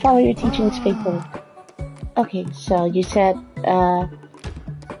 I will follow your teachings faithfully. Okay, so you said a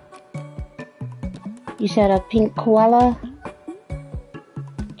pink koala.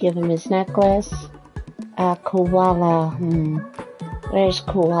 Give him his necklace. Koala. Where's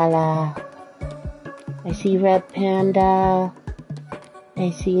koala? I see red panda. I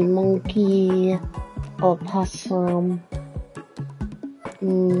see monkey. Opossum.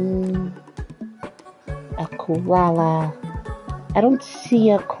 A koala. I don't see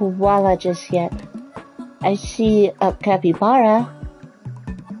a koala just yet. I see a capybara.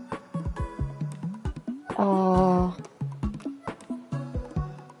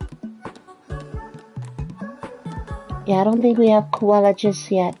 Yeah, I don't think we have koala just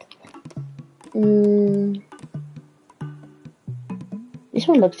yet. This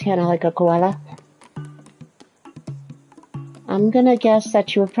one looks kind of like a koala. I'm gonna guess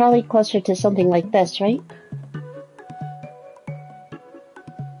that you were probably closer to something like this, right?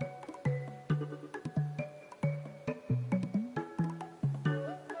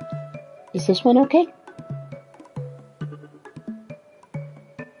 Is this one okay?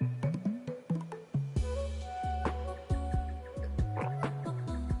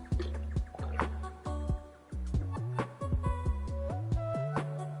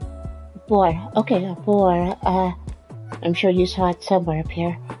 Boar. Okay, a boar. I'm sure you saw it somewhere up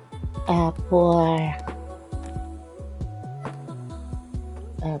here. Boar.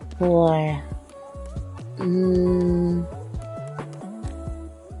 A boar.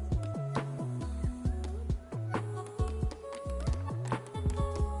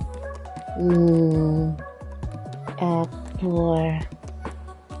 A boar.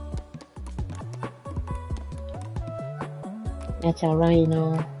 That's a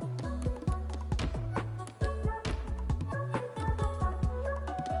rhino.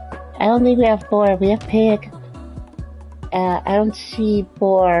 I don't think we have boar. We have pig. I don't see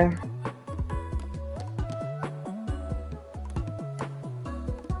boar.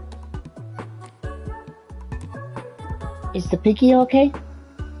 Is the piggy okay?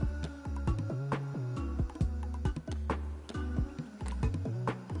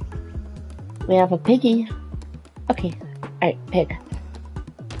 We have a piggy. Okay. Alright, pig.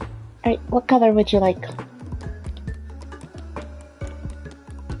 Alright, what color would you like?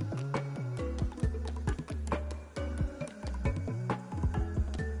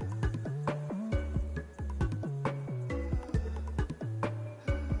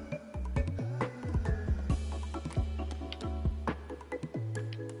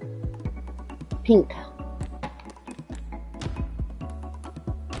 Pink.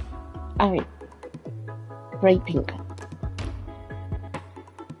 Alright. Bright pink.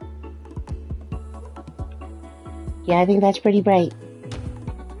 Yeah, I think that's pretty bright.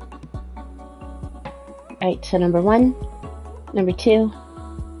 Alright, so number 1, number 2,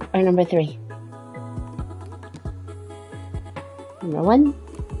 or number 3? Number 1,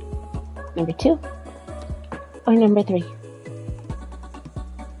 number 2, or number 3?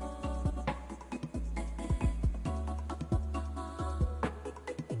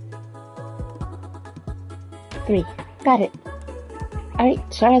 Three. Got it.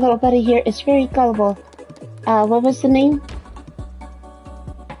 Alright, so our little buddy here is very gullible. What was the name?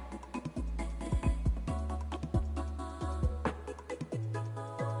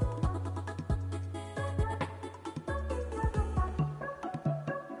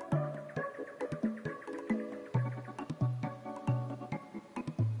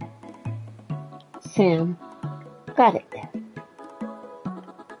 Sam. Got it.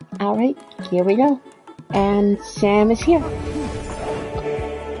 Alright, here we go. And Sam is here.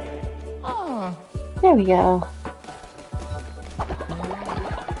 There we go.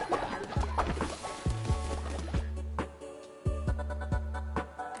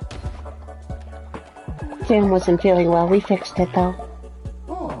 Sam wasn't feeling well. We fixed it though.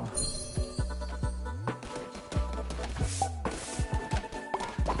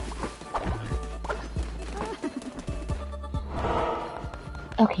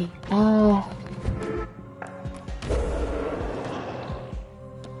 Okay,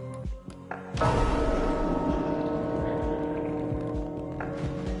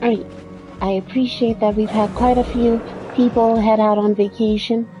 Alright, I appreciate that we've had quite a few people head out on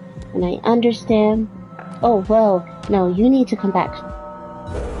vacation, and I understand. Oh, well, no, you need to come back.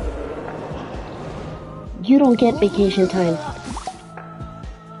 You don't get vacation time.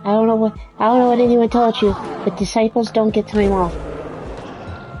 I don't know what anyone told you, but disciples don't get time off.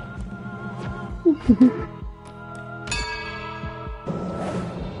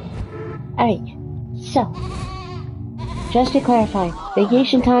 Alright, so, just to clarify,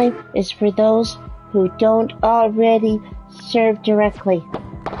 vacation time is for those who don't already serve directly.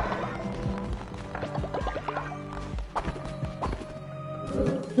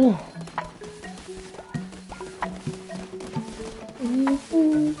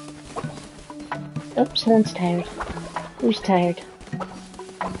 Oops, someone's tired. Who's tired?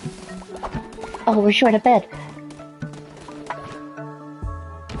 Oh, we're short of bed.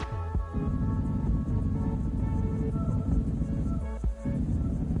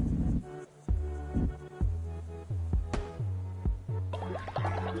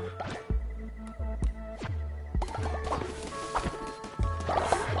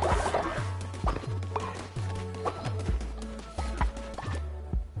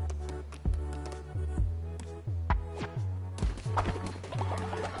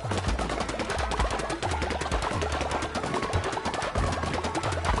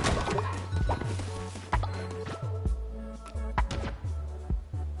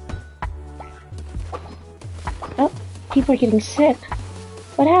 Oh, people are getting sick.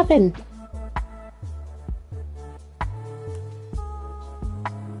 What happened?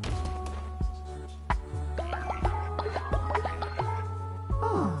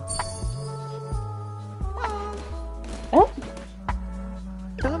 Oh.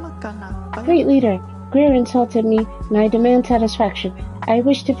 Great leader, Greer insulted me, and I demand satisfaction. I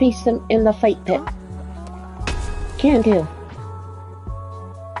wish to face them in the fight pit. Can do.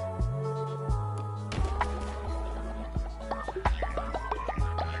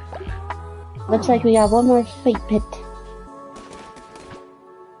 Looks like we got one more fight pit.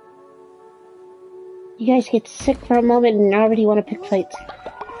 You guys get sick for a moment and already want to pick fights.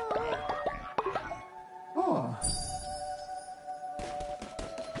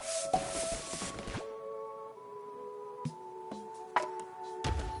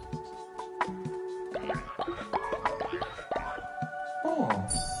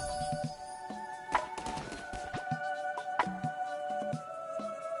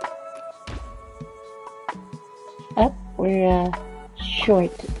 Up, we're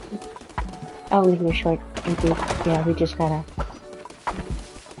short. I don't think we're short. I think, yeah, we just gotta.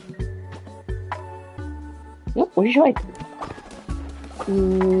 Nope, we're short.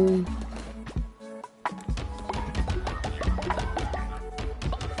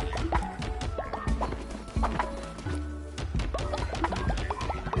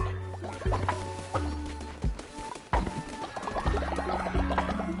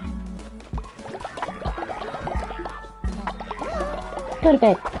 Go to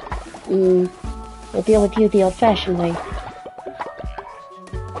bed. We'll deal with you the old-fashioned way.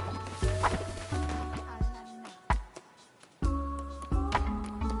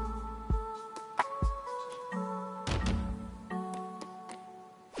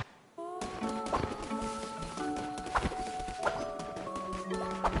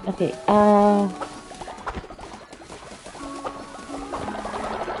 Okay,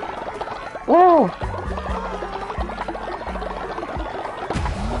 whoa!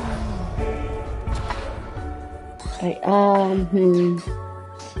 Alright,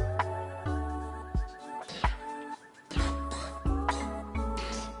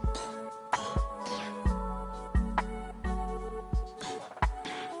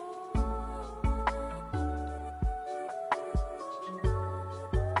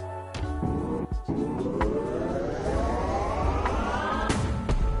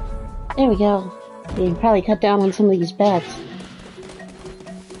 there we go. You can probably cut down on some of these beds.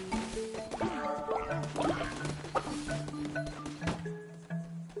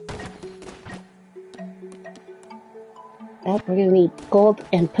 Oh, we're gonna need gold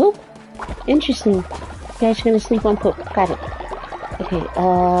and poop? Interesting. You guys are gonna sleep on poop. Got it. Okay,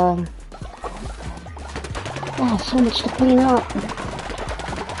 oh, so much to clean up.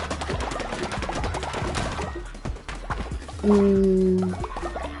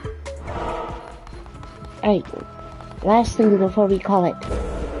 Alright, last thing before we call it.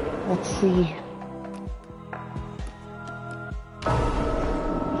 Let's see.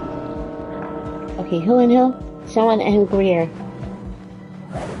 Okay, who and who? Someone and Greer.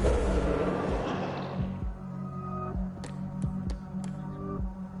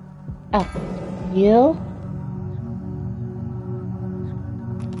 Oh, you?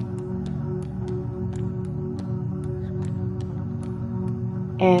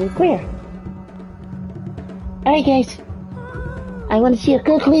 And Greer. Alright guys, I want to see a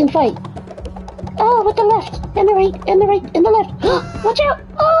good clean fight. Oh, with the left, and the right, and the right, and the left. Watch out!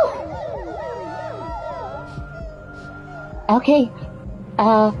 Oh! Okay,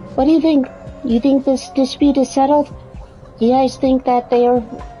 what do you think? You think this dispute is settled? Do you guys think that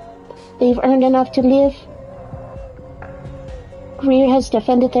they've earned enough to live? Greer has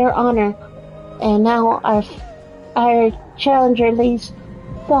defended their honor, and now our challenger lays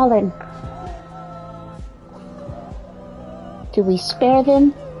fallen. Do we spare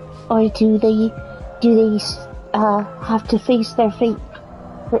them, or do they have to face their fate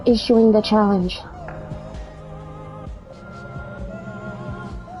for issuing the challenge?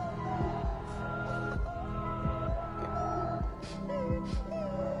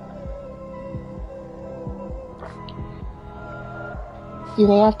 Do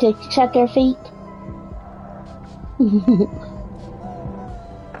they have to accept their fate?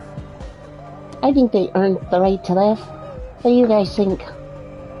 I think they earned the right to live. What do you guys think?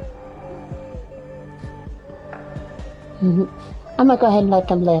 I'm gonna go ahead and let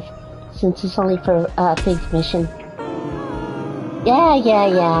them live, since it's only for faith mission.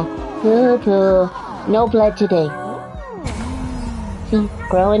 Yeah. Poo. No blood today. See,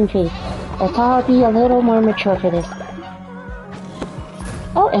 growing faith. Let's all be a little more mature for this.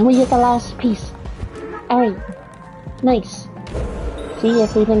 Oh, and we get the last piece. Alright. Nice. See,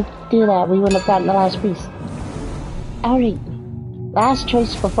 if we didn't do that, we wouldn't have gotten the last piece. Alright. Last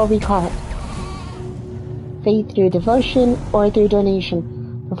choice before we call it. Faith through devotion or through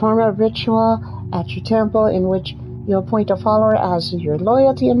donation. Perform a ritual at your temple in which you appoint a follower as your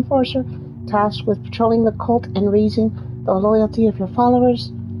loyalty enforcer, tasked with patrolling the cult and raising the loyalty of your followers.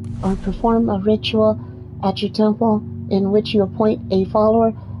 Or perform a ritual at your temple in which you appoint a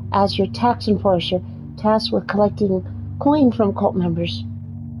follower as your tax enforcer, tasked with collecting coin from cult members.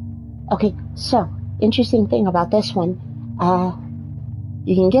 Okay, so, interesting thing about this one,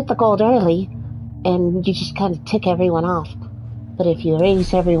 you can get the gold early, and you just kind of tick everyone off. But if you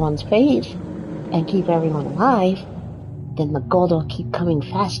raise everyone's faith, and keep everyone alive, then the gold will keep coming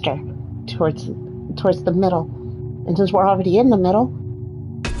faster towards the middle. And since we're already in the middle,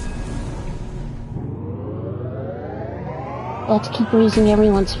 let's keep raising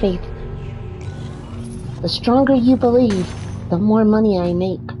everyone's faith. The stronger you believe, the more money I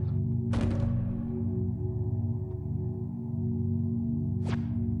make.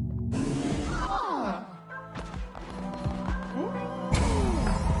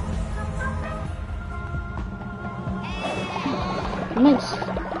 Nice.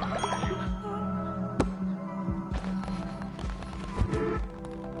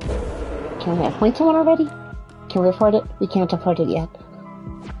 Can we appoint someone already? Can we afford it? We can't afford it yet.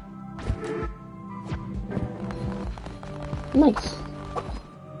 Nice.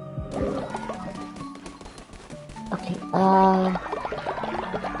 Okay,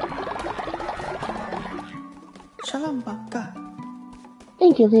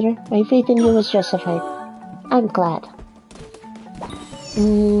 Thank you, leader. My faith in you was justified. I'm glad.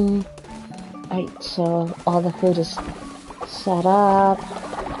 Alright, so all the food is set up.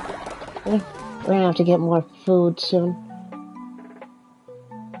 We're gonna have to get more food soon.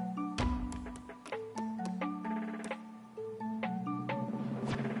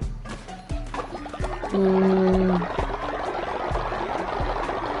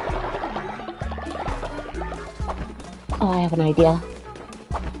 Oh, I have an idea.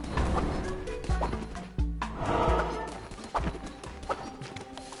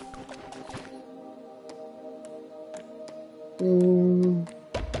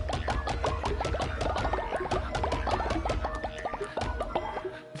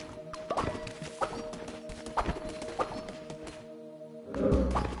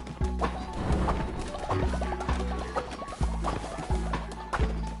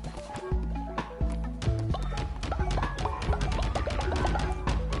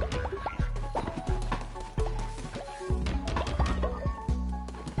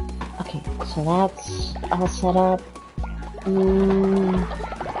 Okay, so that's all set up.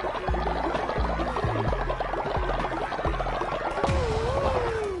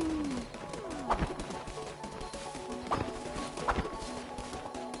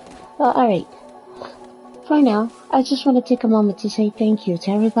 Well, alright. For now, I just want to take a moment to say thank you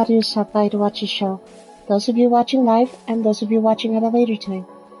to everybody who stopped by to watch the show. Those of you watching live, and those of you watching at a later time.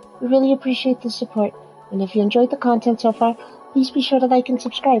 We really appreciate the support, and if you enjoyed the content so far, please be sure to like and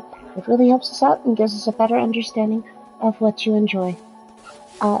subscribe. It really helps us out and gives us a better understanding of what you enjoy.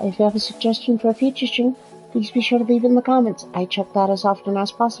 If you have a suggestion for a future stream, please be sure to leave it in the comments. I check that as often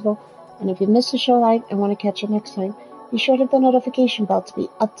as possible, and if you missed the show live and want to catch it next time, be sure to hit the notification bell to be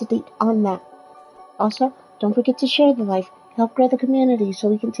up to date on that. Also, don't forget to share the live, help grow the community so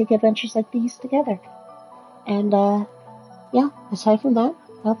we can take adventures like these together. And, yeah, aside from that,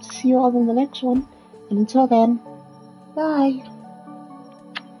 I hope to see you all in the next one. And until then, bye.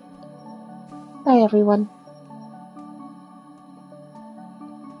 Bye, everyone.